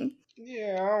Halloween.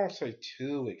 Yeah, I don't say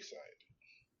too excited.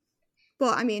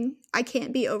 Well, I mean, I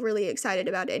can't be overly excited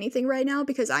about anything right now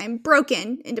because I am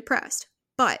broken and depressed.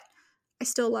 But I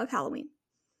still love Halloween.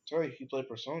 Sorry, if you play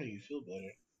Persona, you feel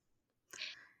better.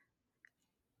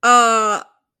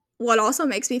 What also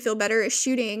makes me feel better is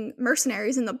shooting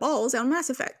mercenaries in the balls on Mass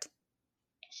Effect.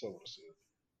 So what I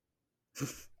said.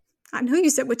 I know you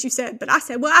said what you said, but I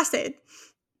said what I said.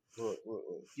 Look.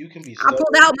 You can be I pulled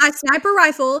stubborn. out my sniper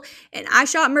rifle and I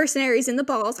shot mercenaries in the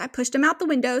balls. I pushed them out the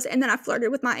windows and then I flirted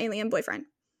with my alien boyfriend.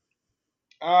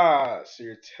 Ah, so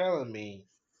you're telling me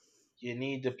you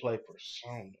need to play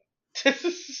Persona.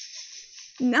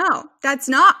 No, that's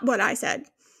not what I said.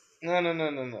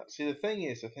 No. See, the thing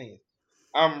is,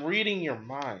 I'm reading your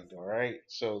mind, all right?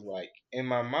 So, like, in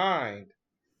my mind,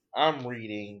 I'm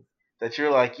reading that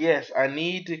you're like, yes, I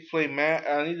need to play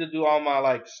I need to do all my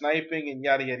like sniping and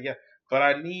yada yada yada, but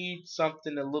I need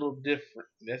something a little different.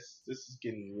 This is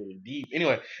getting really deep.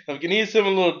 Anyway, I need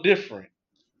something a little different,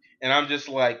 and I'm just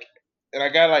like, and I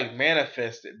gotta like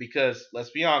manifest it because let's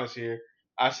be honest here.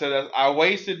 I said I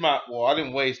wasted I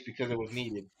didn't waste because it was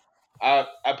needed. I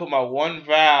put my one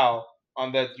vow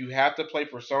on that you have to play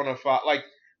Persona 5. Like,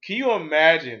 can you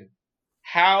imagine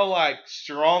how like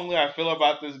strongly I feel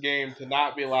about this game to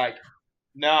not be like,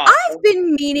 nah. I've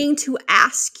been meaning to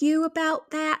ask you about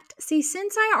that. See,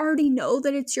 since I already know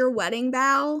that it's your wedding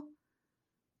vow,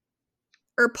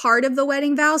 or part of the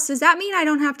wedding vows, does that mean I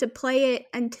don't have to play it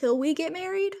until we get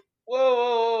married?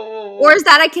 Or Whoa. is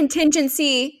that a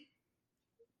contingency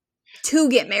to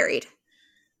get married?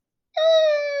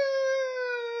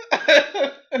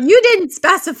 You didn't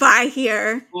specify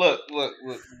here. Look.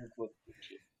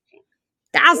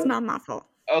 That's not my fault.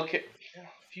 Okay,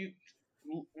 you,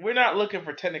 we're not looking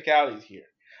for technicalities here.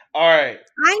 All right,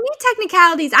 I need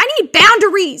technicalities. I need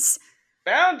boundaries.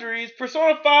 boundaries.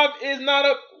 Persona 5 is not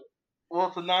a well,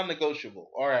 it's a non-negotiable.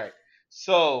 All right,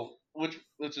 so which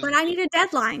is But I need a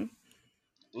deadline.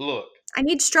 look. I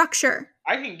need structure.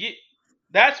 I can get.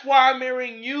 That's why I'm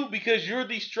marrying you because you're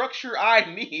the structure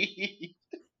I need.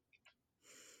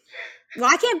 Well,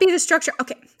 I can't be the structure.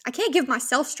 Okay, I can't give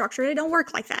myself structure. It don't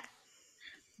work like that.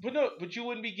 But no, but you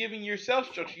wouldn't be giving yourself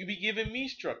structure. You'd be giving me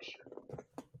structure.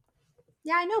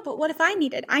 Yeah, I know, but what if I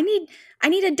need it? I need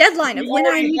a deadline of You when I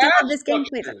already need to have have this game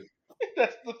played. structure.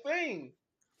 That's the thing.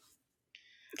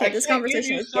 I Okay, this can't give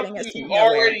conversation you is getting something us you nowhere.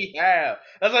 already have.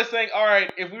 That's like saying, all right,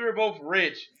 if we were both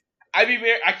rich, I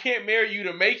can't marry you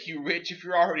to make you rich if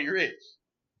you're already rich.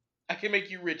 I can make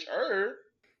you richer.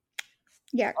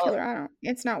 Yeah, All killer, I don't.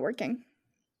 It's not working.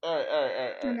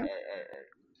 I know. right.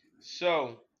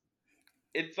 So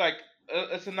it's like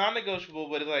it's a non-negotiable,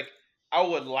 but it's like I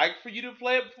would like for you to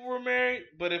play it before we're married.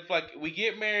 But if like we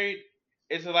get married,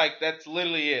 it's like that's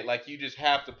literally it. Like you just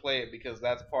have to play it because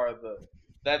that's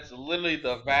literally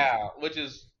the vow, which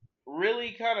is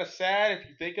really kind of sad if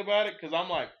you think about it. Because I'm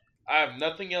like I have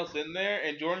nothing else in there,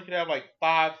 and Jordan could have like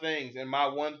 5 things, and my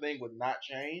one thing would not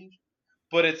change.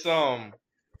 But it's Don't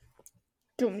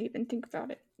even think about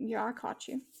it. Yeah, I caught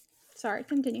you. Sorry,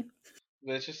 continue.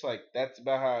 but it's just like that's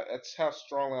how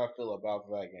strongly I feel about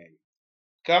that game.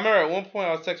 'Cause I remember at one point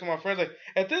I was texting my friends like,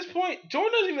 at this point,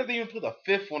 Jordan doesn't even play the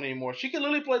fifth one anymore. She could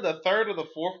literally play the third or the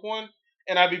fourth one,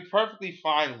 and I'd be perfectly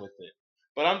fine with it.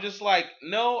 But I'm just like,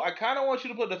 no, I kind of want you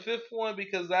to play the fifth one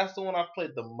because that's the one I've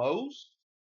played the most.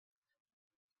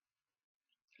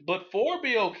 But four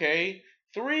be okay.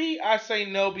 Three, I say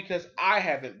no because I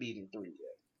haven't beaten three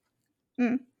yet,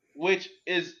 Mm. which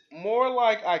is more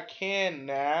like I can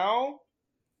now.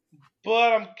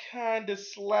 But I'm kind of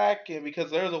slacking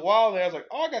because there was a while there I was like,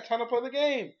 oh, I got time to play the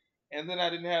game, and then I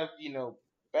didn't have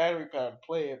battery power to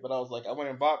play it. But I was like, I went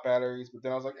and bought batteries, but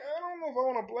then I was like, I don't know if I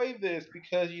want to play this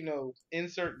because,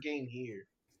 insert game here.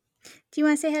 Do you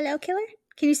want to say hello, Killer?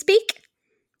 Can you speak?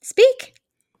 Speak?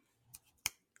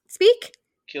 Speak?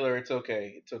 Killer, it's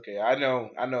okay. It's okay. I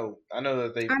know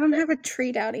that they. I don't have a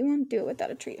treat out. You won't do it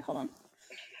without a treat. Hold on.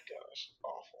 Gosh,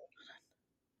 awful.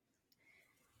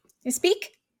 You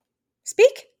speak?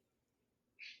 Speak?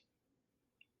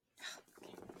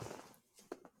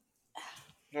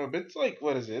 No, but it's like,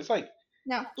 what is it? It's like,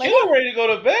 No. Lay Killer down. ready to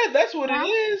go to bed. That's what Down. it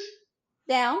is.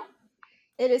 Down.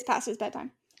 It is past his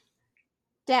bedtime.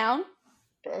 Down.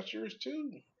 Past yours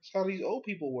too. That's how these old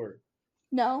people work.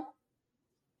 No.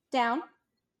 Down.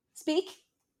 Speak.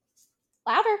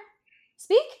 Louder.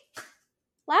 Speak.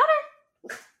 Louder.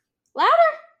 Louder.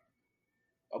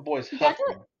 A boy's You got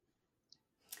huffing.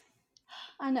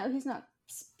 I know he's not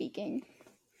speaking.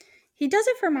 He does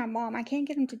it for my mom. I can't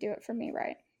get him to do it for me,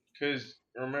 right? Because,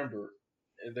 remember,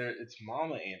 it's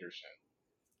Mama Anderson.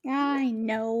 I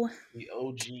know. The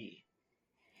OG.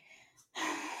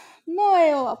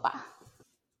 Muy guapa.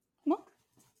 Come on.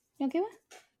 You okay with?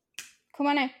 Come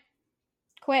on in.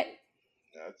 Quit.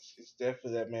 It's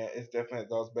definitely that man. It's definitely that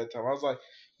dog's bedtime. I was like,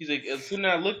 he's like, as soon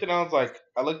as I looked and I was like,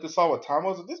 I looked and saw what time it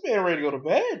was. Like, this man ready to go to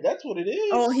bed. That's what it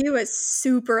is. Oh, he was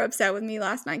super upset with me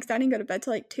last night because I didn't go to bed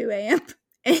till like 2 a.m.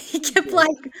 And he kept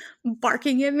like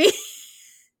barking at me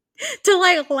to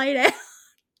like lay down.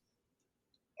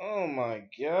 Oh my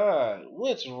god.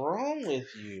 What's wrong with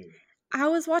you? I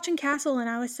was watching Castle and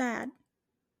I was sad.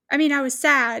 I mean, I was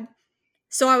sad.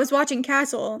 So I was watching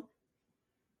Castle.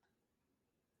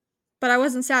 But I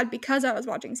wasn't sad because I was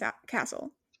watching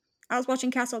Castle. I was watching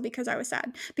Castle because I was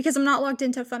sad. Because I'm not logged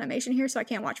into Funimation here, so I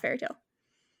can't watch Fairy Tail.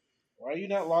 Why are you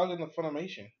not logged into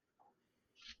Funimation?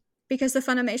 Because the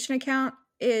Funimation account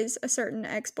is a certain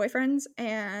ex-boyfriend's,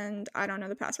 and I don't know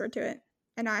the password to it.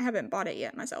 And I haven't bought it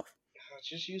yet myself.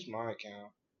 Just use my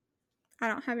account. I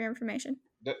don't have your information.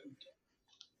 I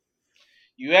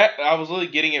was literally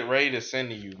getting it ready to send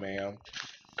to you, ma'am.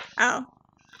 Oh.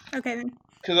 Okay, then.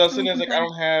 Because I was sitting there, like, I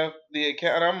don't have the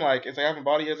account. And I'm like, it's like, I haven't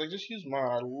bought it yet. It's like, just use mine.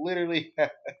 I literally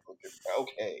have.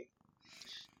 Okay.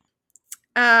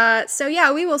 So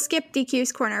yeah, we will skip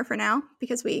DQ's Corner for now,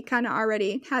 because we kind of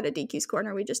already had a DQ's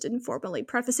Corner. We just didn't formally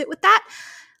preface it with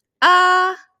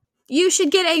that. You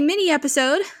should get a mini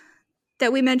episode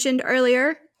that we mentioned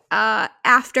earlier,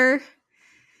 after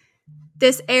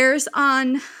this airs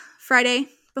on Friday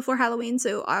before Halloween,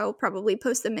 so I'll probably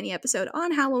post the mini episode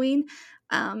on Halloween,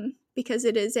 because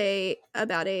it is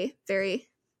about a very,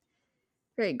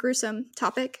 very gruesome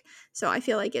topic, so I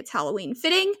feel like it's Halloween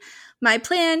fitting. My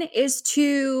plan is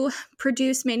to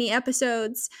produce mini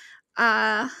episodes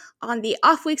on the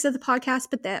off weeks of the podcast,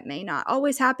 but that may not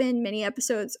always happen. Mini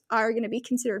episodes are going to be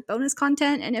considered bonus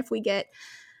content, and if we get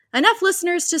enough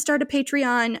listeners to start a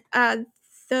Patreon,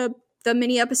 the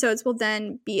mini episodes will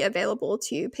then be available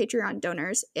to Patreon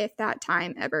donors if that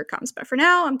time ever comes. But for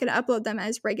now, I'm going to upload them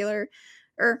as upload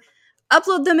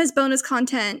them as bonus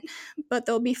content, but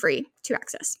they'll be free to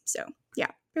access. So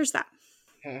yeah, there's that.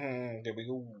 There we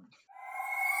go.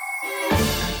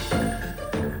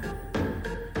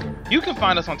 You can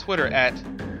find us on Twitter at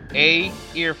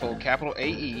 @AEarful, capital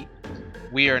AE.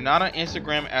 We are not on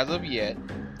Instagram as of yet,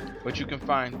 but you can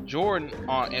find Jordan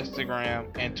on Instagram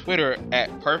and Twitter at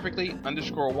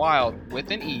perfectly_wild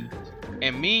with an E,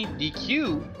 and me,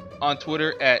 DQ, on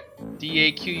Twitter at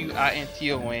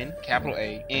DAQUINTON, capital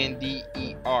A,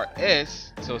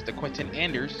 NDERS, so it's the Quentin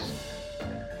Anders,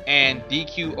 and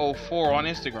DQ04 on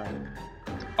Instagram.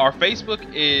 Our Facebook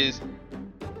is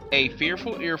A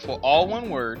Fearful Earful, all one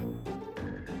word,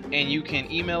 and you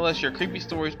can email us your creepy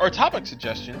stories or topic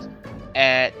suggestions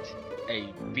at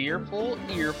a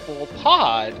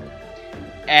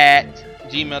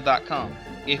fearfulearfulpod@gmail.com.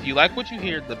 If you like what you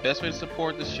hear, the best way to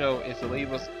support the show is to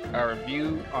leave us a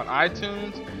review on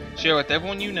iTunes, share with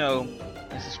everyone you know,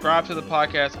 and subscribe to the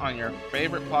podcast on your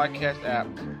favorite podcast app.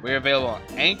 We're available on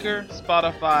Anchor,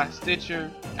 Spotify, Stitcher,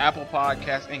 Apple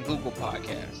Podcasts, and Google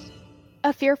Podcasts.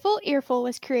 A Fearful Earful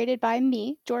was created by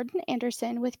me, Jordan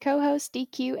Anderson, with co-host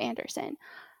DQ Anderson.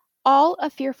 All A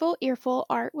Fearful Earful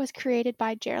art was created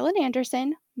by Geraldine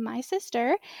Anderson, my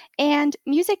sister, and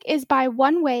music is by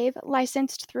One Wave,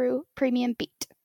 licensed through Premium Beat.